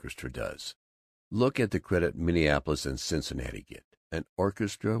symphony orchestra does. Look at the credit Minneapolis and Cincinnati get. An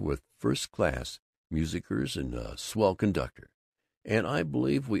orchestra with first-class musicers and a swell conductor. And I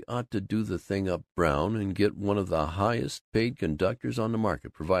believe we ought to do the thing up brown and get one of the highest paid conductors on the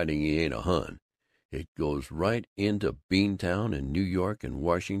market, providing he ain't a Hun. It goes right into Beantown in New York and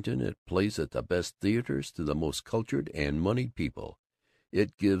Washington. It plays at the best theaters to the most cultured and moneyed people.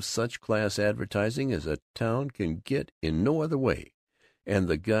 It gives such class advertising as a town can get in no other way. And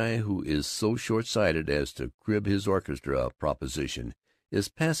the guy who is so short-sighted as to crib his orchestra proposition is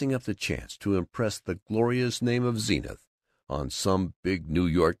passing up the chance to impress the glorious name of Zenith on some big New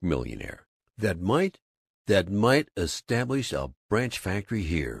York millionaire that might establish a branch factory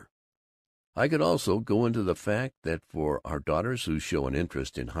here. I could also go into the fact that for our daughters who show an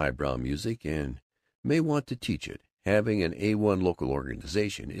interest in highbrow music and may want to teach it, having an A1 local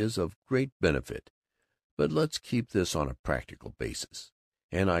organization is of great benefit. But let's keep this on a practical basis,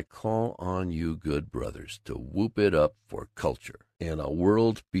 and I call on you good brothers to whoop it up for culture and a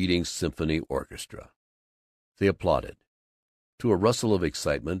world-beating symphony orchestra." They applauded. To a rustle of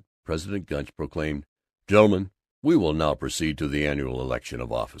excitement, President Gunch proclaimed, "Gentlemen, we will now proceed to the annual election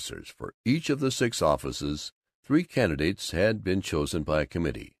of officers. For each of the 6 offices, 3 candidates had been chosen by a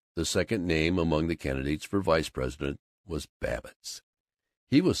committee. The second name among the candidates for vice president was Babbitt's.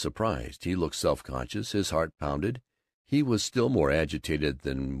 He was surprised. He looked self-conscious. His heart pounded. He was still more agitated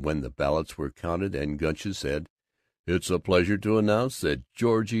than when the ballots were counted, and Gunch said, "It's a pleasure to announce that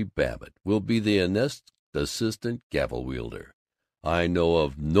Georgie Babbitt will be the next assistant gavel-wielder. I know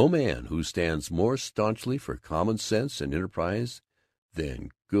of no man who stands more staunchly for common sense and enterprise than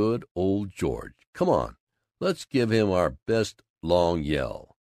good old George. Come on, let's give him our best long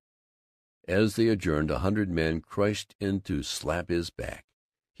yell." As they adjourned, 100 men crushed in to slap his back.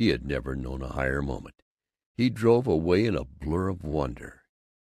 He had never known a higher moment. He drove away in a blur of wonder.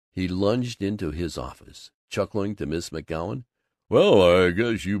 He lunged into his office, chuckling to Miss McGowan, "Well, I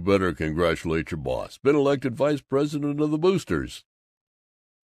guess you better congratulate your boss. Been elected vice president of the Boosters."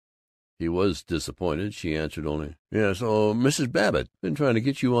 He was disappointed. She answered only, "Yes, oh, Mrs. Babbitt. Been trying to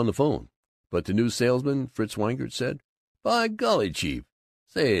get you on the phone." But the new salesman, Fritz Weingart, said, "By golly, Chief!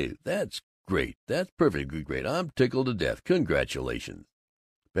 Say, that's great. That's perfectly great. I'm tickled to death. Congratulations."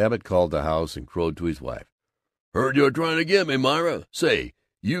 Babbitt called the house and crowed to his wife. "Heard you're trying to get me, Myra. Say,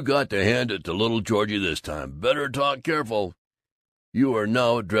 you got to hand it to little Georgie this time. Better talk careful. You are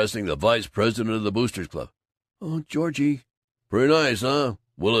now addressing the vice president of the Boosters Club." "Oh, Georgie." "Pretty nice, huh?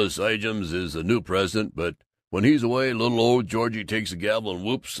 Willis Ijams is the new president, but when he's away, little old Georgie takes the gavel and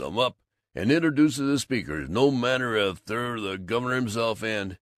whoops 'em up and introduces the speakers, no matter if they're the governor himself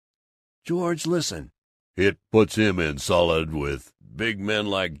and—" "George, listen." "It puts him in solid with big men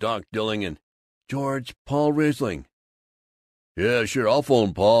like Doc Dilling and—" "George, Paul Riesling." "Yeah, sure, I'll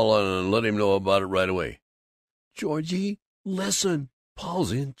phone Paul and let him know about it right away." "Georgie, listen.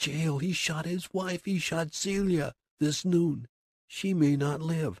 Paul's in jail. He shot his wife. He shot Celia this noon. She may not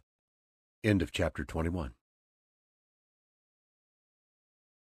live." End of chapter 21.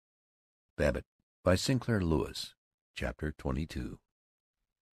 Babbitt by Sinclair Lewis. Chapter 22.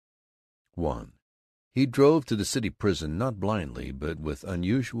 1. He drove to the city prison not blindly, but with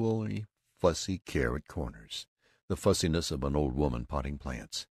unusually fussy care at corners, the fussiness of an old woman potting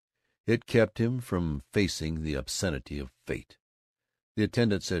plants. It kept him from facing the obscenity of fate. The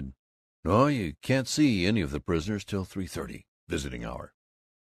attendant said, "No, you can't see any of the prisoners till 3:30, visiting hour."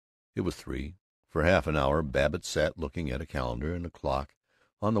 It was 3. For half an hour Babbitt sat looking at a calendar and a clock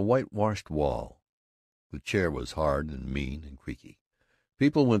on the whitewashed wall. The chair was hard and mean and creaky.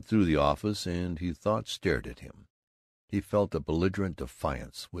 People went through the office and, he thought, stared at him. He felt a belligerent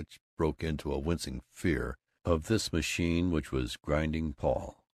defiance which broke into a wincing fear of this machine which was grinding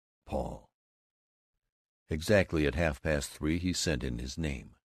Paul. Exactly at 3:30 he sent in his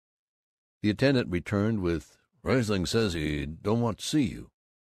name. The attendant returned with, "Riesling says he don't want to see you."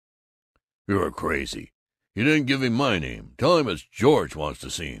 "You're crazy. You didn't give him my name. Tell him it's George wants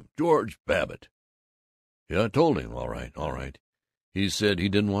to see him. George Babbitt." "Yeah, I told him. All right, all right. He said he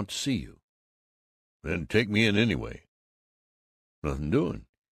didn't want to see you." "Then take me in anyway." "Nothing doing.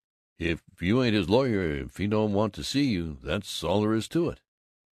 If you ain't his lawyer, if he don't want to see you, that's all there is to it."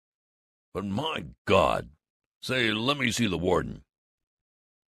 "But my God! Say, let me see the warden."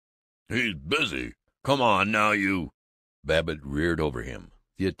 "He's busy. Come on now, you—" Babbitt reared over him.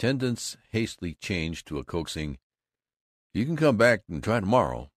 The attendants hastily changed to a coaxing, "You can come back and try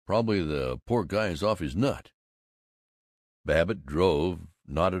tomorrow. Probably the poor guy is off his nut." Babbitt drove,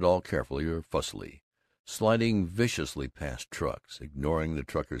 not at all carefully or fussily, sliding viciously past trucks, ignoring the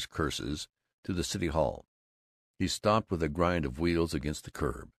truckers' curses, to the city hall. He stopped with a grind of wheels against the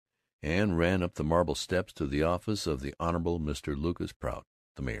curb, and ran up the marble steps to the office of the Honorable Mr. Lucas Prout,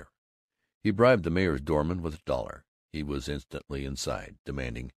 the mayor. He bribed the mayor's doorman with $1. He was instantly inside,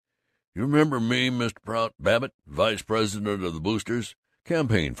 demanding, "You remember me, Mr. Prout? Babbitt, vice president of the Boosters.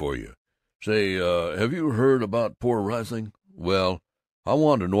 Campaigned for you. Say, have you heard about poor Riesling? Well, I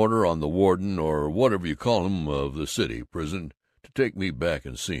want an order on the warden, or whatever you call him, of the city prison, to take me back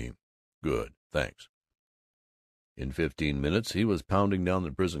and see him." "Good. Thanks." In 15 minutes he was pounding down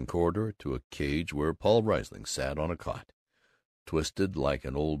the prison corridor to a cage where Paul Riesling sat on a cot, twisted like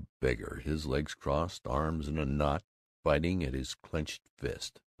an old beggar, his legs crossed, arms in a knot, fighting at his clenched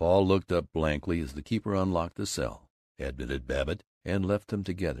fist. Paul looked up blankly as the keeper unlocked the cell, admitted Babbitt, and left them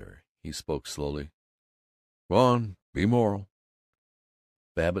together. He spoke slowly. "Go on, be moral."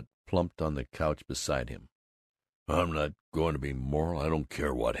 Babbitt plumped on the couch beside him. "I'm not going to be moral. I don't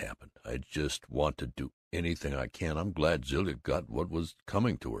care what happened. I just want to do anything I can. I'm glad Zilla got what was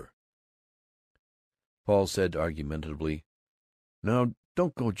coming to her." Paul said argumentatively, "Now,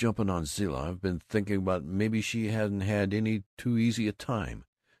 don't go jumping on Zilla. I've been thinking about maybe she hadn't had any too easy a time.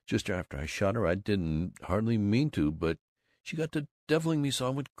 Just after I shot her, I didn't hardly mean to, but she got to deviling me so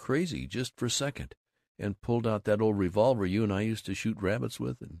I went crazy just for a second, and pulled out that old revolver you and I used to shoot rabbits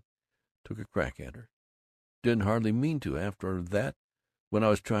with, and took a crack at her. Didn't hardly mean to. After that, when I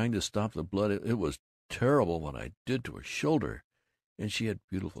was trying to stop the blood, it was terrible what I did to her shoulder, and she had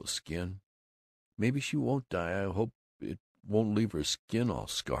beautiful skin. Maybe she won't die. I hope it won't leave her skin all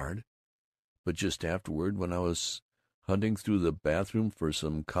scarred. But just afterward, when I was hunting through the bathroom for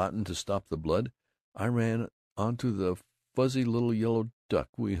some cotton to stop the blood, I ran onto the fuzzy little yellow duck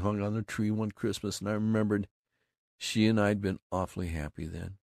we hung on the tree one Christmas, and I remembered she and I'd been awfully happy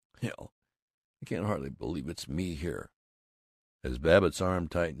then. Hell, I can't hardly believe it's me here." As Babbitt's arm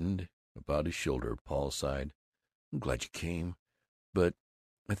tightened about his shoulder, Paul sighed, "I'm glad you came, but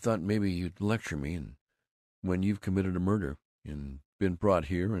I thought maybe you'd lecture me, and when you've committed a murder and been brought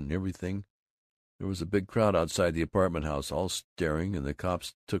here and everything. There was a big crowd outside the apartment house, all staring, and the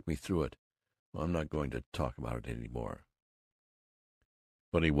cops took me through it. Well, I'm not going to talk about it any more."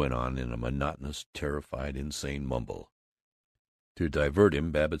 But he went on in a monotonous, terrified, insane mumble. To divert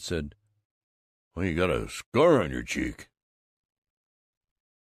him, Babbitt said, "Well, you got a scar on your cheek."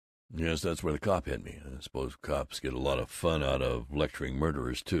 Yes, that's where the cop hit me. I suppose cops get a lot of fun out of lecturing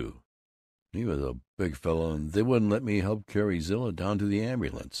murderers, too. He was a big fellow, and they wouldn't let me help carry Zilla down to the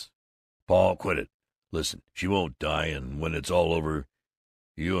ambulance. Paul, quit it. Listen, she won't die, and when it's all over,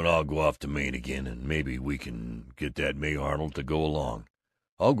 you and I'll go off to Maine again, and maybe we can get that May Arnold to go along.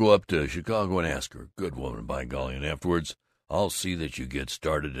 I'll go up to Chicago and ask her. Good woman, by golly, and afterwards I'll see that you get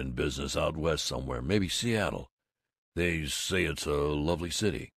started in business out west somewhere, maybe Seattle. They say it's a lovely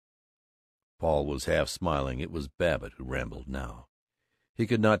city." Paul was half smiling. It was Babbitt who rambled now. He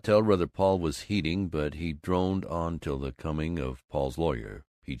could not tell whether Paul was heeding, but he droned on till the coming of Paul's lawyer,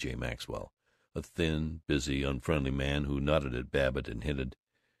 P.J. Maxwell, a thin, busy, unfriendly man who nodded at Babbitt and hinted,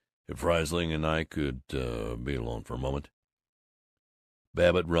 "If Riesling and I could be alone for a moment."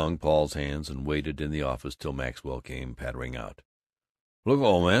 Babbitt wrung Paul's hands and waited in the office till Maxwell came pattering out. "Look,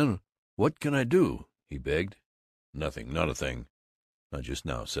 old man, what can I do?" he begged. "Nothing, not a thing. Not just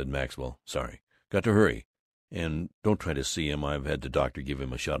now," said Maxwell. "Sorry. Got to hurry. And don't try to see him. I've had the doctor give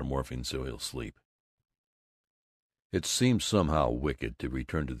him a shot of morphine so he'll sleep." It seemed somehow wicked to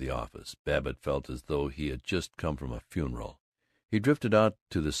return to the office. Babbitt felt as though he had just come from a funeral. He drifted out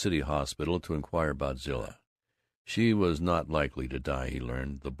to the city hospital to inquire about Zilla. She was not likely to die, he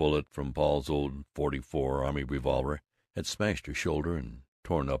learned. The bullet from Paul's old .44 Army revolver had smashed her shoulder and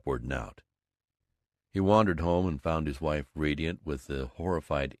torn upward and out. He wandered home and found his wife radiant with the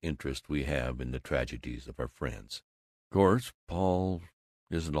horrified interest we have in the tragedies of our friends. "Of course, Paul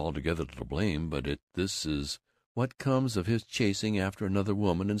isn't altogether to blame, but this is what comes of his chasing after another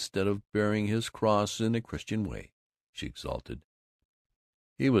woman instead of bearing his cross in a Christian way," she exulted.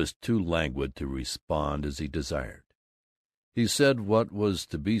 He was too languid to respond as he desired. He said what was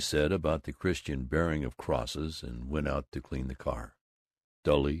to be said about the Christian bearing of crosses, and went out to clean the car.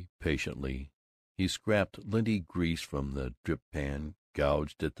 Dully, patiently, he scraped linty grease from the drip pan,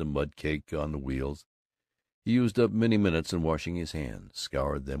 gouged at the mud cake on the wheels. He used up many minutes in washing his hands,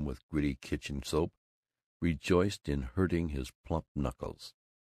 scoured them with gritty kitchen soap, rejoiced in hurting his plump knuckles.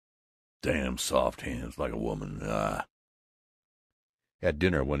 "Damn soft hands, like a woman. Ah!" At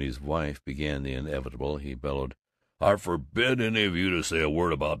dinner, when his wife began the inevitable, he bellowed, "I forbid any of you to say a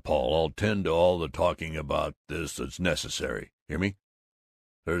word about Paul. I'll tend to all the talking about this that's necessary. Hear me?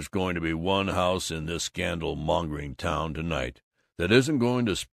 There's going to be one house in this scandal-mongering town tonight that isn't going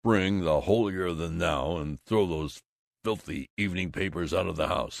to spring the holier-than-thou and throw those filthy evening papers out of the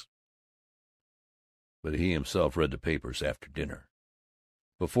house." But he himself read the papers after dinner.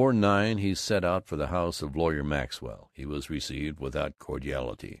 Before 9 he set out for the house of Lawyer Maxwell. He was received without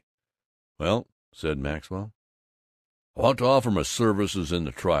cordiality. "Well," said Maxwell, "I want to offer my services in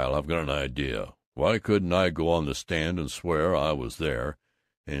the trial. I've got an idea. Why couldn't I go on the stand and swear I was there,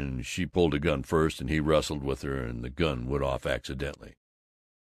 and she pulled a gun first, and he wrestled with her, and the gun went off accidentally,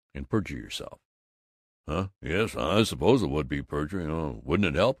 and perjure yourself?" "Huh? Yes, I suppose it would be perjury. Oh,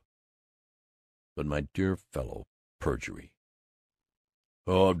 wouldn't it help?" "But, my dear fellow, perjury—"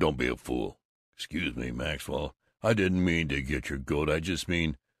 "Oh, don't be a fool. Excuse me, Maxwell. I didn't mean to get your goat. I just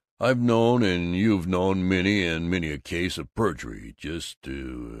mean I've known, and you've known, many and many a case of perjury, just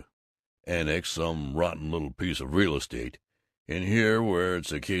to annex some rotten little piece of real estate. And here, where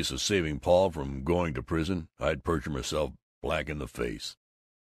it's a case of saving Paul from going to prison, I'd perjure myself black in the face.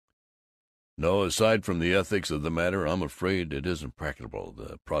 No, aside from the ethics of the matter, I'm afraid it isn't practicable.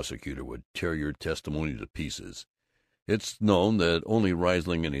 The prosecutor would tear your testimony to pieces. It's known that only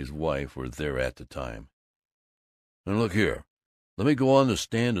Riesling and his wife were there at the time. And look here, let me go on the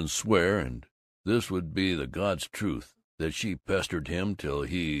stand and swear, and this would be the God's truth, that she pestered him till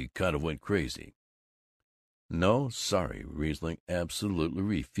he kind of went crazy." "No, sorry. Riesling absolutely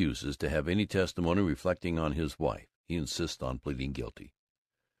refuses to have any testimony reflecting on his wife. He insists on pleading guilty."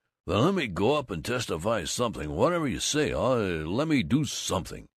 "Then let me go up and testify something. Whatever you say. Let me do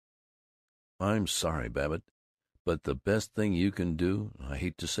something." "I'm sorry, Babbitt, but the best thing you can do, I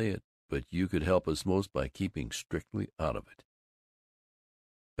hate to say it, but you could help us most by keeping strictly out of it."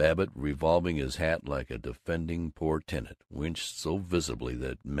 Babbitt, revolving his hat like a defending poor tenant, winced so visibly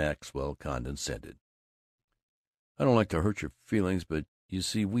that Maxwell condescended. "I don't like to hurt your feelings, but you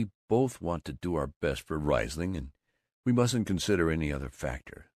see we both want to do our best for Riesling, and we mustn't consider any other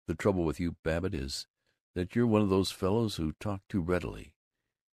factor. The trouble with you, Babbitt, is that you're one of those fellows who talk too readily.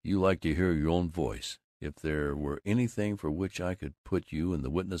 You like to hear your own voice. If there were anything for which I could put you in the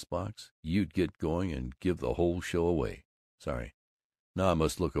witness box, you'd get going and give the whole show away. Sorry. Now I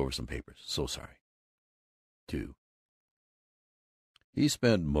must look over some papers. So sorry. 2. He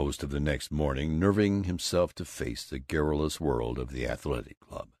spent most of the next morning nerving himself to face the garrulous world of the athletic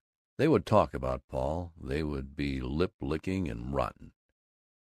club. They would talk about Paul. They would be lip-licking and rotten.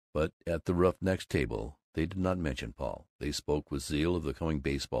 But at the Roughnecks' table they did not mention Paul. They spoke with zeal of the coming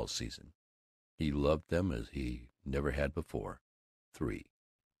baseball season. He loved them as he never had before. 3.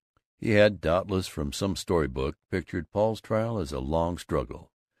 He had, doubtless from some story-book, pictured Paul's trial as a long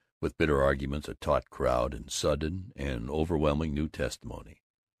struggle, with bitter arguments, a taut crowd, and sudden and overwhelming new testimony.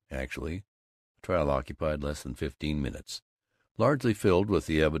 Actually, the trial occupied less than 15 minutes, largely filled with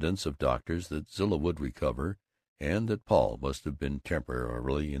the evidence of doctors that Zilla would recover and that Paul must have been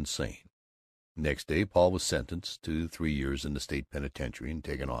temporarily insane. Next day Paul was sentenced to 3 years in the state penitentiary and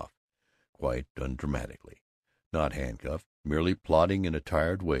taken off, quite undramatically, not handcuffed, merely plodding in a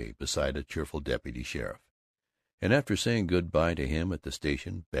tired way beside a cheerful deputy sheriff. And after saying good-bye to him at the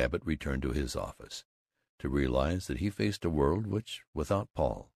station, Babbitt returned to his office, to realize that he faced a world which, without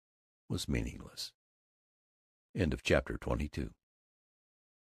Paul, was meaningless. End of chapter 22.